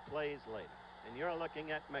 4 plays later, and you're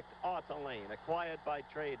looking at MacArthur Lane, acquired by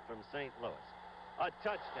trade from St. Louis. A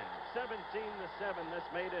touchdown, 17-7. This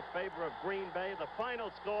made it favor of Green Bay. The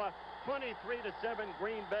final score, 23-7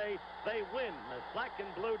 Green Bay. They win the black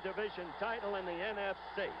and blue division title in the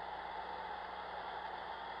NFC.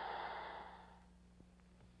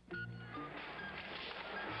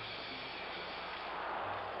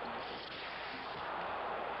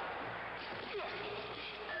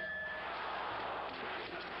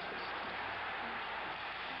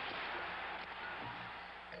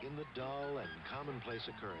 In the dull and commonplace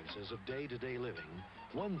occurrences of day-to-day living,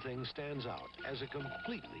 one thing stands out as a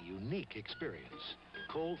completely unique experience.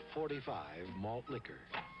 Colt 45 malt liquor.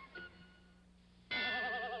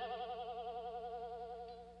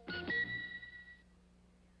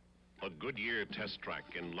 A Goodyear test track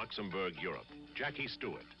in Luxembourg, Europe. Jackie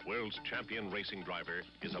Stewart, world's champion racing driver,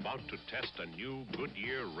 is about to test a new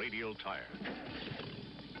Goodyear radial tire.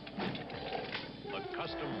 A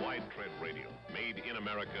custom wide tread radial made in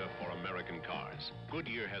America for American cars.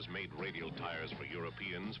 Goodyear has made radial tires for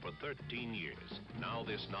Europeans for 13 years. Now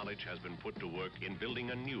this knowledge has been put to work in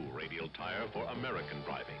building a new radial tire for American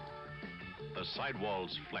driving. The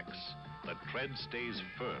sidewalls flex. The tread stays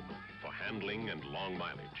firm for handling and long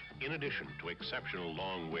mileage. In addition to exceptional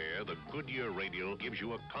long wear, the Goodyear radial gives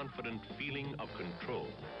you a confident feeling of control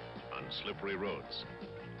on slippery roads,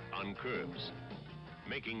 on curves,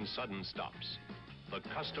 making sudden stops. The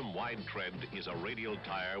custom wide tread is a radial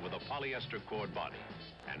tire with a polyester cord body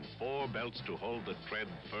and 4 belts to hold the tread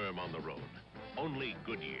firm on the road. Only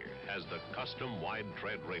Goodyear has the custom wide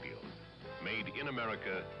tread radial, made in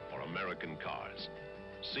America for American cars.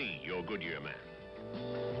 See your Goodyear man.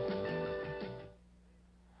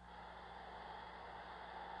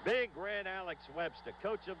 Big Red Alex Webster,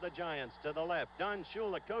 coach of the Giants, to the left. Don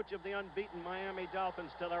Shula, coach of the unbeaten Miami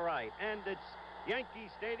Dolphins, to the right. And it's Yankee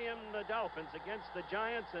Stadium, the Dolphins against the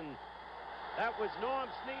Giants, and that was Norm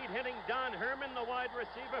Snead hitting Don Herman, the wide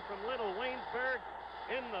receiver from Little Waynesburg,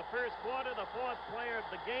 in the first quarter, the 4th player of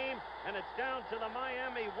the game, and it's down to the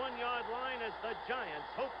Miami 1-yard line as the Giants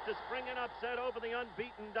hope to spring an upset over the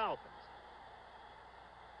unbeaten Dolphins.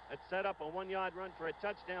 It set up a 1-yard run for a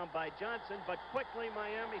touchdown by Johnson, but quickly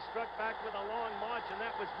Miami struck back with a long march, and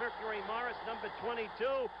that was Mercury Morris, number 22.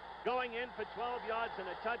 going in for 12 yards and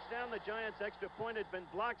a touchdown. The Giants' extra point had been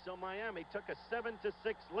blocked, so Miami took a 7-6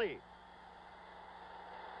 lead.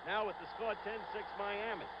 Now with the score 10-6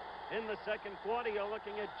 Miami. In the second quarter, you're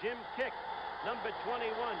looking at Jim Kick, number 21,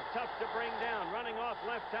 tough to bring down, running off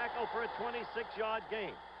left tackle for a 26-yard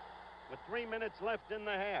gain. With 3 minutes left in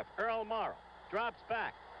the half, Earl Morrow drops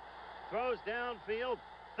back, throws downfield,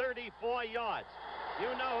 34 yards. You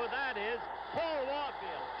know who that is. Paul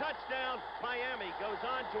Warfield. Touchdown. Miami goes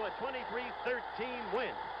on to a 23-13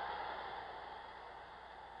 win.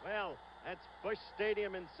 Well, that's Busch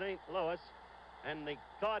Stadium in St. Louis, and the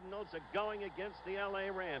Cardinals are going against the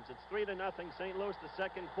L.A. Rams. It's 3-0 St. Louis, the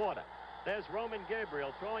second quarter. There's Roman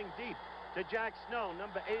Gabriel throwing deep to Jack Snow,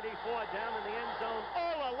 number 84, down in the end zone,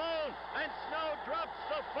 all alone, and Snow drops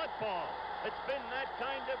the football. It's been that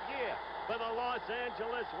kind of year for the Los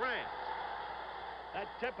Angeles Rams. That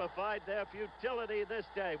typified their futility this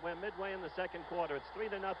day. We're midway in the second quarter. It's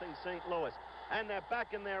 3-0 St. Louis. And they're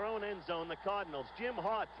back in their own end zone, the Cardinals. Jim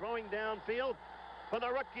Hart throwing downfield for the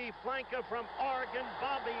rookie flanker from Oregon,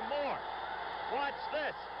 Bobby Moore. Watch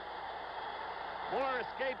this. Moore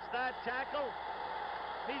escapes that tackle.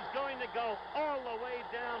 He's going to go all the way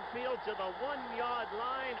downfield to the 1-yard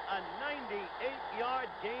line, a 98-yard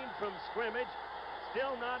gain from scrimmage.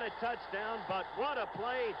 Still not a touchdown, but what a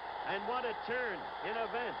play and what a turn in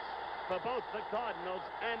events for both the Cardinals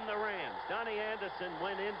and the Rams. Donnie Anderson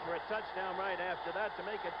went in for a touchdown right after that to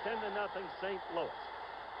make it 10-0 St. Louis.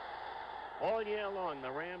 All year long,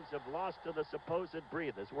 the Rams have lost to the supposed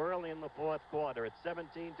breathers. We're early in the fourth quarter. It's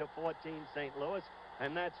 17-14 St. Louis,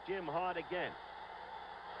 and that's Jim Hart again.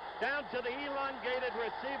 Down to the elongated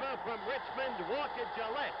receiver from Richmond, Walker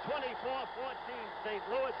Gillette. 24-14 St.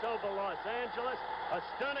 Louis over Los Angeles. A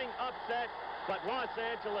stunning upset, but Los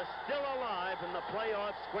Angeles still alive in the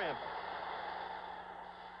playoff scramble.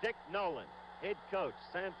 Dick Nolan, head coach,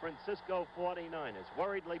 San Francisco 49ers,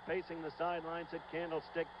 worriedly pacing the sidelines at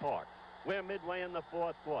Candlestick Park. We're midway in the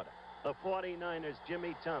fourth quarter. The 49ers,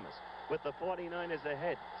 Jimmy Thomas, with the 49ers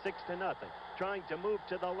ahead, 6-0, trying to move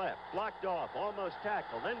to the left, blocked off, almost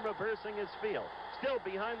tackled, then reversing his field, still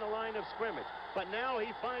behind the line of scrimmage, but now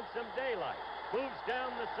he finds some daylight, moves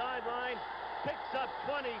down the sideline, picks up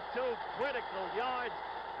 22 critical yards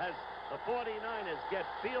as the 49ers get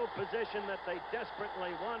field position that they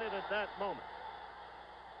desperately wanted at that moment.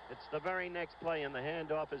 It's the very next play, and the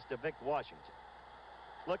handoff is to Vic Washington.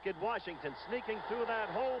 Look at Washington sneaking through that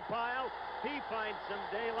whole pile. He finds some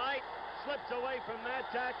daylight, slips away from that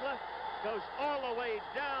tackler, goes all the way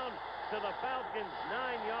down to the Falcons'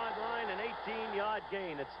 9-yard line, an 18-yard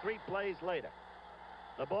gain. It's 3 plays later.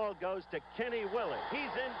 The ball goes to Kenny Willard.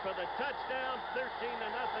 He's in for the touchdown, 13-0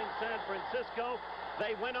 San Francisco.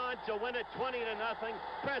 They went on to win it 20-0.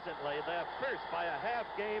 Presently, they're first by a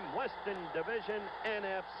half-game Western Division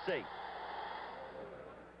NFC.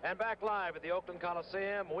 And back live at the Oakland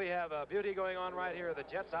Coliseum, we have a beauty going on right here. The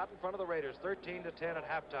Jets out in front of the Raiders, 13-10 at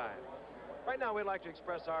halftime. Right now, we'd like to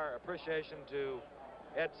express our appreciation to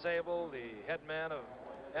Ed Sable, the head man of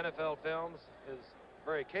NFL Films, his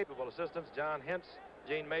very capable assistants, John Hintz,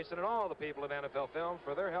 Gene Mason, and all the people at NFL Films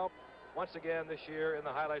for their help once again this year in the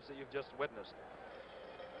highlights that you've just witnessed.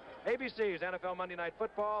 ABC's NFL Monday Night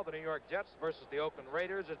Football, the New York Jets versus the Oakland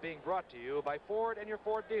Raiders, is being brought to you by Ford and your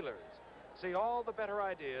Ford dealers. See all the better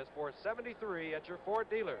ideas for 73 at your Ford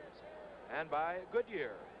dealers. And by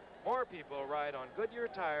Goodyear. More people ride on Goodyear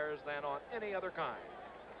tires than on any other kind.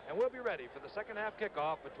 And we'll be ready for the second half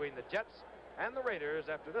kickoff between the Jets and the Raiders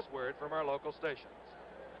after this word from our local stations.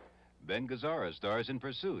 Ben Gazzara stars in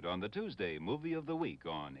Pursuit on the Tuesday Movie of the Week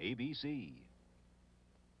on ABC.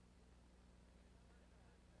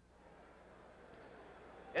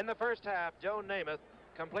 In the first half, Joe Namath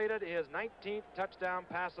completed his 19th touchdown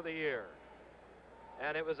pass of the year.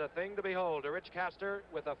 And it was a thing to behold. A Rich Castor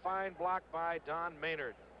with a fine block by Don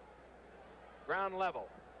Maynard. Ground level.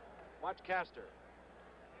 Watch Castor.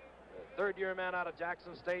 The third-year man out of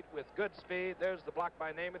Jackson State with good speed. There's the block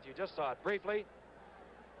by Namath. You just saw it briefly.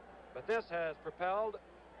 But this has propelled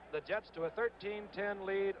the Jets to a 13-10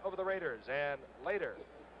 lead over the Raiders. And later,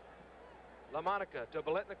 LaMonica to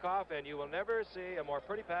Biletnikoff, and you will never see a more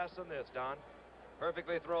pretty pass than this, Don.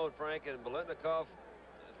 Perfectly thrown, Frank, and Biletnikoff,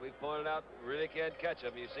 as we've pointed out, really can't catch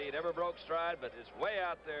him. You see, he never broke stride, but it's way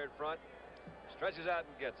out there in front. Stretches out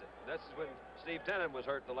and gets it. That's when Steve Tennant was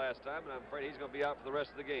hurt the last time, and I'm afraid he's going to be out for the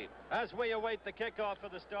rest of the game. As we await the kickoff for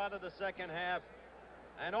the start of the second half,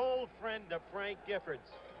 an old friend of Frank Gifford's,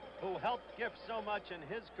 who helped Giff so much in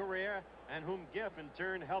his career, and whom Giff in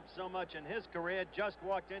turn helped so much in his career, just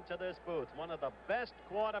walked into this booth. One of the best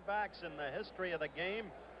quarterbacks in the history of the game,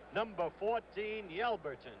 number 14,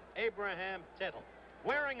 Yelverton, Abraham Tittle.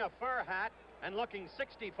 wearing a fur hat and looking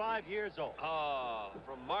 65 years old. Oh,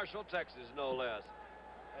 from Marshall, Texas, no less.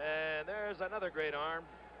 And there's another great arm.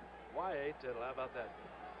 Y8 tittle, how about that?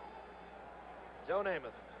 Joe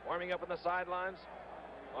Namath warming up on the sidelines.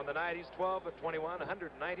 On the night, he's 12 of 21,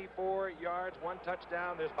 194 yards, 1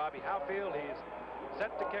 touchdown. There's Bobby Howfield. He's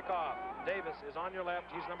set to kick off. Davis is on your left.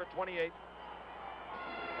 He's number 28.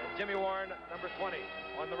 And Jimmy Warren, number 20,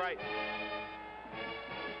 on the right.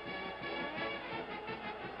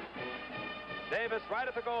 Davis right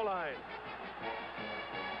at the goal line.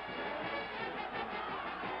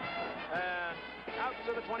 And out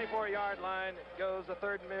to the 24-yard line goes the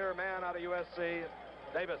third mirror man out of USC,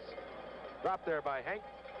 Davis. Dropped there by Hank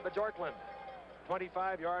Bjorklund.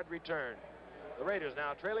 25-yard return. The Raiders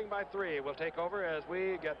now trailing by 3 will take over as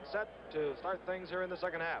we get set to start things here in the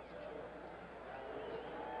second half.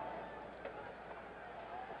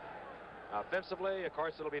 Offensively, of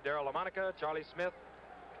course, it'll be Daryle Lamonica, Charlie Smith,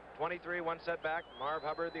 23, 1 setback. Marv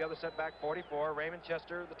Hubbard, the other setback, 44. Raymond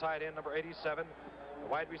Chester, the tight end, number 87. The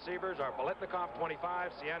wide receivers are Biletnikoff,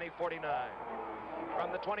 25, Siani, 49.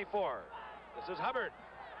 From the 24, this is Hubbard,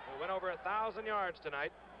 who went over 1,000 yards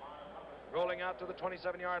tonight, rolling out to the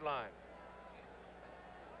 27-yard line.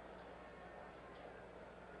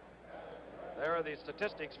 There are the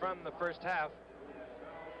statistics from the first half.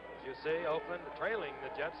 As you see, Oakland trailing the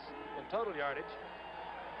Jets in total yardage.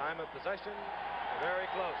 Time of possession, very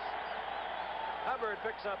close. Hubbard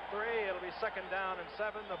picks up 3. It'll be 2nd down and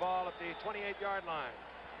 7. The ball at the 28-yard line.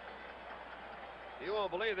 You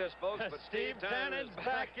won't believe this, folks, but Steve Tannen is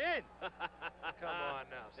back in. Come on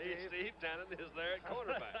now, Steve. Steve Tannen is there at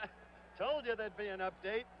quarterback. Told you there'd be an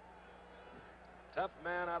update. Tough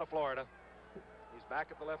man out of Florida. He's back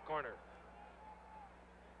at the left corner.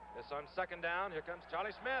 This on 2nd down. Here comes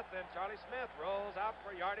Charlie Smith, and Charlie Smith rolls out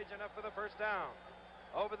for yardage enough for the 1st down.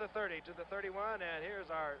 Over the 30 to the 31, and here's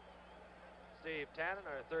our Steve Tannen,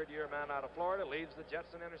 our 3rd-year man out of Florida, leads the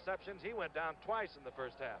Jets in interceptions. He went down twice in the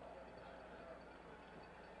first half.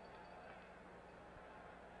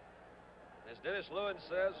 As Dennis Lewin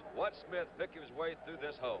says, watch Smith pick his way through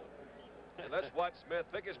this hole. And let's watch Smith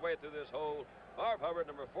pick his way through this hole. Marv Hubbard,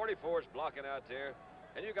 number 44, is blocking out there.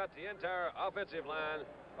 And you got the entire offensive line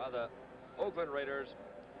by the Oakland Raiders.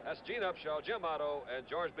 That's Gene Upshaw, Jim Otto, and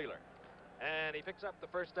George Beeler. And he picks up the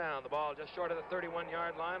 1st down. The ball just short of the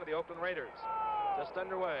 31-yard line of the Oakland Raiders. Just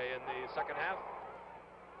underway in the second half.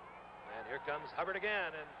 And here comes Hubbard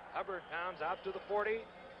again. And Hubbard pounds out to the 40.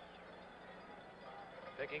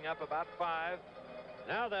 Picking up about 5.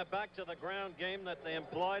 Now they're back to the ground game that they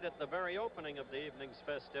employed at the very opening of the evening's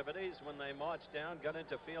festivities when they marched down, got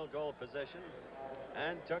into field goal position,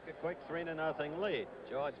 and took a quick 3-0 lead.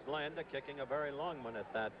 George Blanda kicking a very long one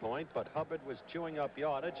at that point, but Hubbard was chewing up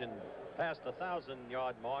yardage and passed the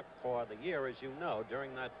 1,000-yard mark for the year, as you know,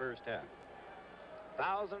 during that first half.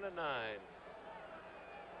 1,009.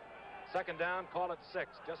 2nd down, call it 6,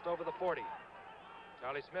 just over the 40.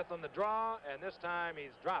 Charlie Smith on the draw, and this time he's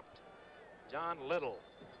dropped. John Little,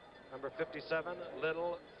 number 57,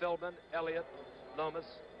 Little, Philbin, Elliott, Lomas.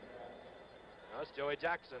 Now it's Joey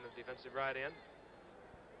Jackson, the defensive right end.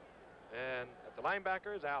 And at the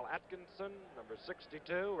linebackers, Al Atkinson, number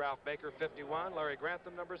 62, Ralph Baker, 51, Larry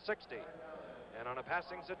Grantham, number 60. And on a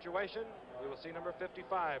passing situation, we will see number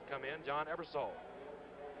 55 come in, John Ebersole.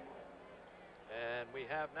 And we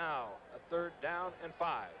have now a 3rd down and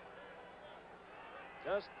 5.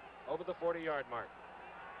 Just over the 40-yard mark.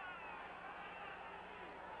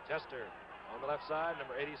 Chester on the left side,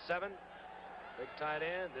 number 87. Big tight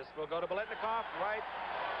end. This will go to Biletnikoff right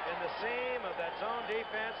in the seam of that zone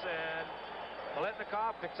defense, and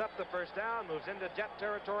Biletnikoff picks up the 1st down, moves into Jet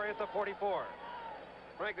territory at the 44.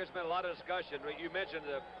 Frank, there's been a lot of discussion. You mentioned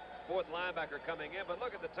the 4th linebacker coming in, but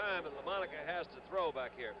look at the time that Lamonica has to throw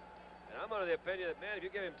back here. And I'm under the opinion that, man, if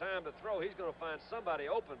you give him time to throw, he's going to find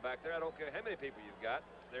somebody open back there. I don't care how many people you've got.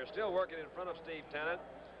 They're still working in front of Steve Tannen.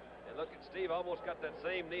 And look at Steve, almost got that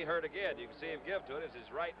same knee hurt again. You can see him give to it. It's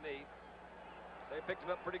his right knee. They picked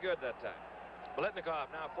him up pretty good that time.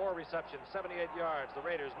 Biletnikoff now 4 receptions, 78 yards. The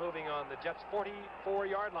Raiders moving on the Jets'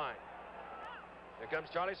 44-yard line. Here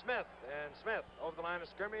comes Charlie Smith, and Smith over the line of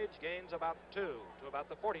scrimmage gains about 2 to about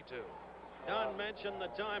the 42. Don mentioned the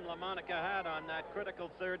time Lamonica had on that critical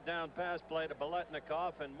 3rd down pass play to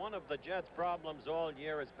Biletnikoff, and one of the Jets' problems all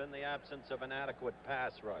year has been the absence of an adequate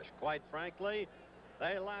pass rush. Quite frankly,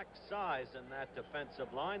 they lack size in that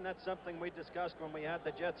defensive line. That's something we discussed when we had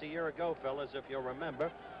the Jets a year ago, fellas, if you'll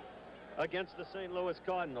remember, against the St. Louis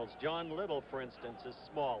Cardinals. John Little, for instance, is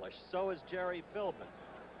smallish. So is Jerry Philbin.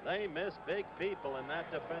 They miss big people in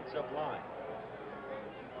that defensive line.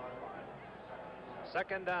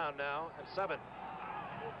 2nd down now and 7.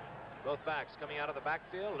 Both backs coming out of the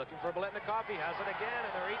backfield, looking for Biletnikoff. He has it again,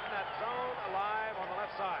 and they're eating that zone alive on the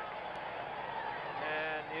left side.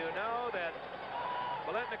 And you know that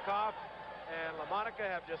Biletnikoff and LaMonica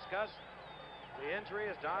have discussed the injury,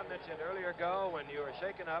 as Don mentioned earlier ago, when you were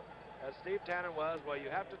shaken up, as Steve Tannen was. Well, you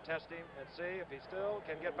have to test him and see if he still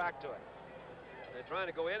can get back to it. They're trying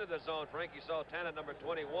to go into the zone, Frank. You saw Tannen, number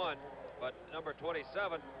 21, but number 27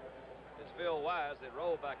 is Phil Wise. They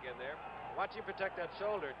roll back in there. Watch him protect that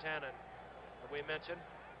shoulder, Tannen, that we mentioned.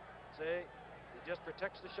 See, he just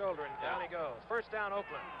protects the shoulder, and down he goes. First down,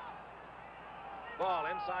 Oakland. Ball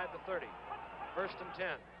inside the 30. First and 10.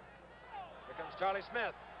 Here comes Charlie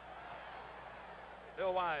Smith.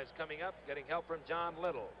 Phil Wise coming up, getting help from John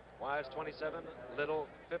Little. Wise 27, Little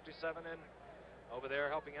 57, and over there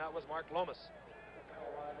helping out was Mark Lomas.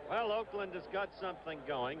 Well, Oakland has got something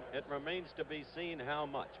going. It remains to be seen how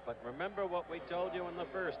much. But remember what we told you in the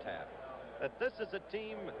first half, that this is a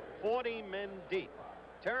team 40 men deep.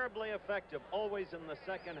 Terribly effective always in the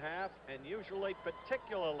second half, and usually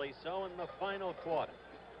particularly so in the final quarter.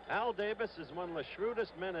 Al Davis is one of the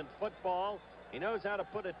shrewdest men in football. He knows how to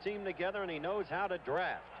put a team together, and he knows how to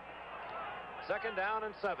draft. Second down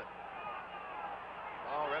and 7.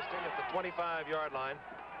 Ball resting at the 25-yard line.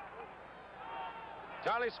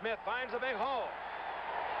 Charlie Smith finds a big hole.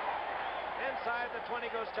 Inside the 20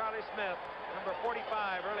 goes Charlie Smith. Number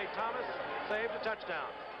 45, Early Thomas, saved a touchdown.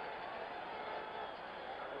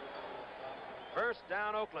 First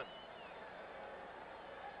down, Oakland.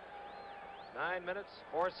 9 minutes,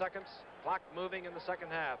 4 seconds. Clock moving in the second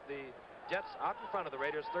half. The Jets out in front of the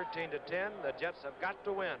Raiders, 13-10. The Jets have got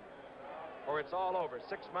to win, or it's all over.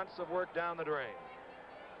 6 months of work down the drain.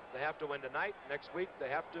 They have to win tonight. Next week, they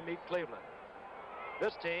have to meet Cleveland.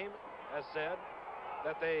 This team has said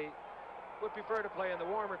that they would prefer to play in the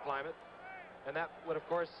warmer climate, and that would, of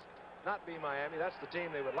course, not be Miami. That's the team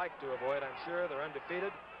they would like to avoid, I'm sure. They're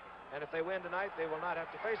undefeated, and if they win tonight, they will not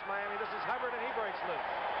have to face Miami. This is Hubbard, and he breaks loose.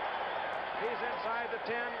 He's inside the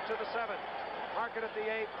 10 to the 7. Mark it at the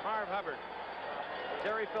 8, Marv Hubbard.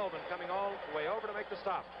 Terry Philbin coming all the way over to make the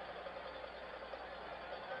stop.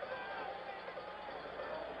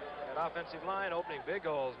 That offensive line opening big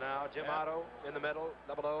holes now. Jim Otto in the middle,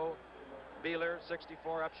 00. Beeler,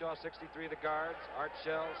 64. Upshaw, 63, the guards. Art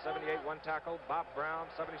Shell, 78, one tackle. Bob Brown,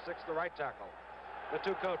 76, the right tackle. The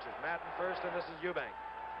two coaches, Madden first, and this is Eubank.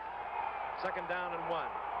 Second down and 1.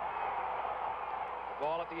 The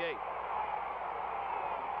ball at the 8.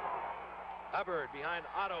 Hubbard behind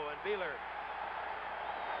Otto and Beeler.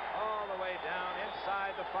 All the way down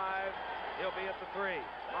inside the 5. He'll be at the 3.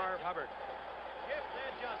 Marv Hubbard. If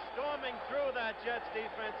they're just storming through that Jets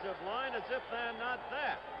defensive line as if they're not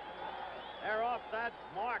there. They're off that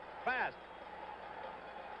mark fast.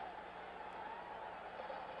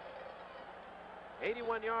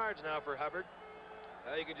 81 yards now for Hubbard.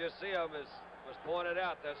 You can just see him, as was pointed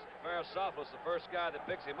out. That's Farasopoulos, the first guy that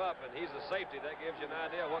picks him up, and he's the safety. That gives you an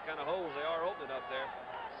idea what kind of holes they are opening up there.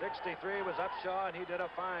 63 was Upshaw, and he did a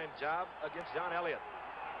fine job against John Elliott.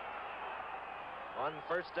 On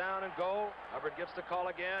first down and goal, Hubbard gets the call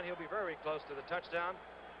again. He'll be very close to the touchdown.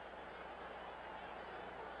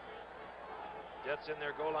 Jets in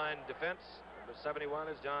their goal line defense. Number 71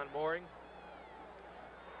 is John Mooring.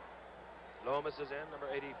 Lomas is in, number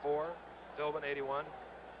 84. Philbin, 81.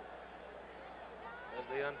 As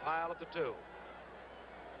they unpile at the 2.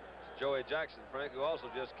 It's Joey Jackson, Frank, who also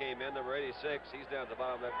just came in, number 86. He's down at the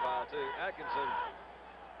bottom of that pile, too. Atkinson,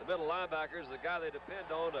 the middle linebacker, is the guy they depend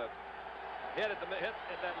on to hit at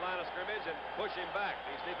that line of scrimmage and push him back.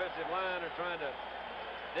 These defensive line are trying to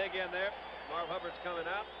dig in there. Marv Hubbard's coming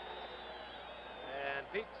out. And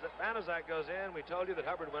Pete Banaszak goes in. We told you that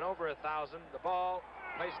Hubbard went over 1,000. The ball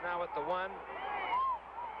placed now at the 1.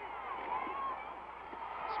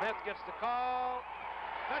 Smith gets the call.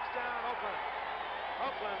 Touchdown, Oakland.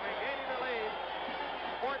 Oakland regaining the lead.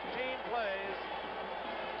 14 plays.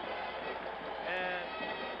 And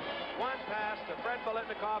one pass to Fred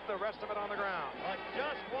Biletnikoff, the rest of it on the ground. But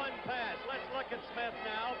just one pass. Let's look at Smith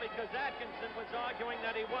now, because Atkinson was arguing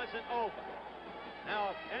that he wasn't over.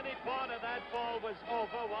 Now, if any part of that ball was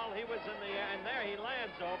over while he was in the air, and there he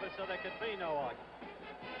lands over, so there could be no argument.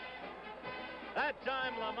 That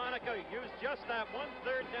time, LaMonica used just that one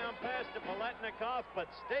third down pass to Biletnikoff, but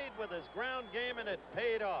stayed with his ground game, and it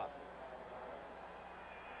paid off.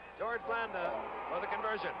 George Blanda for the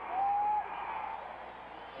conversion.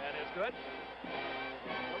 And is good.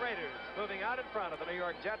 The Raiders moving out in front of the New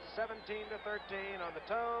York Jets, 17-13 on the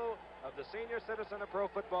toe of the senior citizen of pro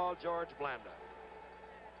football, George Blanda.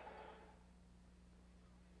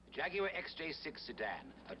 Jaguar XJ6 sedan,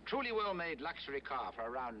 a truly well-made luxury car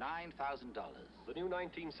for around $9,000. The new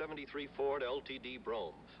 1973 Ford LTD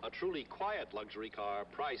Brougham, a truly quiet luxury car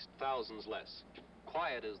priced thousands less.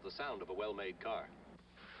 Quiet is the sound of a well-made car.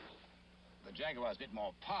 The Jaguar's a bit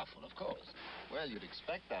more powerful, of course. Well, you'd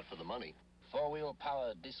expect that for the money. Four-wheel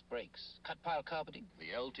power disc brakes, cut pile carpeting. The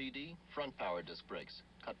LTD, front power disc brakes,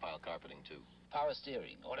 cut pile carpeting too. Power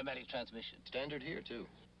steering, automatic transmission. Standard here too.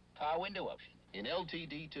 Power window option. In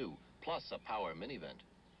LTD too, plus a power mini vent.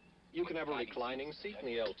 You can have a reclining seat in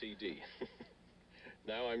the LTD.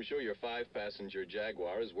 Now I'm sure your 5-passenger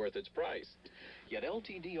Jaguar is worth its price. Yet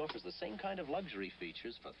LTD offers the same kind of luxury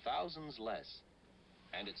features for thousands less.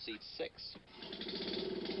 And it seats 6.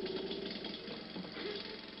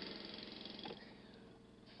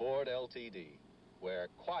 Ford LTD, where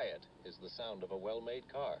quiet is the sound of a well-made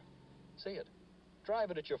car. See it.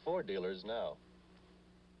 Drive it at your Ford dealers now.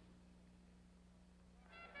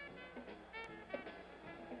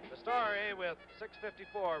 The story with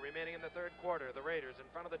 6:54 remaining in the third quarter. The Raiders in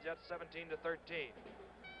front of the Jets 17-13.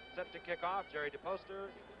 Set to kick off, Jerry DePoster.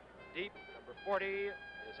 Deep, number 40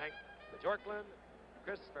 is Hank Bjorklund.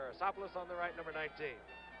 Chris Farasopoulos on the right, number 19.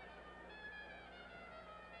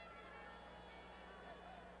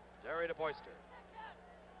 Jerry DePoster.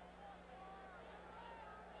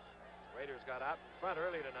 Raiders got out in front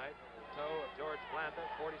early tonight on the toe of George Blanda.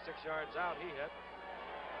 46 yards out, he hit.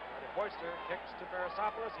 DePoster kicks to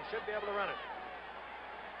Farasopoulos. He should be able to run it.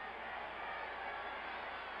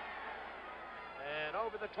 And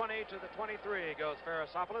over the 20 to the 23 goes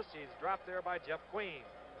Farasopoulos. He's dropped there by Jeff Queen.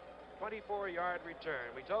 24-yard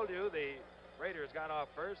return. We told you the Raiders got off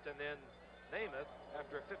first, and then Namath,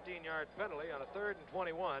 after a 15-yard penalty on a 3rd and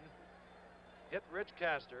 21, hit Rich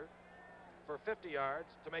Castor for 50 yards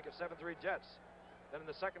to make it 7-3 Jets. Then in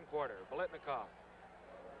the second quarter, Biletnikoff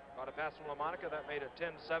caught a pass from LaMonica. That made it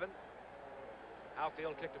 10-7.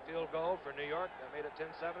 Howfield kicked a field goal for New York. That made it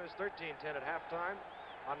 10-7. It's 13-10 at halftime.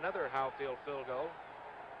 Another Howfield field goal.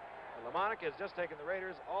 LaMonica has just taken the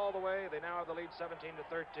Raiders all the way. They now have the lead 17-13.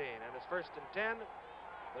 And it's 1st and 10.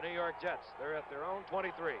 The New York Jets. They're at their own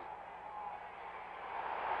 23. And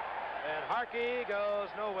Harkey goes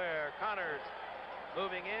nowhere. Connors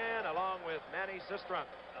moving in along with Manny Sistrunk.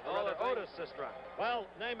 Otis Sistrunk. Well,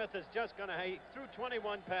 Namath is just going to, he threw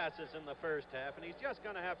 21 passes in the first half, and he's just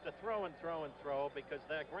going to have to throw and throw and throw because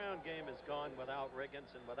that ground game is gone without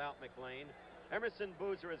Riggins and without McLean. Emerson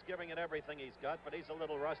Boozer is giving it everything he's got, but he's a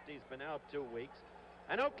little rusty. He's been out 2 weeks.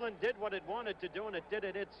 And Oakland did what it wanted to do, and it did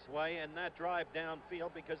it its way in that drive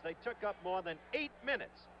downfield because they took up more than 8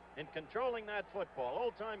 minutes in controlling that football,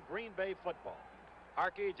 old-time Green Bay football.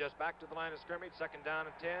 Harkey just back to the line of scrimmage, 2nd down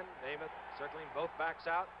and 10. Namath circling both backs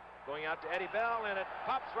out, going out to Eddie Bell, and it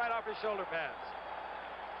pops right off his shoulder pads.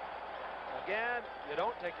 Again, you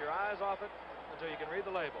don't take your eyes off it until you can read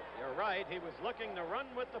the label. You're right. He was looking to run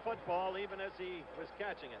with the football even as he was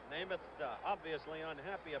catching it. Namath obviously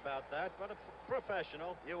unhappy about that, but a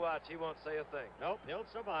professional. You watch, he won't say a thing. Nope, he'll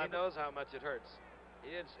survive. He knows how much it hurts.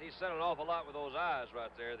 He said an awful lot with those eyes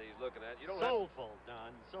right there that he's looking at. You don't soulful,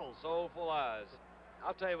 Don. Soulful eyes.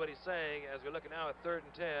 I'll tell you what he's saying. As we're looking now at 3rd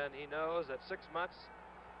and 10, he knows that 6 months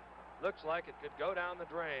looks like it could go down the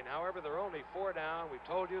drain. However, they're only 4 down. We've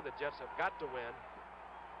told you the Jets have got to win.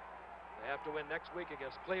 They have to win next week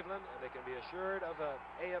against Cleveland, and they can be assured of an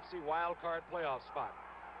AFC wild card playoff spot.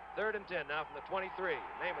 3rd and 10 now from the 23.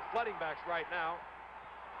 Namath flooding backs right now.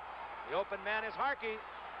 The open man is Harkey.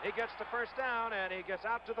 He gets the 1st down, and he gets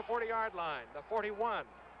out to the 40-yard line, the 41.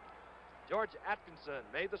 George Atkinson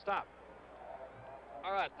made the stop.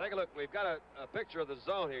 All right, take a look. We've got a picture of the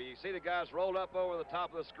zone here. You see the guys rolled up over the top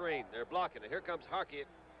of the screen. They're blocking it. Here comes Harkey.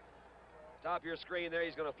 Top of your screen there.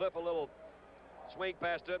 He's going to flip a little swing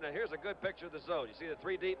past it. Now, here's a good picture of the zone. You see the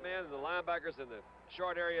 3 deep men and the linebackers in the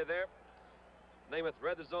short area there. Namath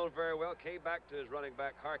read the zone very well, came back to his running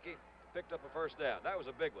back, Harkey, picked up a 1st down. That was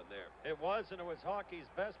a big one there. It was, and it was Harkey's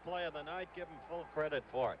best play of the night. Give him full credit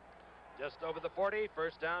for it. Just over the 40,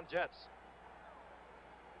 1st down, Jets.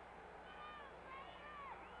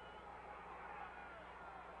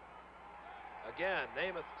 Again,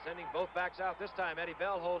 Namath sending both backs out. This time, Eddie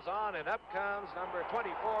Bell holds on, and up comes number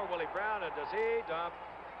 24, Willie Brown, and does he dump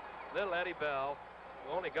little Eddie Bell,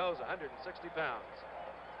 who only goes 160 pounds.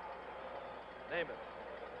 Namath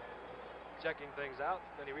checking things out.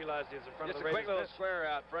 Then he realized he was in front of the Raiders. Just a quick little square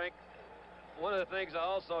out, Frank. One of the things I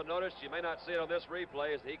also noticed, you may not see it on this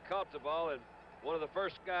replay, is that he caught the ball, and one of the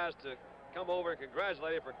first guys to come over and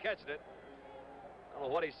congratulate him for catching it, I don't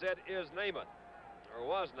know what he said, is Namath, or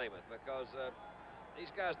was Namath, because these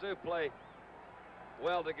guys do play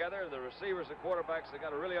well together, and the receivers and quarterbacks, they got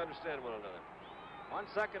to really understand one another. 1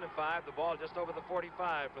 second and 5. The ball just over the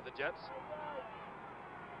 45 for the Jets.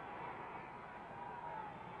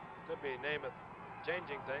 Could be Namath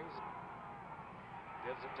changing things.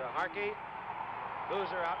 Gives it to Harkey.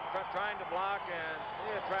 Boozer out in front trying to block, and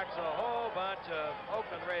he attracts a whole bunch of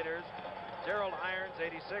Oakland Raiders. Gerald Irons,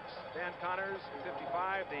 86. Dan Connors,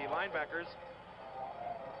 55. The linebackers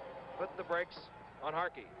put the brakes on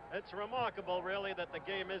Harkey. It's remarkable, really, that the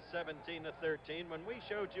game is 17-13. When we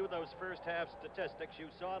showed you those first half statistics, you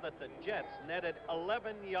saw that the Jets netted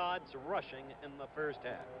 11 yards rushing in the first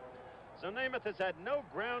half. So Namath has had no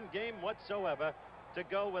ground game whatsoever to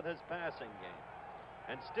go with his passing game.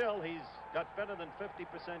 And still, he's got better than 50%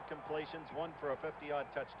 completions, one for a 50-yard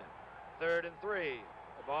touchdown. 3rd and 3.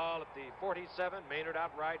 The ball at the 47. Maynard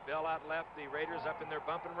out right, Bell out left. The Raiders up in their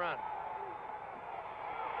bump and run.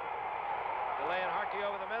 Delaying Harkey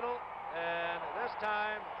over the middle, and this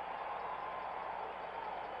time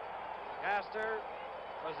Castor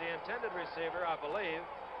was the intended receiver, I believe,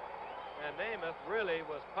 and Namath really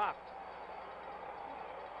was popped.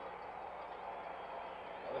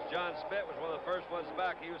 It was John Spitt was one of the first ones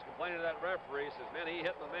back. He was complaining to that referee. Says, man, he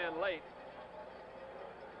hit the man late.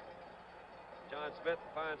 John Spitt,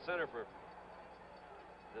 the fine center for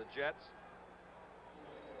the Jets.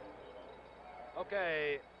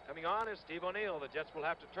 Okay, coming on is Steve O'Neill. The Jets will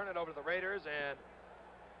have to turn it over to the Raiders, and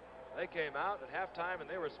they came out at halftime and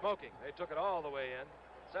they were smoking. They took it all the way in,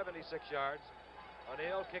 76 yards.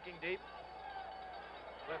 O'Neill kicking deep.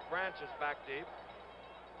 Cliff Branch is back deep.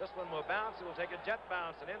 This one will bounce. It will take a jet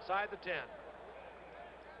bounce and inside the 10.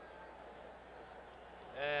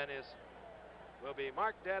 And will be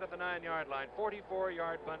marked dead at the 9-yard line.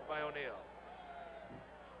 44-yard punt by O'Neill.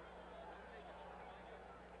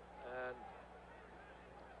 And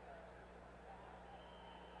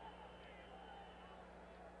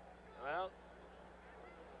well,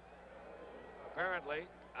 apparently,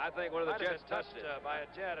 I think one of the Jets touched it by a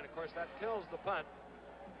jet, and of course that kills the punt.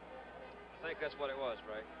 I think that's what it was,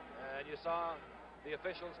 Frank. And you saw the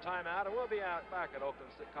officials' timeout, and we'll be out back at Oakland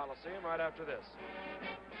Coliseum right after this.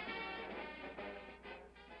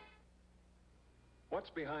 What's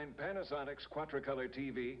behind Panasonic's Quatricolor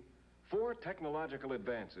TV? 4 technological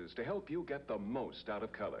advances to help you get the most out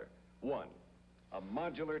of color. 1, a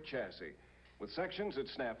modular chassis with sections that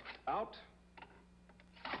snap out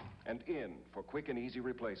and in for quick and easy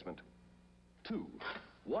replacement. 2,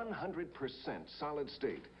 100% solid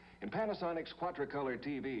state. In Panasonic's Quatricolor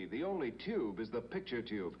TV, the only tube is the picture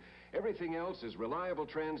tube. Everything else is reliable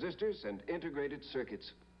transistors and integrated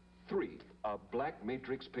circuits. 3, a black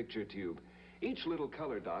matrix picture tube. Each little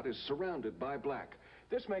color dot is surrounded by black.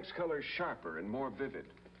 This makes colors sharper and more vivid.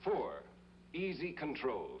 4, easy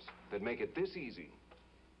controls that make it this easy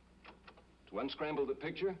to unscramble the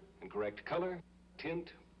picture and correct color,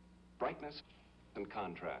 tint, brightness, and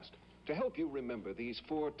contrast. To help you remember these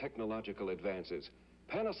 4 technological advances,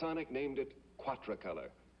 Panasonic named it Quatricolor,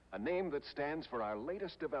 a name that stands for our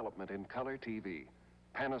latest development in color TV.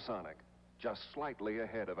 Panasonic, just slightly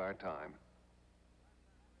ahead of our time.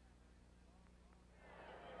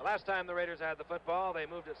 The last time the Raiders had the football, they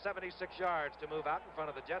moved it 76 yards to move out in front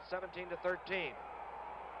of the Jets, 17-13. They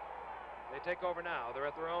take over now. They're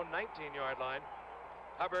at their own 19-yard line.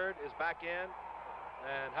 Hubbard is back in,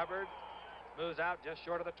 and Hubbard moves out just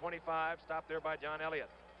short of the 25, stopped there by John Elliott.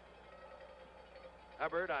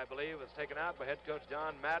 Hubbard, I believe, was taken out by head coach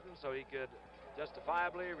John Madden so he could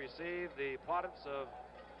justifiably receive the plaudits of,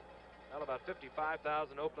 well, about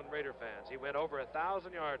 55,000 Oakland Raider fans. He went over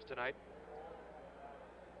 1,000 yards tonight,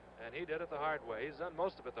 and he did it the hard way. He's done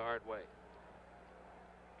most of it the hard way.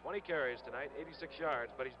 20 carries tonight, 86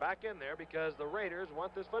 yards, but he's back in there because the Raiders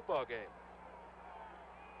want this football game.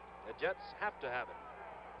 The Jets have to have it.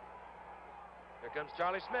 Here comes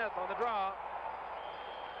Charlie Smith on the draw.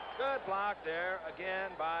 Good block there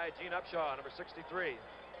again by Gene Upshaw, number 63.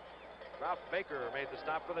 Ralph Baker made the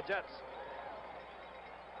stop for the Jets.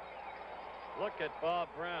 Look at Bob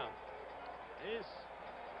Brown.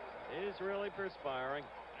 He's really perspiring.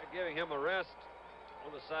 They're giving him a rest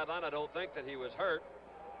on the sideline. I don't think that he was hurt.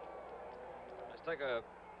 Let's take a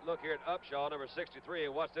look here at Upshaw, number 63,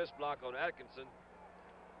 and watch this block on Atkinson.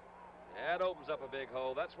 That opens up a big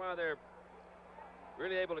hole. That's why they're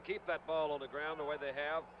really able to keep that ball on the ground the way they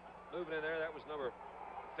have. Moving in there, that was number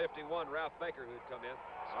 51, Ralph Baker, who'd come in.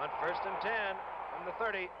 On 1st and 10 from the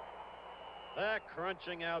 30. They're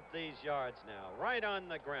crunching out these yards now, right on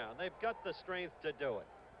the ground. They've got the strength to do it.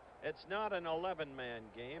 It's not an 11-man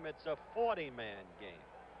game, it's a 40-man game.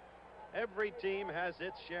 Every team has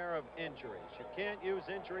its share of injuries. You can't use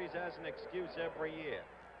injuries as an excuse every year.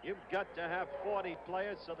 You've got to have 40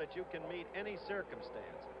 players so that you can meet any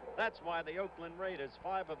circumstance. That's why the Oakland Raiders,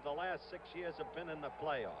 5 of the last 6 years, have been in the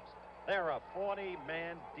playoffs. They're a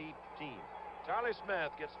 40-man deep team. Charlie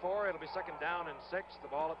Smith gets 4. It'll be second down and 6. The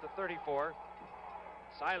ball at the 34.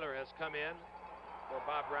 Seiler has come in for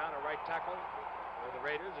Bob Brown, a right tackle for the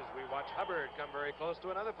Raiders, as we watch Hubbard come very close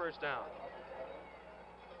to another first down.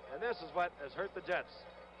 And this is what has hurt the Jets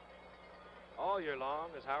all year long,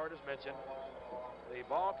 as Howard has mentioned, the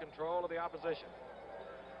ball control of the opposition.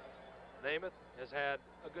 Namath has had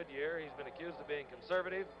a good year. He's been accused of being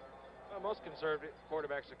conservative. Well, most conservative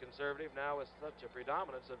quarterbacks are conservative now with such a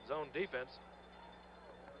predominance of zone defense.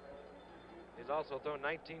 He's also thrown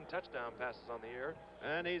 19 touchdown passes on the year.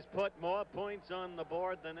 And he's put more points on the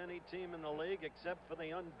board than any team in the league except for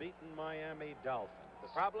the unbeaten Miami Dolphins. The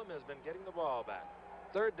problem has been getting the ball back.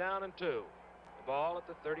 Third down and 2. The ball at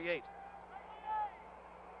the 38.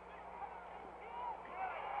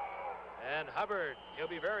 And Hubbard, he'll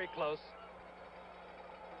be very close.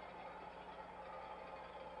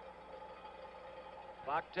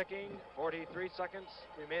 Clock ticking, 43 seconds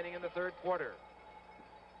remaining in the third quarter.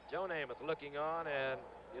 Joe Namath looking on, and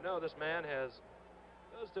you know this man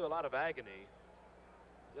goes through a lot of agony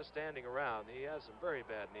just standing around. He has some very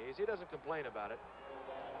bad knees. He doesn't complain about it.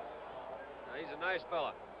 Now, he's a nice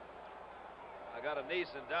fella. I got a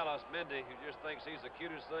niece in Dallas, Mindy, who just thinks he's the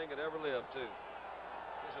cutest thing that ever lived, too.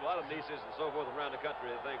 There's a lot of nieces and so forth around the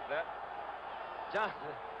country that think that.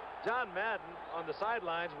 John Madden on the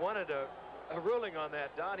sidelines wanted a ruling on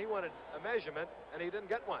that, Don. He wanted a measurement, and he didn't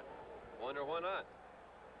get one. Wonder why not.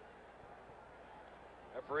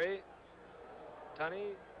 Referee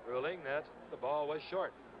Tunney ruling that the ball was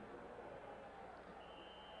short.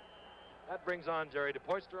 That brings on Jerry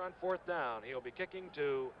DePoyster on fourth down. He'll be kicking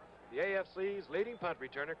to the AFC's leading punt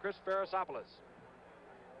returner, Chris Ferrisopoulos.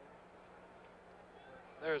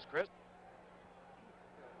 There's Chris.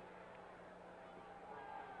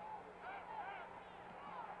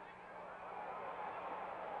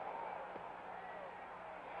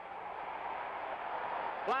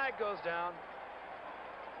 Flag goes down.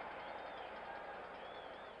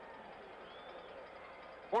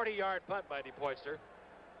 A 40-yard punt by DePoyster.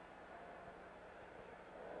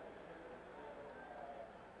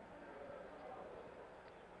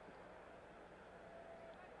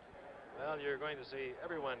 Well, you're going to see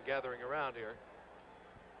everyone gathering around here.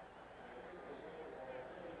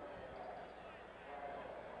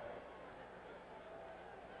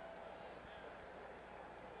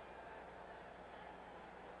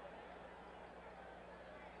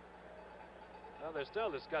 Well, they're still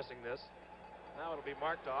discussing this. Now it'll be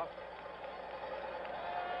marked off.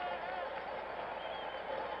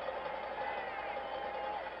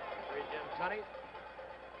 Jim Tunney.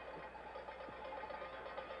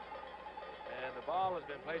 And the ball has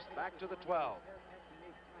been placed back to the 12.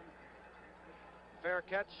 Fair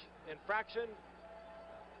catch, infraction,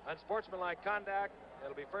 unsportsmanlike conduct.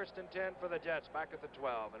 It'll be first and 10 for the Jets back at the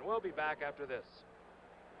 12. And we'll be back after this.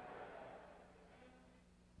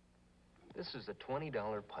 This is a $20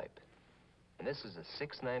 pipe. And this is a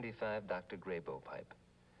 $6.95 Dr. Grabo pipe.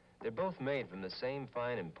 They're both made from the same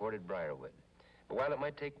fine imported briarwood. But while it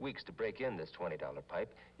might take weeks to break in this $20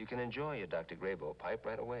 pipe, you can enjoy your Dr. Grabo pipe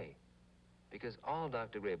right away. Because all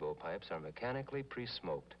Dr. Grabo pipes are mechanically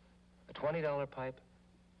pre-smoked. A $20 pipe,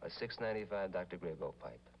 a $6.95 Dr. Grabo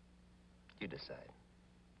pipe. You decide.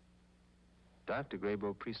 Dr.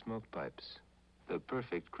 Grabo pre-smoked pipes. The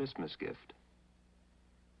perfect Christmas gift.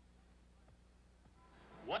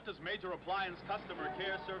 What does Major Appliance Customer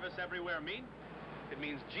Care Service Everywhere mean? It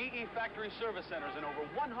means GE factory service centers in over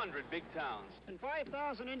 100 big towns. And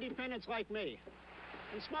 5,000 independents like me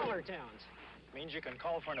in smaller towns. Means you can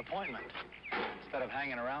call for an appointment instead of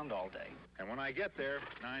hanging around all day. And when I get there,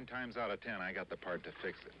 9 times out of 10, I got the part to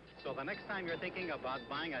fix it. So the next time you're thinking about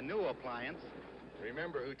buying a new appliance,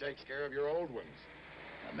 remember who takes care of your old ones.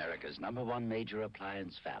 America's #1 major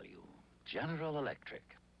appliance value, General Electric.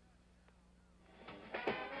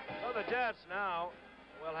 So the Jets now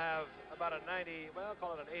will have about a 90, well,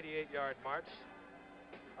 call it an 88-yard march.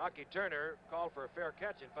 Rocky Turner called for a fair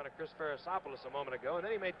catch in front of Chris Ferrisopoulos a moment ago, and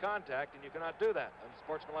then he made contact, and you cannot do that.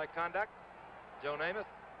 Unsportsmanlike conduct. Joe Namath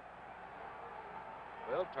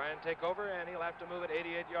will try and take over, and he'll have to move at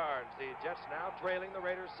 88 yards. The Jets now trailing the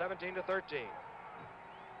Raiders 17-13.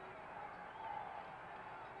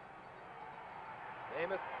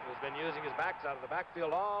 Namath has been using his backs out of the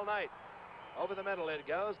backfield all night. Over the middle it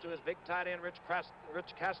goes to his big tight end, Rich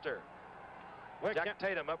Castor. Jack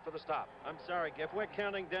Tatum up for the stop. I'm sorry, Giff. We're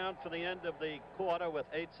counting down for the end of the quarter with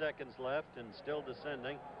 8 seconds left and still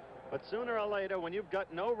descending. But sooner or later, when you've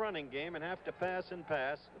got no running game and have to pass and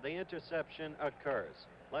pass, the interception occurs.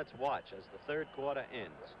 Let's watch as the third quarter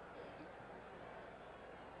ends.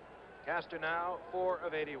 Castor now 4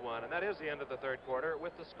 of 81, and that is the end of the third quarter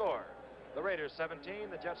with the score. The Raiders 17,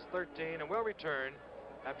 the Jets 13, and we'll return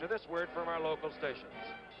after this word from our local stations.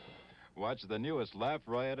 Watch the newest laugh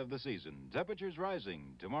riot of the season. Temperatures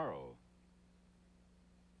rising tomorrow.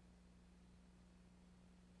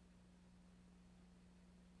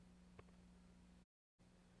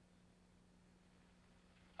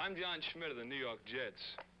 I'm John Schmidt of the New York Jets.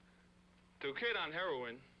 To a kid on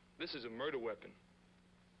heroin, this is a murder weapon.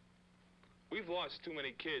 We've lost too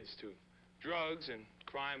many kids to drugs and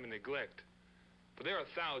crime and neglect. But there are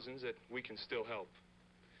thousands that we can still help.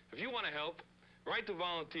 If you want to help, write to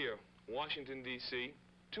Volunteer, Washington, D.C.,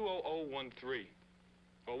 20013.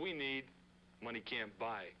 All we need, money can't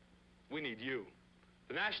buy. We need you.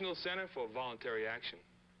 The National Center for Voluntary Action.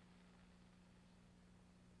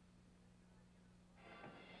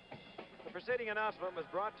 The preceding announcement was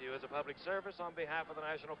brought to you as a public service on behalf of the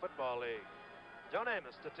National Football League. Joe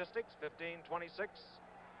Namath, statistics, 15-26,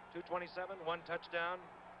 227, 1 touchdown.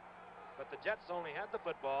 But the Jets only had the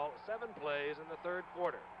football 7 plays in the third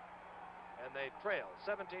quarter. And they trail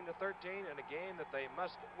 17-13 in a game that they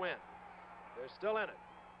must win. They're still in it.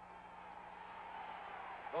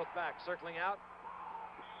 Both backs circling out.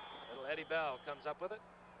 Little Eddie Bell comes up with it.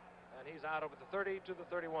 And he's out over the 30 to the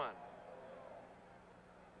 31.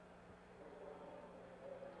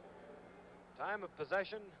 Time of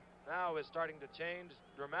possession now is starting to change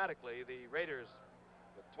dramatically. The Raiders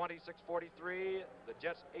with 26-43, the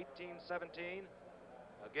Jets 18-17.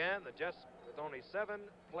 Again, the Jets with only 7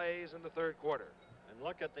 plays in the third quarter. And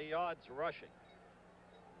look at the yards rushing.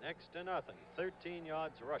 Next to nothing, 13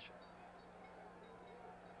 yards rushing.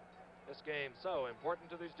 This game so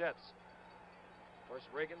important to these Jets. Of course,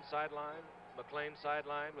 Reagan sidelined, McLean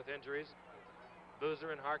sidelined with injuries.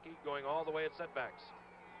 Boozer and Harkey going all the way at setbacks.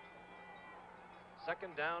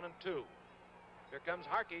 2nd down and 2. Here comes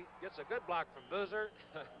Harkey, gets a good block from Boozer.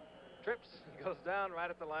 Trips, goes down right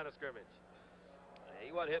at the line of scrimmage.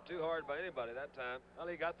 He wasn't hit too hard by anybody that time. Well,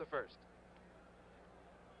 he got the first.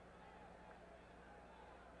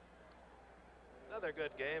 Another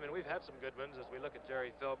good game, and we've had some good ones as we look at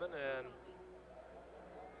Jerry Philbin. And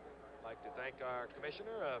I'd like to thank our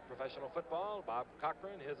commissioner of professional football, Bob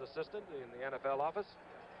Cochran, his assistant in the NFL office.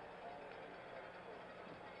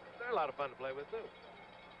 They're a lot of fun to play with, too.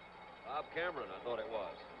 Bob Cameron, I thought it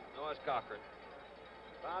was. No, it's Cochran.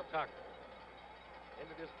 Bob Cochran.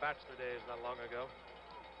 Ended his bachelor days not long ago.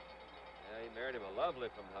 Yeah, he married him a lovely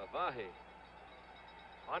from Hawaii.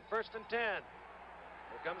 On 1st and 10.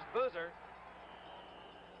 Here comes Boozer.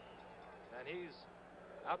 And he's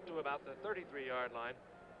out to about the 33-yard line.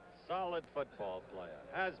 Solid football player.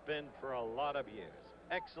 Has been for a lot of years.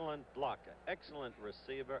 Excellent blocker. Excellent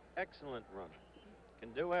receiver. Excellent runner.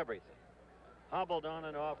 Can do everything. Hobbled on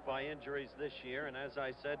and off by injuries this year, and as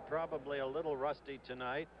I said, probably a little rusty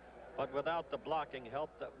tonight, but without the blocking help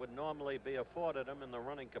that would normally be afforded him in the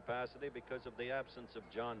running capacity because of the absence of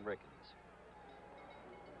John Rickens.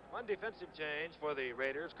 One defensive change for the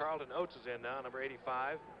Raiders. Carlton Oates is in now, number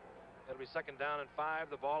 85. It'll be 2nd down and 5,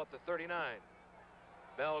 the ball at the 39.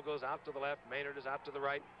 Bell goes out to the left, Maynard is out to the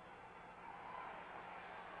right.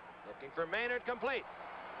 Looking for Maynard, complete.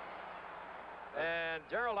 And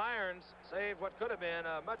Gerald Irons saved what could have been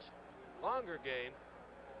a much longer gain.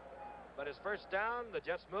 But his first down, the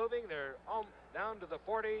Jets moving. They're down to the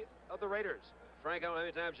 40 of the Raiders. Frank, I don't know how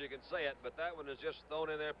many times you can say it, but that one is just thrown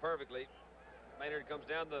in there perfectly. Maynard comes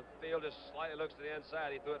down the field, just slightly looks to the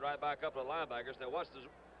inside. He threw it right by a couple of linebackers. Now watch the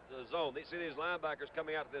zone. See these linebackers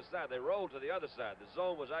coming out to this side. They rolled to the other side. The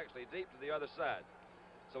zone was actually deep to the other side.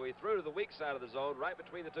 So he threw to the weak side of the zone, right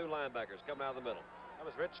between the 2 linebackers coming out of the middle. That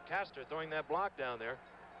was Rich Castor throwing that block down there.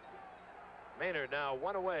 Maynard now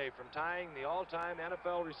 1 away from tying the all-time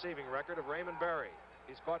NFL receiving record of Raymond Berry.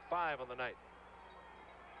 He's caught 5 on the night.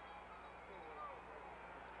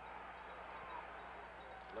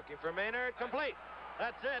 Looking for Maynard, complete.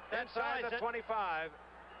 That's it. Inside the 25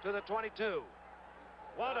 to the 22.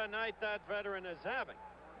 What a night that veteran is having.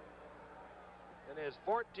 In his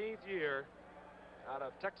 14th year out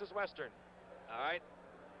of Texas Western. All right.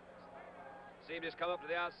 See him just come up to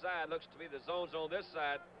the outside. Looks to me the zone's on this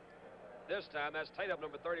side. This time, that's Tatum,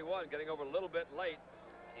 number 31, getting over a little bit late.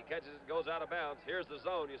 He catches it and goes out of bounds. Here's the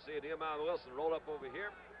zone. You see Nehemiah Wilson roll up over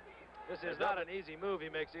here. This is not an easy move he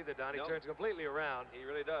makes either, Don. He turns completely around. He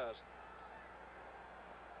really does.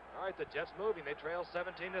 All right, the Jets moving. They trail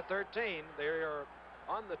 17 to 13. They are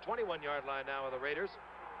on the 21-yard line now of the Raiders.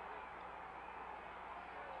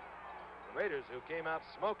 The Raiders, who came out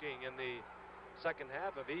smoking in the second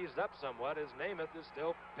half, have eased up somewhat as Namath is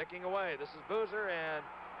still picking away. This is Boozer, and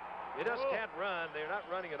he just can't run. They're not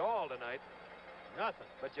running at all tonight. Nothing.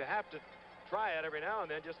 But you have to try it every now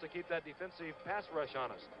and then just to keep that defensive pass rush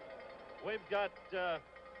honest. We've got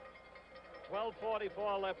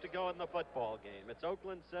 12:44 left to go in the football game. It's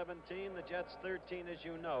Oakland 17, the Jets 13, as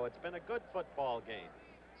you know. It's been a good football game.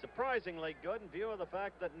 Surprisingly good in view of the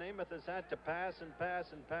fact that Namath has had to pass and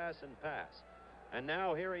pass and pass and pass. And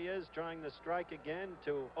now here he is trying to strike again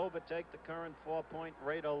to overtake the current 4-point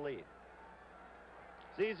Raider lead.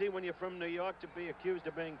 It's easy when you're from New York to be accused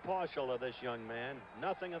of being partial to this young man.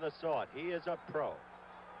 Nothing of the sort. He is a pro.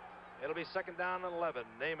 It'll be second down and 11.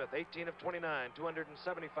 Namath, 18 of 29,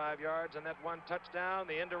 275 yards, and that one touchdown.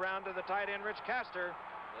 The end around to the tight end, Rich Castor.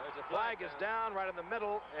 There's a flag is down right in the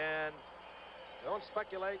middle, and don't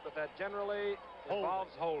speculate, but that generally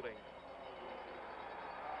involves holding.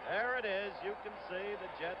 There it is. You can see the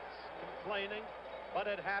Jets complaining, but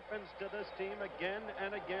it happens to this team again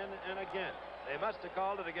and again and again. They must have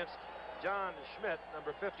called it against John Schmidt,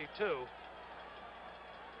 number 52.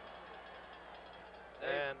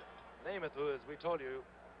 And Namath, who, as we told you,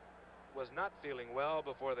 was not feeling well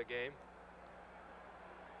before the game.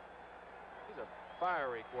 He's a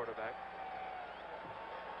fiery quarterback.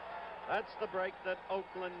 That's the break that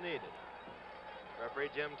Oakland needed. Referee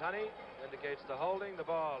Jim Tunney indicates the holding. The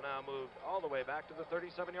ball now moved all the way back to the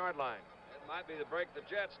 37-yard line. It might be the break the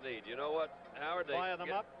Jets need. You know what, Howard? They fire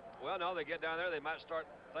them up? Well, no, they get down there, they might start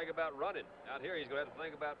thinking about running. Out here, he's going to have to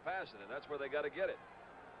think about passing, and that's where they got to get it.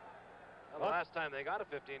 Well, the last time they got a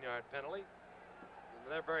 15-yard penalty, in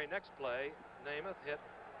their very next play, Namath hit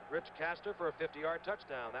Rich Castor for a 50-yard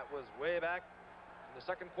touchdown. That was way back in the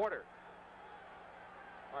second quarter.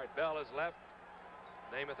 All right, Bell is left.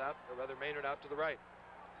 Namath out, or rather Maynard out to the right.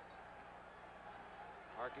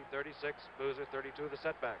 Harkey 36, Boozer 32, the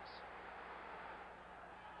setbacks.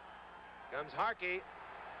 Comes Harkey.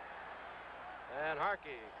 And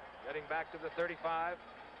Harkey getting back to the 35.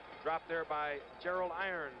 Dropped there by Gerald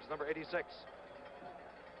Irons, number 86.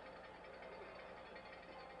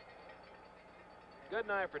 Good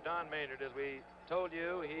night for Don Maynard. As we told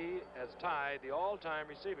you, he has tied the all-time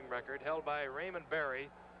receiving record held by Raymond Berry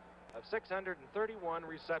of 631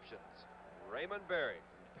 receptions. Raymond Berry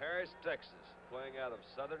from Paris, Texas, playing out of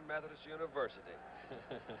Southern Methodist University.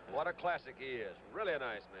 What a classic he is. Really a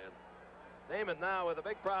nice man. Namath now with a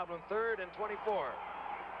big problem, 3rd and 24.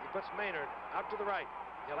 He puts Maynard out to the right.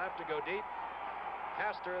 He'll have to go deep.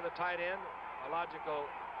 Castor, the tight end, a logical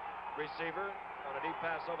receiver on a deep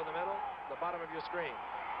pass over the middle, the bottom of your screen.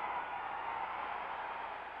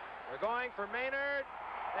 They're going for Maynard,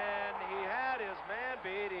 and he had his man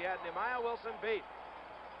beat. He had Nehemiah Wilson beat.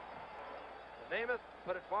 Namath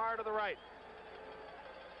put it far to the right.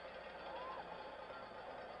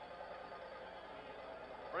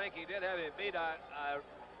 Frankie did have him beat. I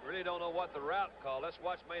really don't know what the route called. Let's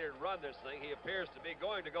watch Maynard run this thing. He appears to be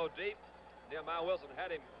going to go deep. Nehemiah Wilson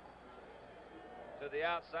had him to the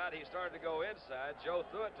outside. He started to go inside. Joe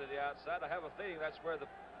threw it to the outside. I have a feeling that's where the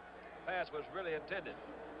pass was really intended.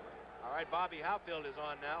 All right, Bobby Howfield is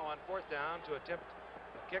on now on 4th down to attempt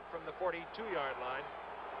a kick from the 42-yard line.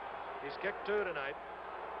 He's kicked 2 tonight.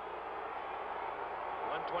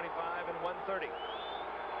 125 and 130.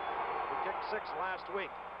 He kicked 6 last week.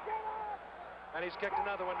 And he's kicked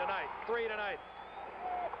another one tonight. 3 tonight.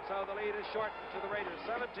 So the lead is shortened to the Raiders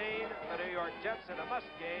 17. The New York Jets in a must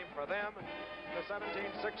game for them. The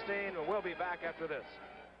 17-16. We'll be back after this.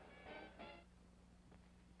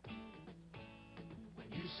 When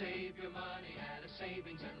you save your money at a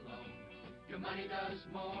savings and loan, your money does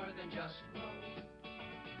more than just grow.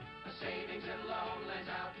 A savings and loan lends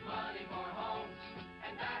out money for homes,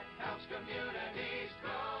 and that helps communities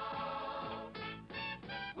grow.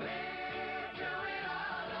 We're doing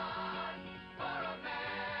all on for America,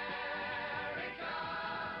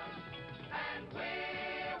 and we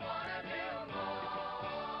want to do more.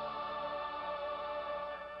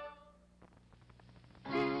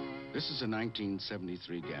 This is a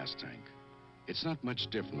 1973 gas tank. It's not much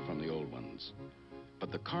different from the old ones,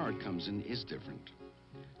 but the car it comes in is different.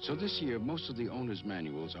 So this year, most of the owner's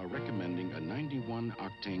manuals are recommending a 91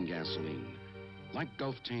 octane gasoline, like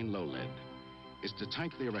Gulftane Low Lead. It's the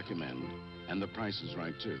type they recommend, and the price is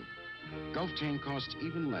right too. Gulftane costs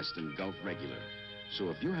even less than Gulf Regular. So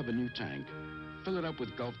if you have a new tank, fill it up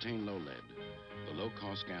with Gulftane Low Lead, the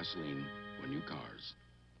low-cost gasoline for new cars.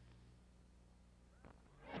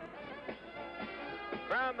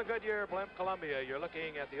 From the Goodyear blimp, Columbia, you're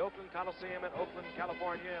looking at the Oakland Coliseum in Oakland,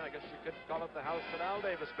 California. I guess you could call it the house that Al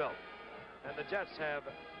Davis built. And the Jets have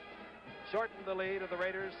shortened the lead of the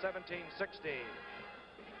Raiders 17-16.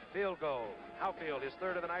 Field goal. Howfield, his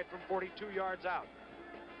 3rd of the night from 42 yards out.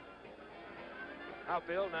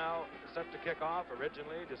 Outfield now set to kick off,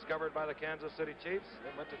 originally discovered by the Kansas City Chiefs,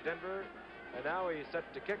 then went to Denver, and now he's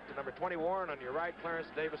set to kick to number 20 Warren on your right, Clarence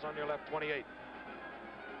Davis on your left, 28.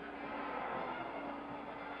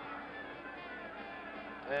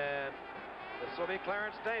 And this will be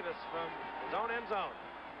Clarence Davis from his own end zone.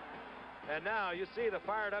 And now you see the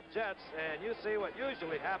fired up Jets, and you see what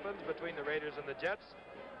usually happens between the Raiders and the Jets.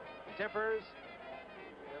 Tempers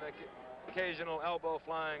and an occasional elbow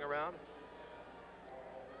flying around.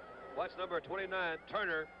 Watch number 29,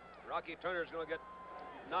 Turner. Rocky Turner's going to get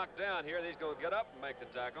knocked down here. He's going to get up and make the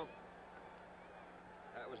tackle.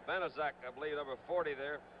 That was Banaszak, I believe, number 40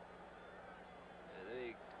 there. And then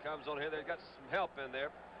he comes on here. They've got some help in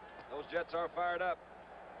there. Those Jets are fired up.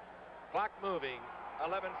 Clock moving.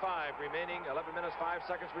 11-5 remaining. 11 minutes, 5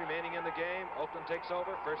 seconds remaining in the game. Oakland takes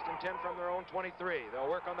over. 1st and 10 from their own 23. They'll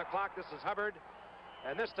work on the clock. This is Hubbard.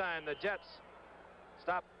 And this time the Jets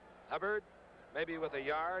stop Hubbard, maybe with a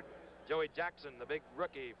yard. Joey Jackson, the big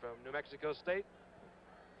rookie from New Mexico State,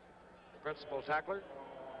 the principal tackler.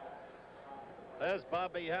 There's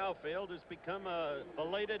Bobby Halfield, who's become a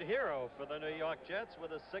belated hero for the New York Jets with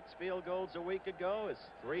his 6 field goals a week ago, his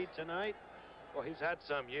 3 tonight. Well, he's had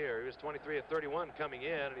some year. He was 23 of 31 coming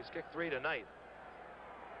in, and he's kicked 3 tonight.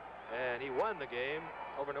 And he won the game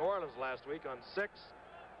over New Orleans last week on 6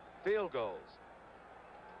 field goals.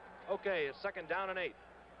 Okay, it's 2nd down and 8.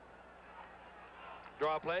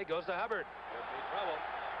 Draw play goes to Hubbard. There'll be trouble.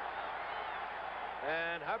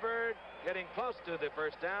 And Hubbard getting close to the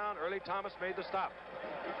 1st down. Early Thomas made the stop.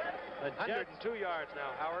 102 yards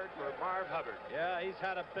now, Howard, for Marv Hubbard. Yeah, he's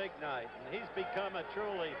had a big night, and he's become a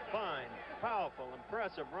truly fine, powerful,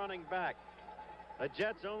 impressive running back. The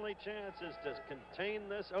Jets' only chance is to contain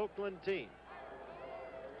this Oakland team.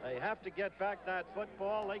 They have to get back that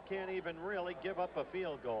football. They can't even really give up a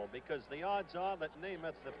field goal, because the odds are that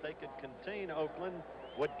Namath, if they could contain Oakland,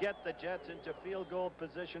 would get the Jets into field goal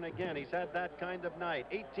position again. He's had that kind of night.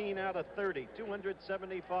 18 out of 30,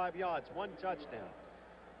 275 yards, 1 touchdown.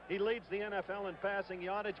 He leads the NFL in passing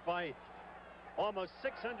yardage by almost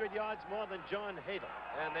 600 yards more than John Hadle.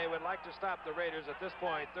 And they would like to stop the Raiders at this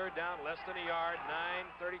point. 3rd down, less than a yard,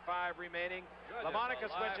 9:35 remaining. LaMonica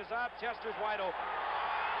switches up. Chester's wide open.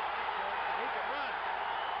 He can run.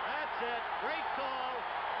 That's it. Great call.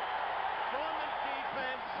 Foreman's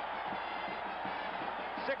defense.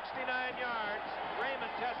 69 yards.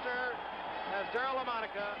 Raymond Chester, as Darryl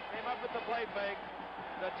LaMonica came up with the play fake.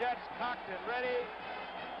 The Jets cocked and ready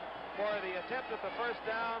for the attempt at the 1st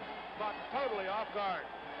down, but totally off guard.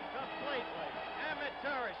 Completely.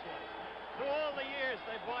 Amateurishly. Through all the years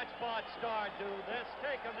they've watched Bart Starr do this,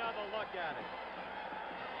 take another look at it.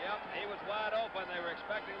 Yep, he was wide open. They were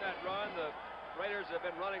expecting that run. The Raiders have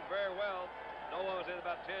been running very well. No one was in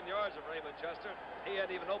about 10 yards of Raymond Chester. He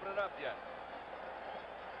hadn't even opened it up yet.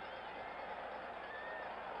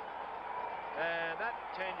 And that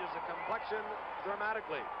changes the complexion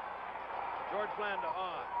dramatically. George Blanda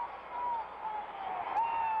on.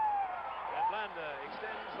 And Blanda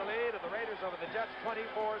extends the lead of the Raiders over the Jets,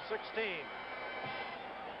 24-16.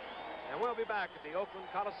 And we'll be back at the Oakland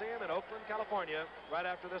Coliseum in Oakland, California, right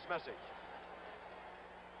after this message.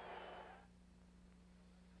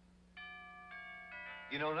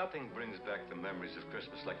 You know, nothing brings back the memories of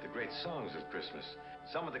Christmas like the great songs of Christmas.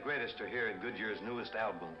 Some of the greatest are here in Goodyear's newest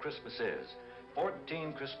album, Christmas Is.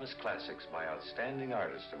 14 Christmas classics by outstanding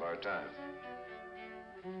artists of our time.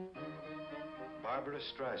 Barbara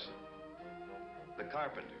Streisand, The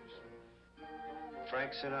Carpenters,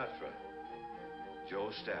 Frank Sinatra,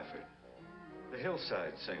 Joe Stafford, the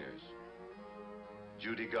Hillside Singers,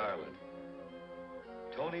 Judy Garland,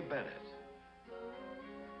 Tony Bennett.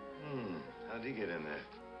 How'd he get in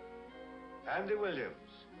there? Andy Williams,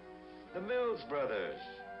 the Mills Brothers,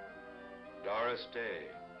 Doris Day,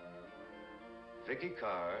 Vicky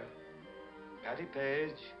Carr, Patty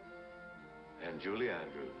Page, and Julie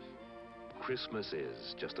Andrews. Christmas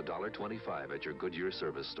is just $1.25 at your Goodyear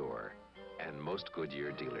service store and most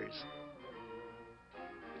Goodyear dealers.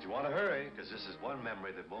 But you want to hurry, because this is one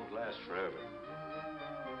memory that won't last forever.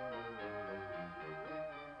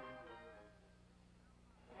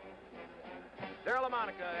 Darryl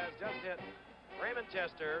LaMonica has just hit Raymond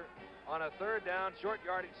Chester on a 3rd down short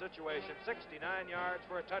yardage situation, 69 yards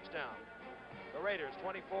for a touchdown. The Raiders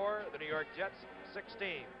 24, the New York Jets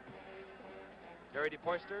 16. Jerry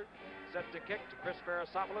DePoyster set to kick to Chris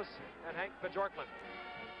Farasopoulos and Hank Bajorklin.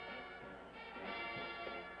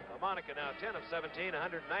 LaMonica now 10 of 17,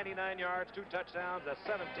 199 yards, 2 touchdowns. That's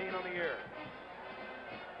 17 on the year.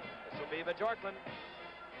 This will be Bajorklin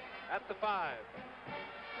at the 5.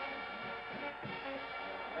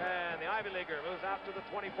 And the Ivy Leaguer moves out to the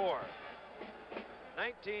 24.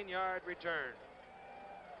 19-yard return.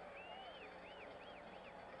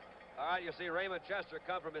 All right, you see Raymond Chester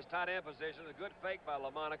come from his tight end position. A good fake by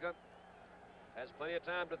LaMonica. Has plenty of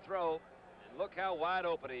time to throw. And look how wide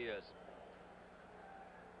open he is.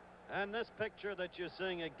 And this picture that you're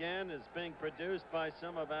seeing again is being produced by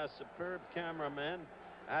some of our superb cameramen,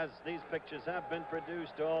 as these pictures have been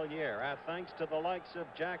produced all year. Our thanks to the likes of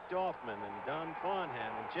Jack Dorfman and Don Farnham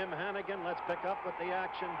and Jim Hannigan. Let's pick up with the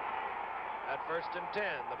action. At 1st and 10,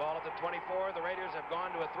 the ball at the 24. The Raiders have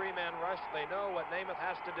gone to a three-man rush. They know what Namath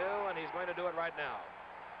has to do, and he's going to do it right now.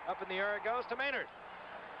 Up in the air it goes to Maynard.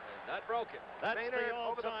 And that broke it. That's Maynard the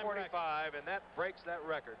over the 45, record. and that breaks that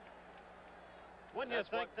record. Wouldn't you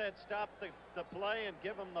think they'd stop the play and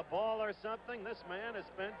give him the ball or something? This man has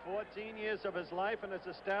spent 14 years of his life and has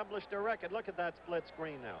established a record. Look at that split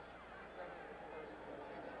screen now.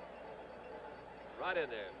 Right in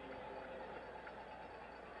there.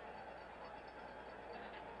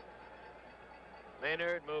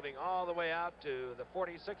 Maynard moving all the way out to the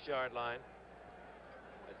 46-yard line.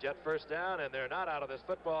 A Jet first down, and they're not out of this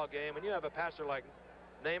football game. When you have a passer like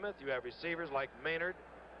Namath, you have receivers like Maynard,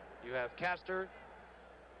 you have Castor.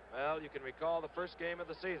 Well, you can recall the first game of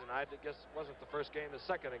the season. I guess it wasn't the first game, the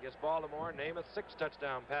second against Baltimore. Namath 6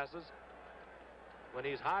 touchdown passes. When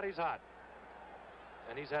he's hot, he's hot.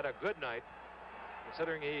 And he's had a good night,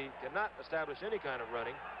 considering he cannot establish any kind of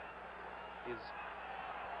running. He's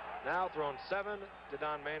now thrown 7 to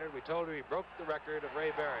Don Maynard. We told you he broke the record of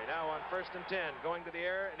Ray Berry. Now on 1st and 10, going to the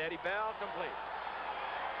air, and Eddie Bell complete.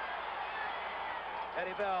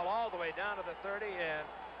 Eddie Bell all the way down to the 30, and,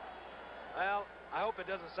 well, I hope it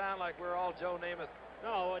doesn't sound like we're all Joe Namath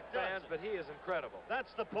fans, but he is incredible.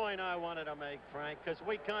 That's the point I wanted to make, Frank, because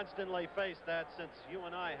we constantly face that since you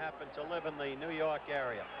and I happen to live in the New York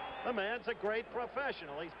area. The man's a great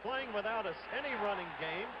professional. He's playing without any running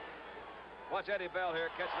game. Watch Eddie Bell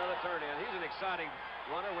here catch another turn in. He's an exciting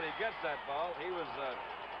runner when he gets that ball. He was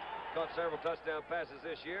caught several touchdown passes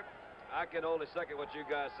this year. I can only second what you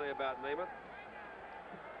guys say about Namath.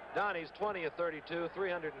 Donnie's 20 of 32,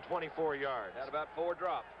 324 yards. Had about 4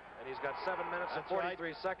 dropped. And he's got 7 minutes and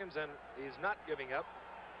 43 seconds, and he's not giving up.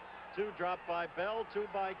 2 dropped by Bell,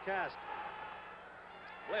 2 by Castor.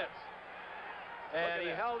 Blitz. And he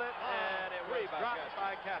held it, and it was dropped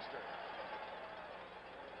by Castor.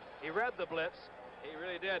 He read the blitz. He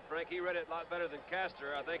really did, Frank. He read it a lot better than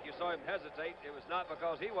Castor. I think you saw him hesitate. It was not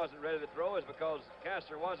because he wasn't ready to throw. It's because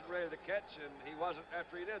Castor wasn't ready to catch, and he wasn't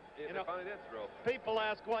after he did. He finally did throw. People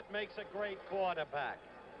ask what makes a great quarterback.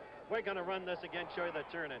 We're going to run this again, show you the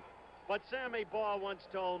turn-in. But Sammy Baugh once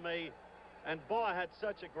told me, and Baugh had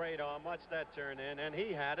such a great arm, watch that turn-in, and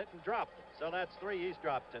he had it and dropped it. So that's 3 he's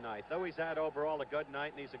dropped tonight, though he's had overall a good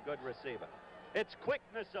night, and he's a good receiver. It's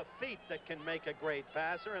quickness of feet that can make a great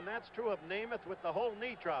passer, and that's true of Namath with the whole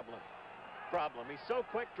knee problem. He's so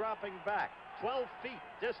quick dropping back. 12 feet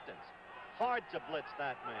distance. Hard to blitz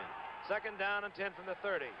that man. 2nd down and 10 from the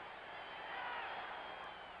 30.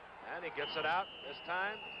 And he gets it out this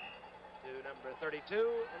time to number 32,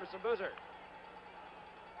 Emerson Boozer.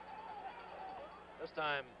 This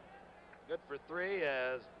time good for 3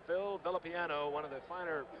 as Phil Villapiano, one of the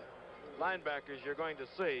finer linebackers you're going to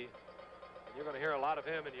see. You're going to hear a lot of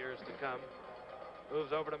him in years to come.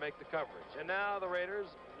 Moves over to make the coverage. And now the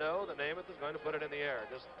Raiders know that Namath is going to put it in the air.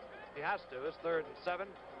 He has to. It's 3rd and 7.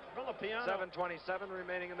 Villapiano. 7:27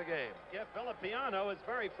 remaining in the game. Yeah, Villapiano is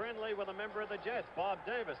very friendly with a member of the Jets, Bob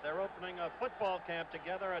Davis. They're opening a football camp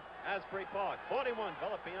together at Asbury Park. 41,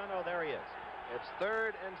 Villapiano, there he is. It's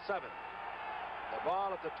 3rd and 7. The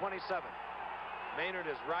ball at the 27.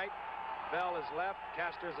 Maynard is right. Bell is left.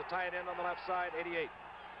 Castor's a tight end on the left side, 88.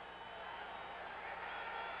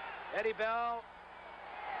 Eddie Bell,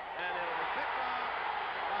 and it'll be picked off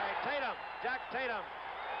by Tatum, Jack Tatum.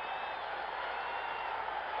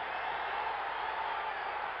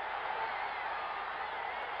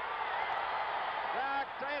 Jack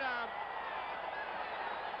Tatum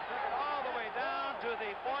took it all the way down to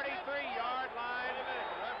the 43-yard line.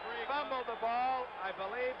 Fumbled the ball. I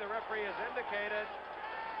believe the referee has indicated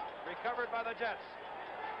recovered by the Jets.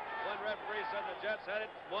 One referee said the Jets had it.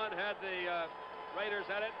 One had the Raiders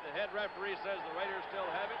had it. The head referee says the Raiders still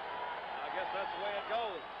have it. I guess that's the way it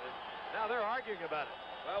goes. Now they're arguing about it.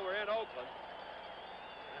 Well, we're in Oakland.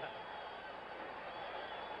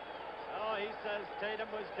 Oh, he says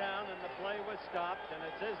Tatum was down and the play was stopped, and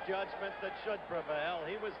it's his judgment that should prevail.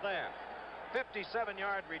 He was there.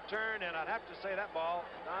 57-yard return, and I'd have to say that ball,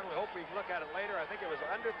 Don, we hope we can look at it later. I think it was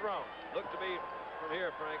underthrown. Looked to be from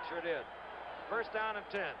here, Frank. Sure did. 1st down and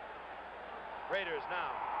 10. Raiders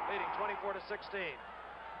now leading 24-16.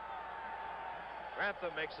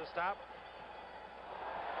 Grantham makes a stop.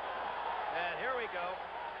 And here we go.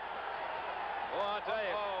 Oh, I'll tell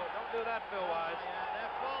you. Oh, don't do that, Phil Wise. Yeah,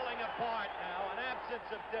 they're falling apart now. An absence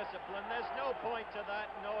of discipline. There's no point to that,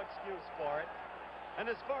 no excuse for it. And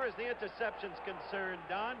as far as the interception's concerned,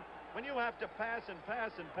 Don, when you have to pass and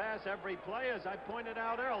pass and pass every play, as I pointed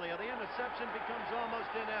out earlier, the interception becomes almost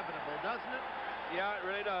inevitable, doesn't it? Yeah, it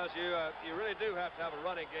really does. You really do have to have a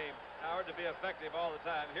running game, Howard, to be effective all the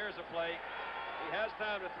time. Here's a play. He has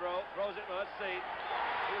time to throw. Throws it. Let's see.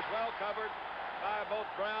 He was well covered by both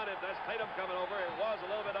Brown and that's Tatum coming over. It was a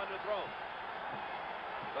little bit underthrown.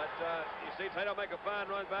 But you see Tatum make a fine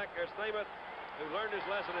run back. There's Namath, who learned his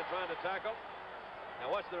lesson in trying to tackle. Now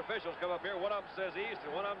watch the officials come up here. One of them says east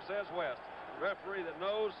and one of them says west. The referee that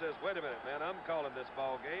knows says, wait a minute, man, I'm calling this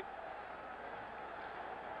ball game.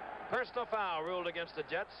 Personal foul ruled against the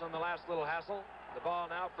Jets on the last little hassle. The ball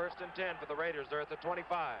now 1st and 10 for the Raiders. They're at the 25.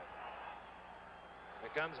 Here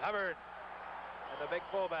comes Hubbard. And the big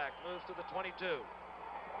fullback moves to the 22.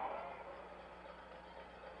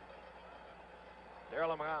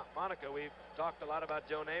 Daryle Lamonica, we've talked a lot about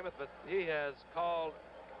Joe Namath, but he has called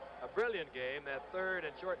a brilliant game. That 3rd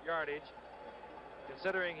and short yardage,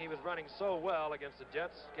 considering he was running so well against the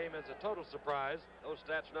Jets, came as a total surprise. Those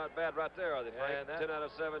stats are not bad right there, are they, Frank? 10 out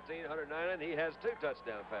of 17, 109, and he has 2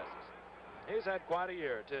 touchdown passes. He's had quite a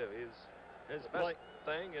year, too. His best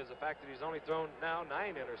thing is the fact that he's only thrown now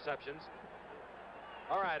 9 interceptions.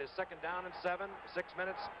 All right, it's 2nd down and 7, 6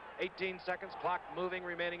 minutes, 18 seconds, clock moving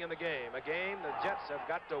remaining in the game. A game the Jets have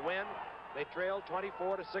got to win. They trail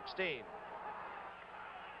 24-16. Here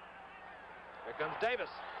comes Davis.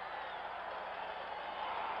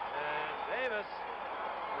 And Davis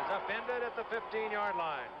is upended at the 15-yard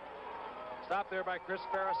line. Stopped there by Chris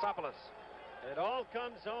Farasopoulos. It all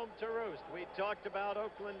comes home to roost. We talked about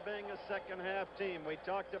Oakland being a second-half team. We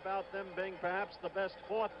talked about them being perhaps the best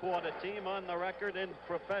fourth-quarter team on the record in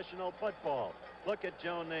professional football. Look at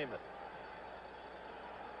Joe Namath.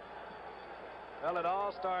 Well, it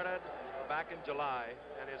all started back in July,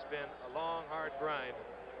 and it's been a long, hard grind.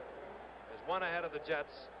 There's one ahead of the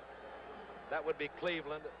Jets. That would be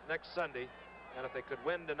Cleveland next Sunday. And if they could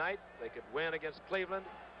win tonight, they could win against Cleveland.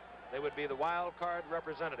 They would be the wild card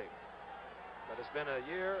representative. But it's been a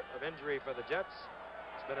year of injury for the Jets.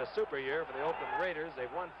 It's been a super year for the Oakland Raiders.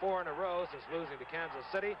 They've won 4 in a row since losing to Kansas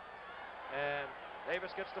City. And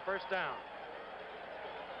Davis gets the 1st down.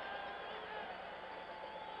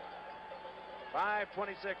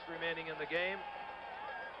 5:26 remaining in the game.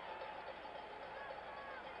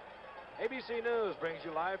 ABC News brings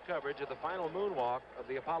you live coverage of the final moonwalk of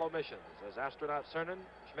the Apollo missions as astronaut Cernan,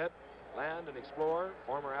 Schmidt, Land and Explorer,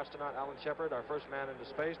 former astronaut Alan Shepard, our first man into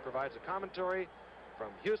space, provides a commentary from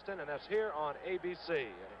Houston, and that's here on ABC.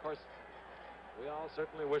 And of course, we all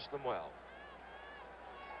certainly wish them well.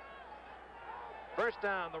 1st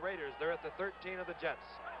down, the Raiders. They're at the 13 of the Jets.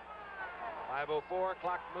 5:04,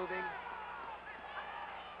 clock moving.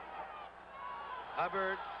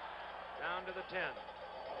 Hubbard down to the 10.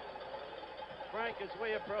 Frank, as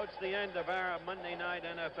we approach the end of our Monday night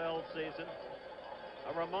NFL season,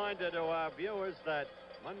 a reminder to our viewers that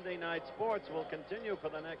Monday night sports will continue for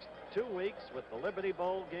the next 2 weeks with the Liberty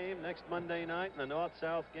Bowl game next Monday night and the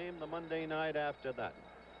North-South game the Monday night after that.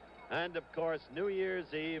 And, of course, New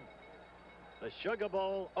Year's Eve, the Sugar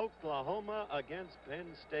Bowl, Oklahoma against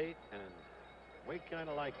Penn State, and we kind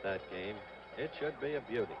of like that game. It should be a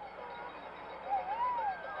beauty.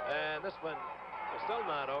 And this one is still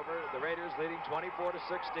not over. The Raiders leading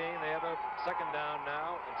 24-16. They have a 2nd down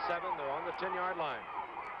now and 7. They're on the 10-yard line.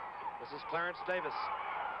 This is Clarence Davis.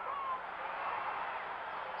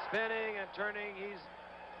 Spinning and turning. He's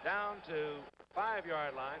down to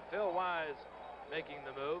 5-yard line. Phil Wise making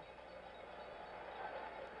the move.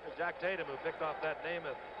 There's Jack Tatum, who picked off that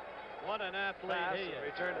Namath. What an athlete he is.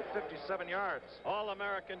 Returned at 57 yards.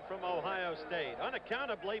 All-American from Ohio State.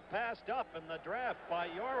 Unaccountably passed up in the draft by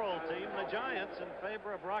your old team, the Giants, in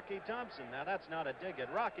favor of Rocky Thompson. Now, that's not a dig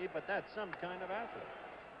at Rocky, but that's some kind of athlete.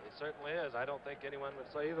 It certainly is. I don't think anyone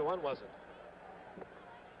would say either one wasn't.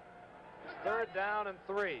 It's 3rd down and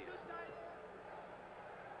 3.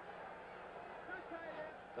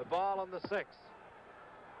 The ball on the 6.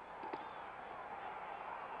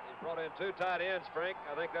 Brought in 2 tight ends, Frank.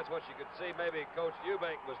 I think that's what you could see. Maybe Coach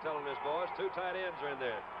Eubank was telling his boys. 2 tight ends are in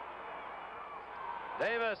there.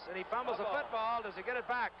 Davis, and he fumbles the football. Does he get it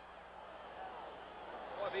back?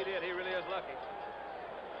 Well, if he did, he really is lucky.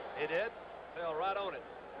 He did? Fell right on it.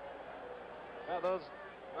 Well, those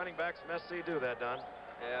running backs from SC do that, Don.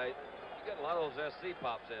 Yeah, you get a lot of those SC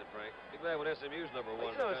pops in, Frank. Be glad when SMU's number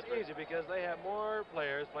 1 in the it's easy because they have more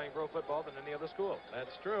players playing pro football than any other school.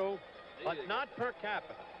 That's true, but not per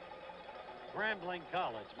capita. Grambling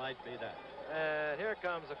College might be that. And here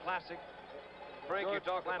comes a classic. Frank, you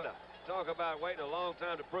George talk about waiting a long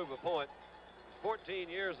time to prove a point. 14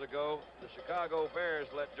 years ago, the Chicago Bears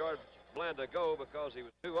let George Blanda go because he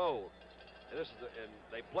was too old. And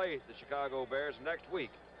they play the Chicago Bears next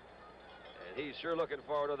week. And he's sure looking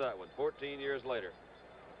forward to that one, 14 years later.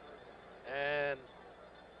 And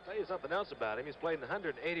I'll tell you something else about him. He's played in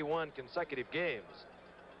 181 consecutive games.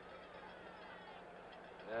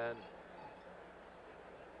 And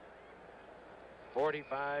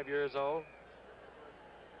 45 years old.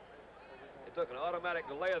 They took an automatic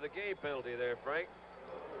delay of the game penalty there, Frank.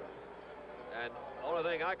 And the only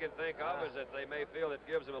thing I can think of is that they may feel it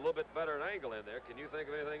gives them a little bit better an angle in there. Can you think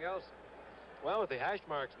of anything else? Well, with the hash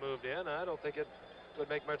marks moved in, I don't think it would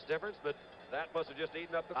make much difference, but that must have just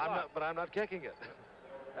eaten up the clock. But I'm not kicking it.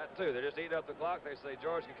 That too. They're just eating up the clock. They say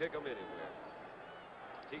George can kick them anywhere.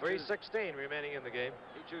 3:16 remaining in the game.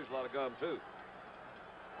 He chews a lot of gum too.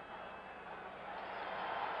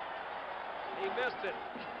 He missed it.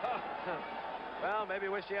 Well, maybe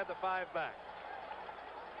wish he had the 5 back.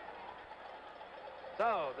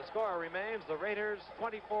 So the score remains the Raiders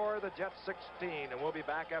 24, the Jets 16, and we'll be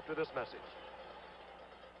back after this message.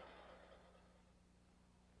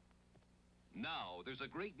 Now there's a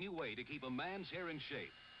great new way to keep a man's hair in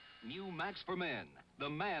shape. New Max for Men, the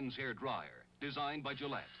man's hair dryer, designed by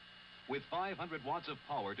Gillette. With 500 watts of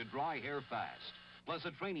power to dry hair fast, plus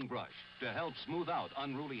a training brush to help smooth out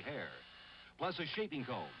unruly hair, plus a shaping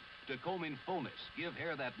comb to comb in fullness, give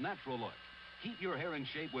hair that natural look. Keep your hair in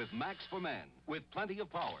shape with Max for Men, with plenty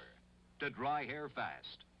of power to dry hair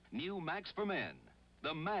fast. New Max for Men,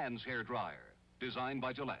 the man's hair dryer, designed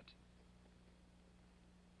by Gillette.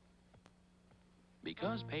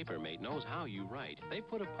 Because Papermate knows how you write, they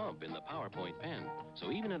put a pump in the PowerPoint pen.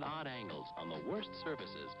 So even at odd angles, on the worst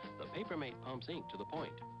surfaces, the Papermate pumps ink to the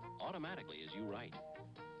point, automatically as you write.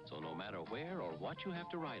 So no matter where or what you have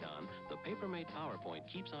to write on, the Papermate PowerPoint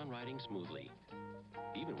keeps on writing smoothly,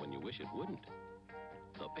 even when you wish it wouldn't.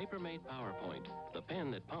 The Papermate PowerPoint, the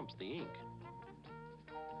pen that pumps the ink.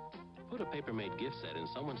 Put a Papermate gift set in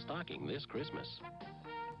someone's stocking this Christmas.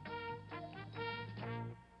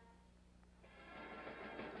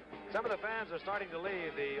 Some of the fans are starting to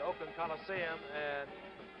leave the Oakland Coliseum, and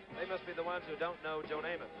they must be the ones who don't know Joe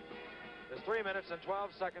Namath. There's 3 minutes and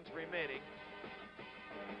 12 seconds remaining.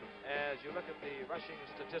 As you look at the rushing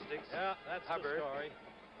statistics, yeah, that's Hubbard, the story.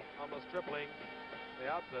 almost tripling the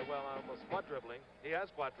output. Well, almost quadrupling. He has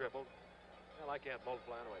quadrupled. Well, I can't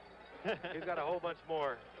multiply anyway. He's got a whole bunch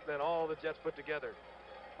more than all the Jets put together.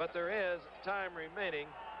 But there is time remaining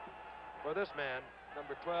for this man,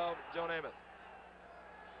 number 12, Joe Namath.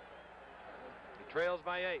 He trails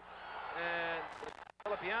by 8. And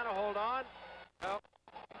Filipiano hold on. No.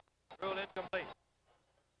 Ruled incomplete.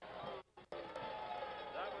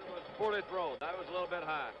 That one was poorly thrown. That was a little bit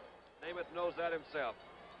high. Namath knows that himself.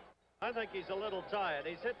 I think he's a little tired.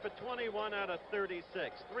 He's hit for 21 out of 36,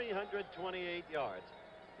 328 yards.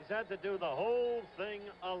 He's had to do the whole thing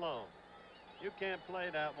alone. You can't play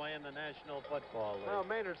that way in the National Football League. Well,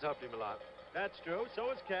 Maynard's helped him a lot. That's true. So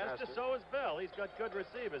is Castor, so is Bell. He's got good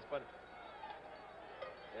receivers, but...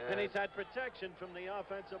 And he's had protection from the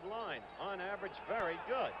offensive line. On average, very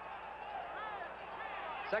good.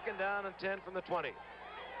 Second down and 10 from the 20.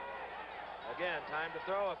 Again, time to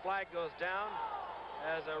throw. A flag goes down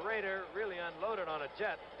as a Raider really unloaded on a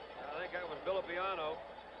Jet. I think that was Filipiano,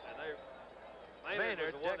 and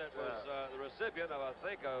Maynard was the one that was the recipient of, I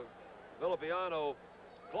think, a Filipiano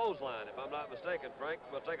clothesline, if I'm not mistaken, Frank.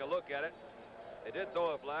 We'll take a look at it. They did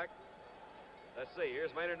throw a flag. Let's see. Here's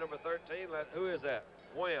Maynard, number 13. Who is that?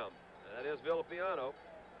 Wham. And that is Filipiano.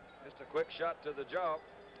 Just a quick shot to the jaw.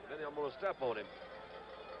 Then I'm going to step on him.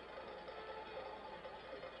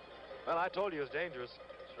 Well, I told you it was dangerous.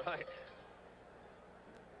 That's right.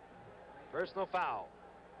 Personal foul.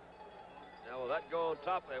 Now, will that go on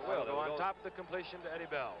top? They will. Go on top of the completion to Eddie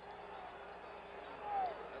Bell.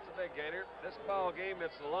 That's a big gainer. This ball game,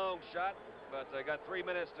 it's a long shot, but they got 3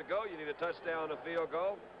 minutes to go. You need a touchdown, a field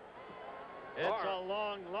goal. It's a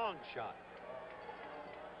long, long shot.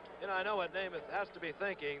 You know, I know what Namath has to be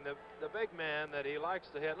thinking. The big man that he likes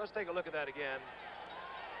to hit. Let's take a look at that again.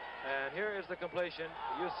 And here is the completion.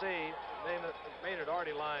 You see Maynard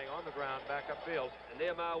already lying on the ground back upfield. And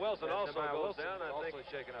Nehemiah Wilson also goes down. I think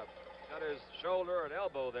shaken up. Got his shoulder and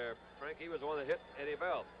elbow there. Frank, he was the one that hit Eddie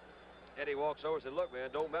Bell. Eddie walks over and said, look,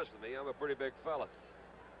 man, don't mess with me. I'm a pretty big fella.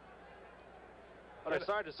 What I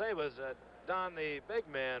started to say was Don, the big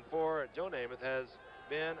man for Joe Namath, has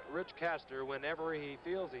been Rich Castor whenever he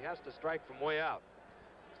feels he has to strike from way out.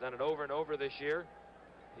 He's done it over and over this year.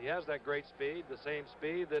 He has that great speed, the same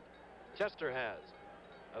speed that Chester has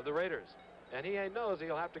of the Raiders. And he knows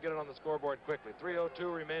he'll have to get it on the scoreboard quickly.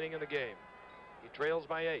 3:02 remaining in the game. He trails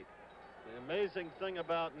by 8. The amazing thing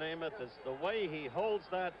about Namath is the way he holds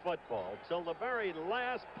that football till the very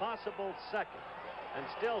last possible second and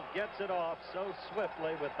still gets it off so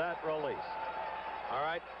swiftly with that release. All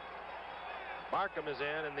right. Barkham is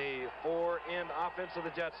in the 4-end offense of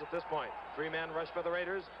the Jets at this point. 3-man rush for the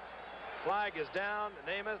Raiders. Flag is down.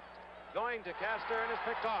 Namath going to Castor and is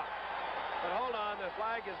picked off. But hold on, the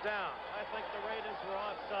flag is down. I think the Raiders were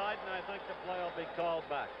offside, and I think the play will be called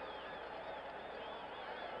back.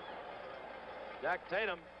 Jack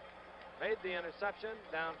Tatum made the interception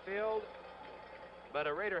downfield, but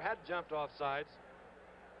a Raider had jumped offsides,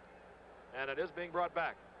 and it is being brought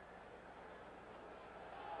back.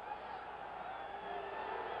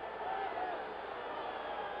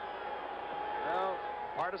 Well,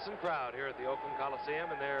 partisan crowd here at the Oakland Coliseum,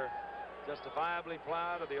 and they're justifiably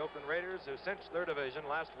proud of the Oakland Raiders, who cinched their division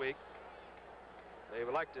last week. They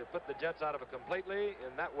would like to put the Jets out of it completely.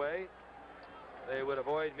 In that way, they would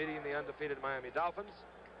avoid meeting the undefeated Miami Dolphins.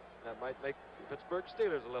 That might make the Pittsburgh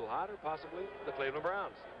Steelers a little hotter, possibly the Cleveland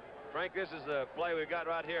Browns. Frank, this is the play we've got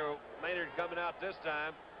right here. Maynard coming out this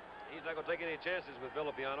time. He's not going to take any chances with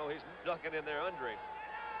Villapiano. He's ducking in there under him.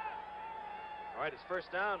 All right, it's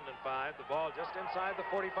first down and 5. The ball just inside the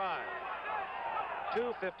 45.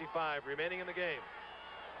 2:55 remaining in the game.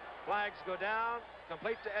 Flags go down,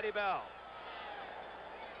 complete to Eddie Bell.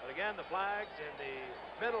 But again, the flags in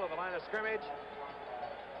the middle of the line of scrimmage.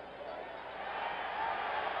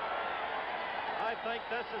 I think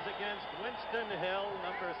this is against Winston Hill,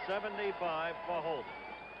 number 75, for holding.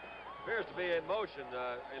 Appears to be in motion,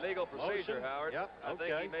 illegal procedure, Motion? Howard. Yep, I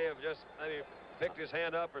think he may have just maybe picked his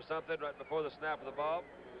hand up or something right before the snap of the ball.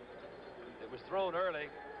 It was thrown early.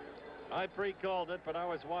 I pre-called it, but I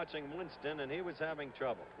was watching Winston, and he was having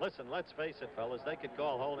trouble. Listen, let's face it, fellas. They could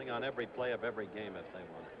call holding on every play of every game if they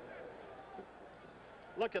wanted.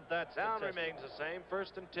 Look at that Down statistic. remains the same,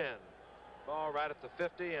 1st and 10. Ball right at the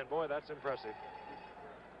 50, and boy, that's impressive.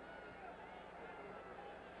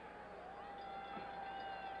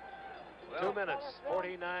 Well, 2 minutes,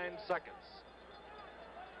 49 seconds.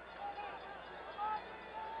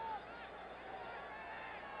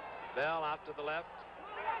 Bell out to the left.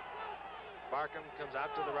 Barkham comes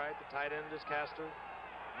out to the right. The tight end is Castor.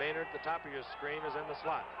 Maynard, the top of your screen, is in the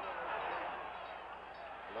slot.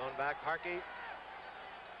 Lone back, Harkey.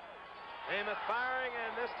 Namath firing,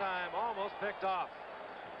 and this time almost picked off.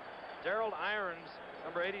 Gerald Irons,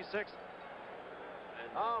 number 86,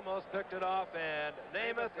 almost picked it off, and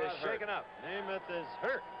Namath is shaken up. Namath is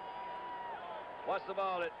hurt. Watch the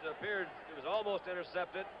ball. It appeared it was almost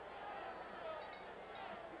intercepted.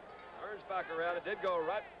 Turns back around. It did go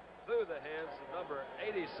right through the hands of number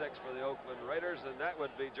 86 for the Oakland Raiders, and that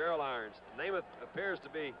would be Gerald Irons. Namath appears to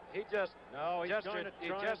be. He just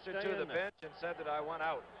gestured to the bench and said that I want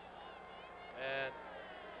out. And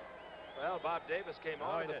well, Bob Davis came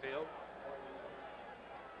on the field.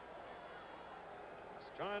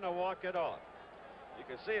 He's trying to walk it off. You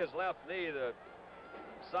can see his left knee, the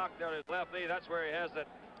sock down his left knee. That's where he has that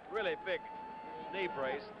really big knee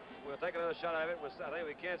brace. We'll take another shot of it. I think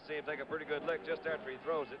we can see him take a pretty good lick just after he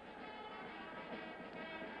throws it.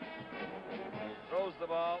 Throws the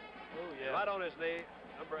ball right on his knee.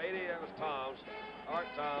 Number 80, that was Toms, Art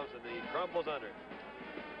Toms, and he crumbles under.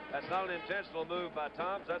 That's not an intentional move by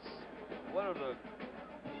Toms. That's one of the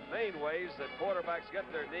main ways that quarterbacks get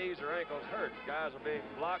their knees or ankles hurt. Guys are being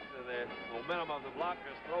blocked, and the momentum of the block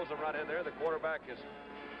just throws them right in there. The quarterback is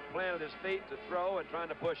planted his feet to throw and trying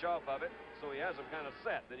to push off of it, so he has them kind of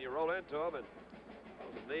set. Then you roll into them, and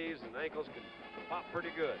the knees and ankles can pop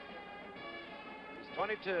pretty good. He's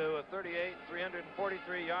 22 of 38,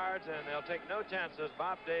 343 yards, and they'll take no chances.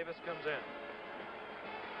 Bob Davis comes in.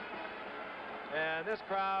 And this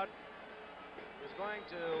crowd is going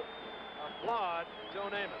to applaud Joe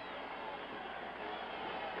Namath.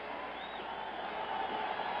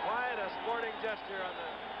 Quite a sporting gesture on the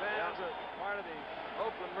fans, part of the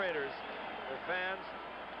Oakland Raiders. The fans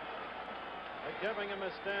are giving him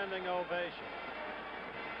a standing ovation.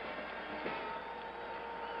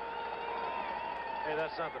 Hey,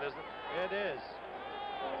 that's something, isn't it? It is.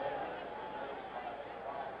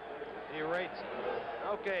 He rates it.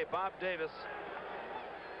 Okay, Bob Davis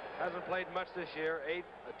hasn't played much this year. 8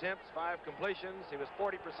 attempts, 5 completions. He was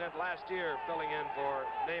 40% last year filling in for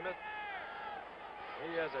Namath.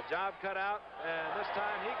 He has a job cut out, and this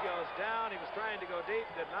time he goes down. He was trying to go deep,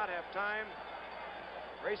 did not have time.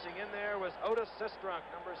 Racing in there was Otis Sistrunk,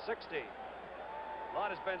 number 60. A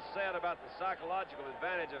lot has been said about the psychological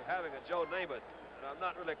advantage of having a Joe Namath, and I'm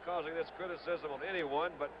not really causing this criticism of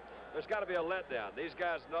anyone, but there's got to be a letdown. These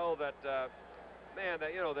guys know that, man,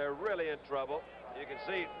 they're really in trouble. You can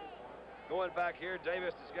see going back here,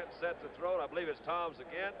 Davis is getting set to throw. I believe it's Toms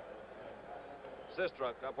again.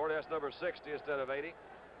 Sistrunk up for that's number 60 instead of 80.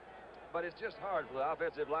 But it's just hard for the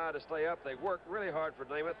offensive line to stay up. They work really hard for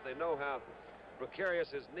Namath. They know how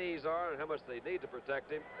precarious his knees are and how much they need to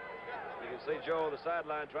protect him. You can see Joe on the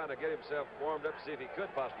sideline trying to get himself warmed up to see if he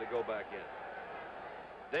could possibly go back in.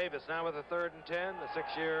 Davis now with a 3rd and 10, the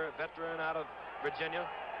 6-year veteran out of Virginia.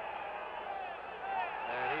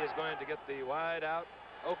 And he is going to get the wide out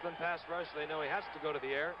Oakland pass rush. They know he has to go to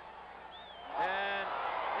the air. And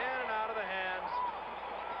in and out of the hands.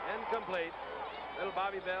 Incomplete. Little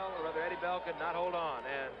Bobby Bell, or rather Eddie Bell, could not hold on.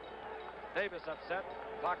 And Davis upset.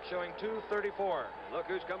 Clock showing 2:34. Look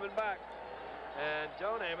who's coming back. And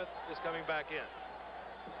Joe Namath is coming back in.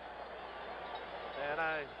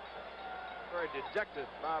 And very dejected,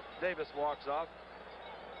 Bob Davis walks off.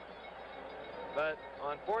 But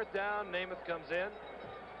on 4th down, Namath comes in.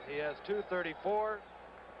 He has 2:34.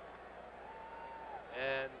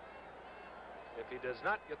 And if he does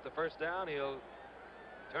not get the first down, he'll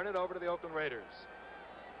turn it over to the Oakland Raiders.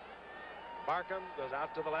 Barkham goes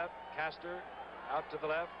out to the left. Castor out to the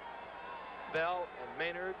left. Bell and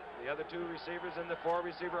Maynard, the other 2 receivers in the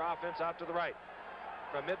 4-receiver offense, out to the right.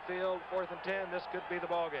 From midfield, 4th and 10, this could be the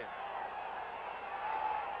ball game.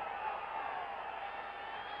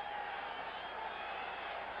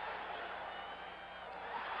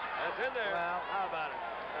 That's in there. Well, how about it?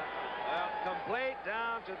 Well, complete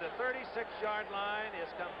down to the 36-yard line is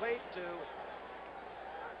complete to,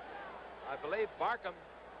 I believe, Barkham.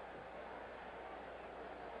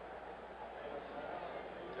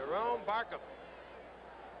 Jerome Barkham.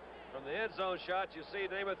 From the end zone shot, you see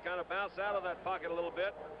Namath kind of bounce out of that pocket a little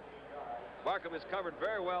bit. Barkham is covered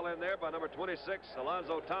very well in there by number 26,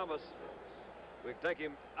 Alonzo Thomas. We can take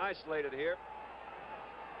him isolated here.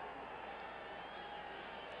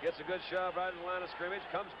 Gets a good shove right in the line of scrimmage,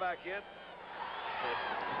 comes back in.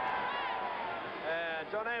 And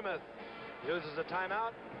Joe Namath uses a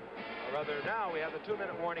timeout. Or rather, now we have the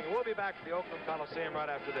 2-minute warning. We'll be back to the Oakland Coliseum right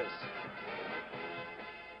after this.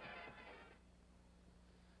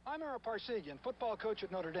 I'm Ara Parseghian, football coach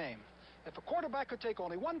at Notre Dame. If a quarterback could take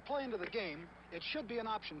only one play into the game, it should be an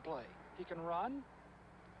option play. He can run,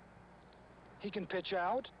 he can pitch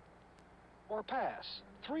out, or pass.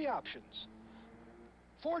 3 options.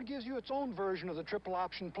 Ford gives you its own version of the triple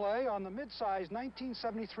option play on the mid-size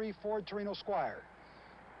 1973 Ford Torino Squire.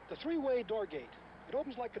 The 3-way door gate. It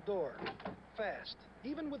opens like a door, fast,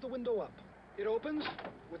 even with the window up. It opens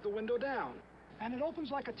with the window down, and it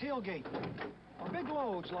opens like a tailgate. Or big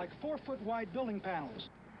loads like 4-foot-wide building panels.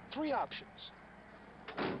 3 options.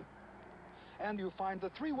 And you find the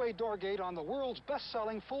 3-way door gate on the world's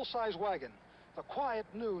best-selling full-size wagon, the quiet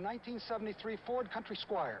new 1973 Ford Country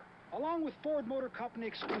Squire, along with Ford Motor Company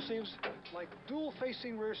exclusives like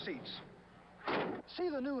dual-facing rear seats. See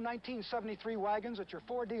the new 1973 wagons at your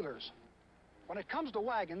Ford dealers. When it comes to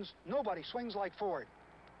wagons, nobody swings like Ford.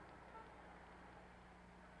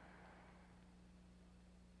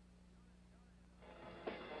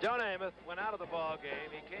 Joe Namath went out of the ball game.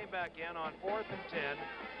 He came back in on 4th and 10,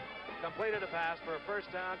 completed a pass for a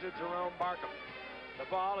first down to Jerome Barkham. The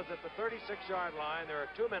ball is at the 36-yard line. There are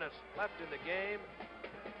 2 minutes left in the game.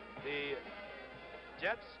 The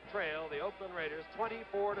Jets trail the Oakland Raiders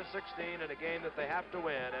 24-16 in a game that they have to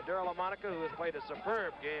win. And Daryle Lamonica, who has played a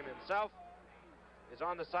superb game himself, is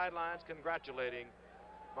on the sidelines congratulating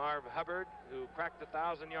Marv Hubbard, who cracked the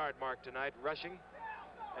 1,000-yard mark tonight rushing.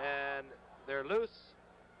 And they're loose.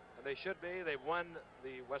 They should be. They've won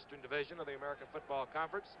the Western Division of the American Football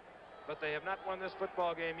Conference, but they have not won this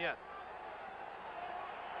football game yet.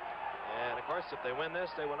 And, of course, if they win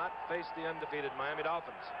this, they will not face the undefeated Miami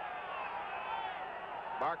Dolphins.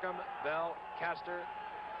 Barkham, Bell, Castor.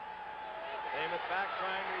 Namath back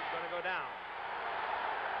trying. He's going to go down.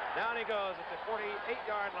 Down he goes at the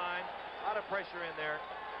 48-yard line. A lot of pressure in there.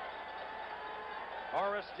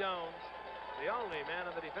 Horace Jones, the only man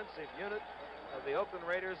in the defensive unit of the Oakland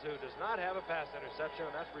Raiders who does not have a pass interception,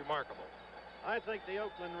 and that's remarkable. I think the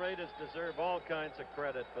Oakland Raiders deserve all kinds of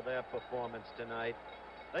credit for their performance tonight.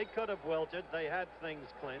 They could have wilted. They had things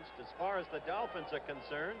clinched. As far as the Dolphins are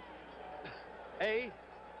concerned, A,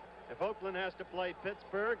 if Oakland has to play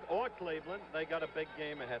Pittsburgh or Cleveland, they got a big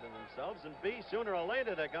game ahead of themselves. And B, sooner or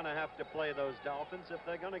later, they're going to have to play those Dolphins if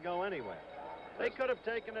they're going to go anywhere. They could have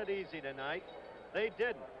taken it easy tonight. They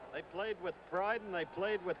didn't. They played with pride, and they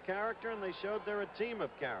played with character, and they showed they're a team of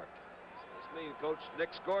character. This means Coach Nick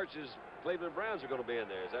Scorch's Cleveland Browns are going to be in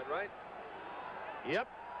there. Is that right? Yep.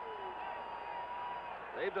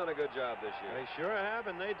 They've done a good job this year. They sure have,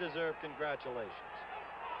 and they deserve congratulations.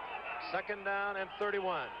 2nd down and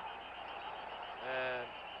 31. And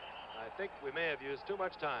I think we may have used too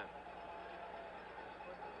much time.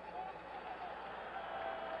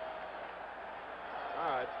 All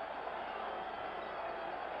right.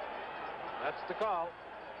 That's the call.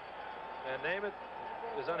 And Namath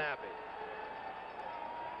is unhappy.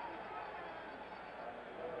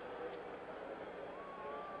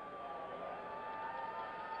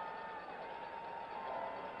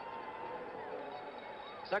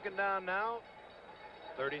 Second down now,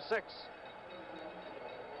 36.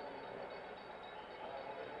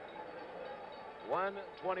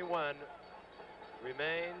 .121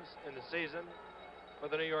 remains in the season for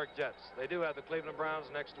the New York Jets. They do have the Cleveland Browns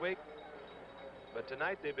next week, but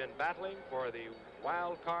tonight they've been battling for the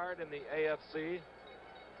wild card in the AFC,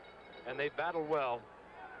 and they battled well.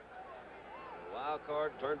 The wild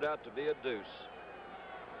card turned out to be a deuce.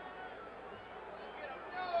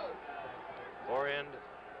 Four-end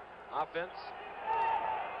offense.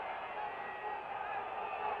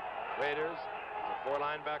 Raiders, the 4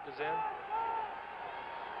 linebackers in.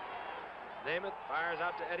 Namath fires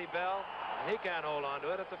out to Eddie Bell, and he can't hold on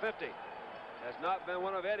to it at the 50. Has not been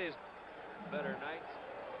one of Eddie's better nights.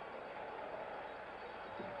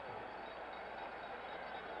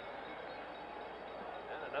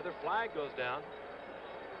 And another flag goes down.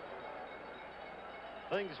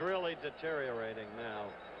 Things really deteriorating now.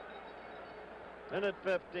 Minute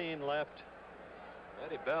 15 left.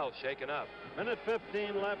 Eddie Bell shaken up. Minute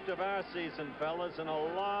 15 left of our season, fellas, and a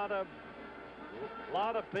lot of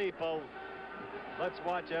people. Let's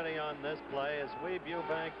watch Eddie on this play as Weeb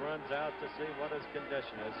Eubank runs out to see what his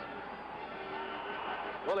condition is.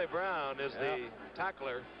 Willie Brown is the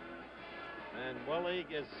tackler. And Willie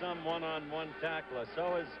is some one-on-one tackler.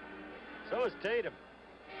 So is Tatum.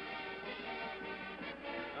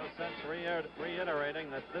 No sense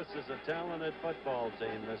reiterating that this is a talented football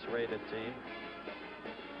team, this Raider team.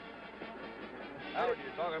 Howard,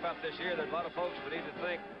 you're talking about this year. There's a lot of folks we need to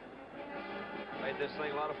think made this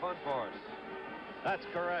thing a lot of fun for us. That's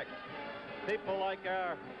correct. People like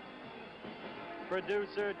our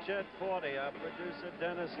producer, Chet Forte, our producer,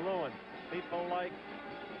 Dennis Lewin. People like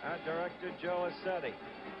our director, Joe Assetti.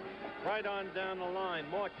 Right on down the line,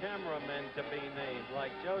 more cameramen to be named,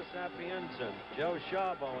 like Joe Sapienza, Joe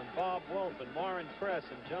Shabo, and Bob Wolf, and Warren Kress,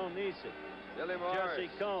 and Joe Nisi. Billy Morris. Jesse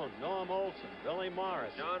Cohn, Norm Olson, Billy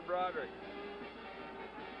Morris. John Broderick.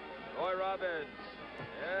 Roy Robbins.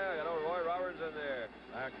 Yeah, got old Roy Roberts in there.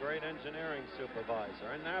 Our great engineering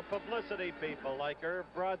supervisor. And our publicity people like Irv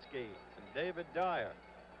Brodsky and David Dyer.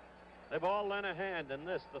 They've all lent a hand in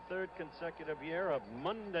this, the 3rd consecutive year of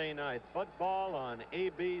Monday Night Football on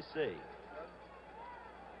ABC.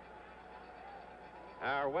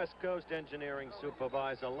 Our West Coast engineering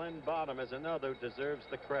supervisor, Lynn Bottom, is another who deserves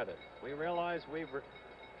the credit. We realize we're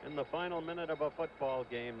in the final minute of a football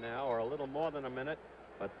game now, or a little more than a minute,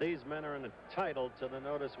 but these men are entitled to the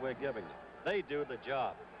notice we're giving them. They do the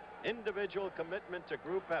job. Individual commitment to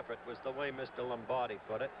group effort was the way Mr. Lombardi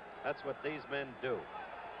put it. That's what these men do.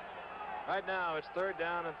 Right now, it's 3rd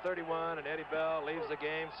down and 31, and Eddie Bell leaves the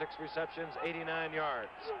game. 6 receptions, 89 yards.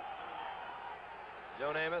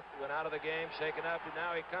 Joe Namath went out of the game, shaken up, and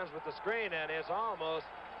now he comes with the screen and is almost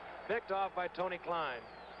picked off by Tony Klein.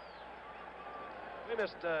 We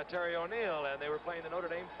missed Terry O'Neill, and they were playing the Notre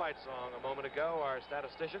Dame fight song a moment ago, our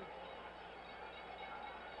statistician.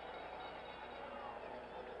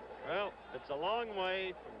 Well, it's a long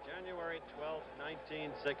way from January 12,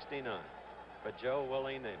 1969 for Joe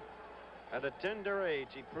Willie Namath. At a tender age,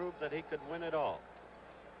 he proved that he could win it all.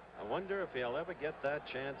 I wonder if he'll ever get that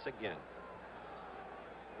chance again.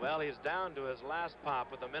 Well, he's down to his last pop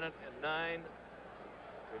with 1:09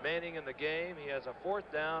 remaining in the game. He has a 4th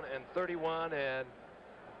down and 31, and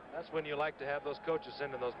that's when you like to have those coaches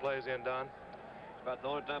sending those plays in, Don. It's about the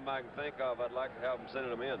only time I can think of I'd like to have them sending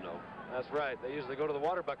them in, though. That's right. They usually go to the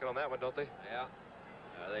water bucket on that one, don't they? Yeah.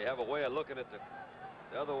 They have a way of looking at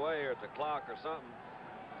the other way or at the clock or something.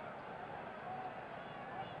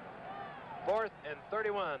 4th and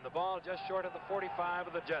 31. The ball just short of the 45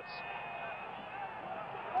 of the Jets.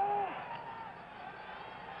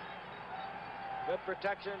 Good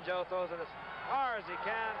protection. Joe throws it as far as he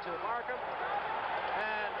can to Markham.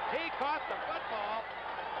 And he caught the football.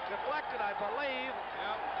 Deflected, I believe.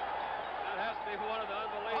 Yep. That has to be one of the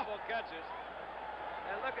unbelievable catches.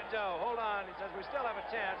 And look at Joe. Hold on. He says, we still have a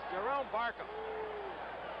chance. Jerome Barkham.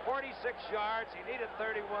 46 yards. He needed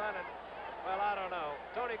 31. And, well, I don't know.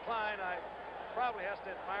 Tony Klein, probably has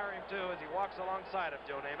to admire him, too, as he walks alongside of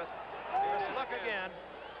Joe Namath. Here's a look again.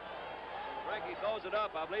 Frankie throws it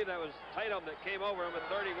up. I believe that was Tatum that came over him at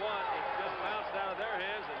 31. It just bounced out of their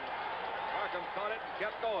hands, and Markham caught it and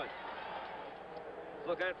kept going.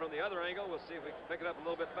 Let's look at it from the other angle. We'll see if we can pick it up a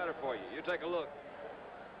little bit better for you. You take a look.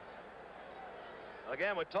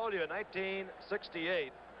 Again, we told you in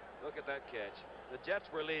 1968, look at that catch. The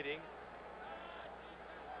Jets were leading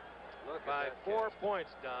by 4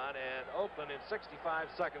 points, Don, and Oakland in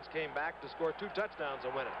 65 seconds came back to score 2 touchdowns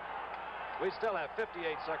and win it. We still have 58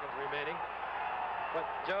 seconds remaining. What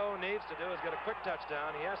Joe needs to do is get a quick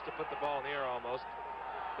touchdown. He has to put the ball in the air almost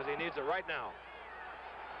because he needs it right now.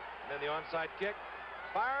 And then the onside kick.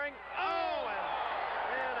 Firing. Oh,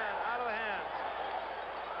 and in and out of the hands.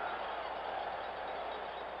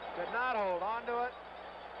 Could not hold on to it.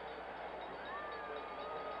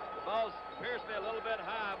 The ball appears to be a little bit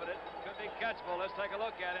high, but it could be catchable. Let's take a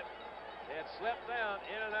look at it. It slipped down,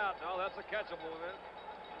 in and out. No, that's a catchable one.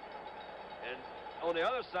 And on the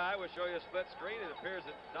other side, we'll show you a split screen. It appears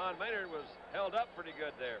that Don Maynard was held up pretty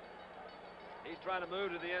good there. He's trying to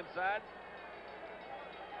move to the inside.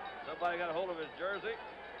 Somebody got a hold of his jersey.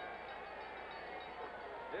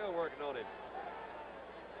 Still working on him.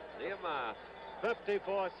 Nehemiah.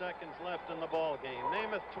 54 seconds left in the ball game.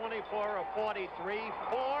 Namath 24 of 43, 402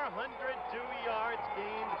 yards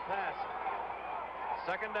gained passing.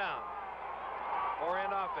 Second down.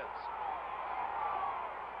 4-end offense.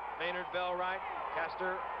 Maynard, Bell right.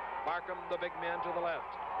 Castor, Barkham, the big men to the left.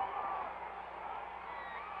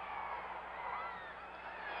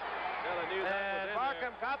 And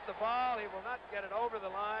Barkham caught the ball. He will not get it over the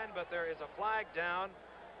line, but there is a flag down.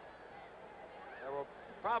 There will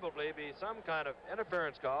probably be some kind of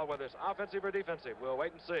interference call, whether it's offensive or defensive. We'll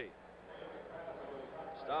wait and see.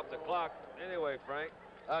 Stop the clock anyway, Frank.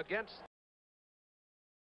 Against.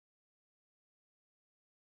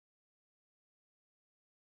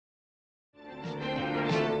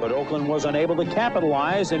 But Oakland was unable to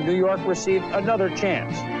capitalize, and New York received another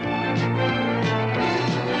chance.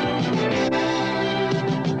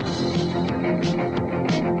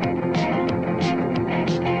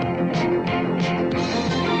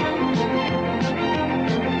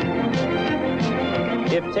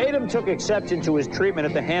 If Tatum took exception to his treatment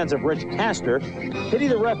at the hands of Rich Castor, pity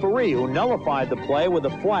the referee who nullified the play with a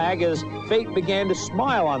flag as fate began to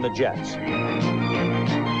smile on the Jets.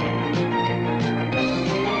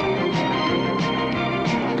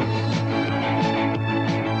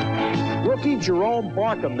 Rookie Jerome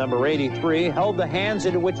Barkham, number 83, held the hands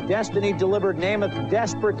into which destiny delivered Namath's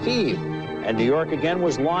desperate heave, and New York again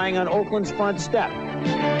was lying on Oakland's front step.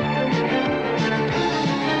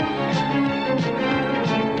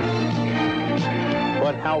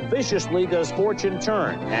 But how viciously does fortune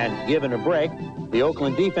turn? And given a break, the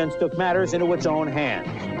Oakland defense took matters into its own hands.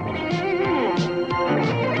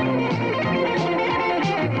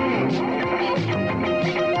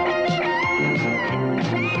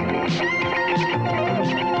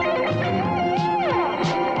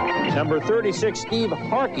 Number 36, Steve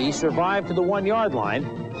Harkey, survived to the 1-yard line,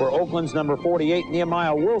 where Oakland's number 48,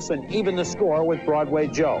 Nehemiah Wilson, evened the score with Broadway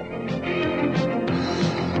Joe.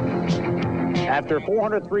 After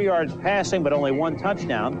 403 yards passing but only 1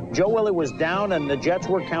 touchdown, Joe Willie was down and the Jets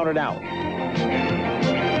were counted out.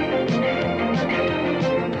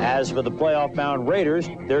 As for the playoff-bound Raiders,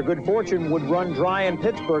 their good fortune would run dry in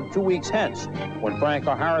Pittsburgh 2 weeks hence, when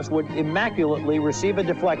Franco Harris would immaculately receive a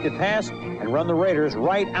deflected pass and run the Raiders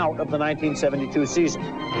right out of the 1972 season.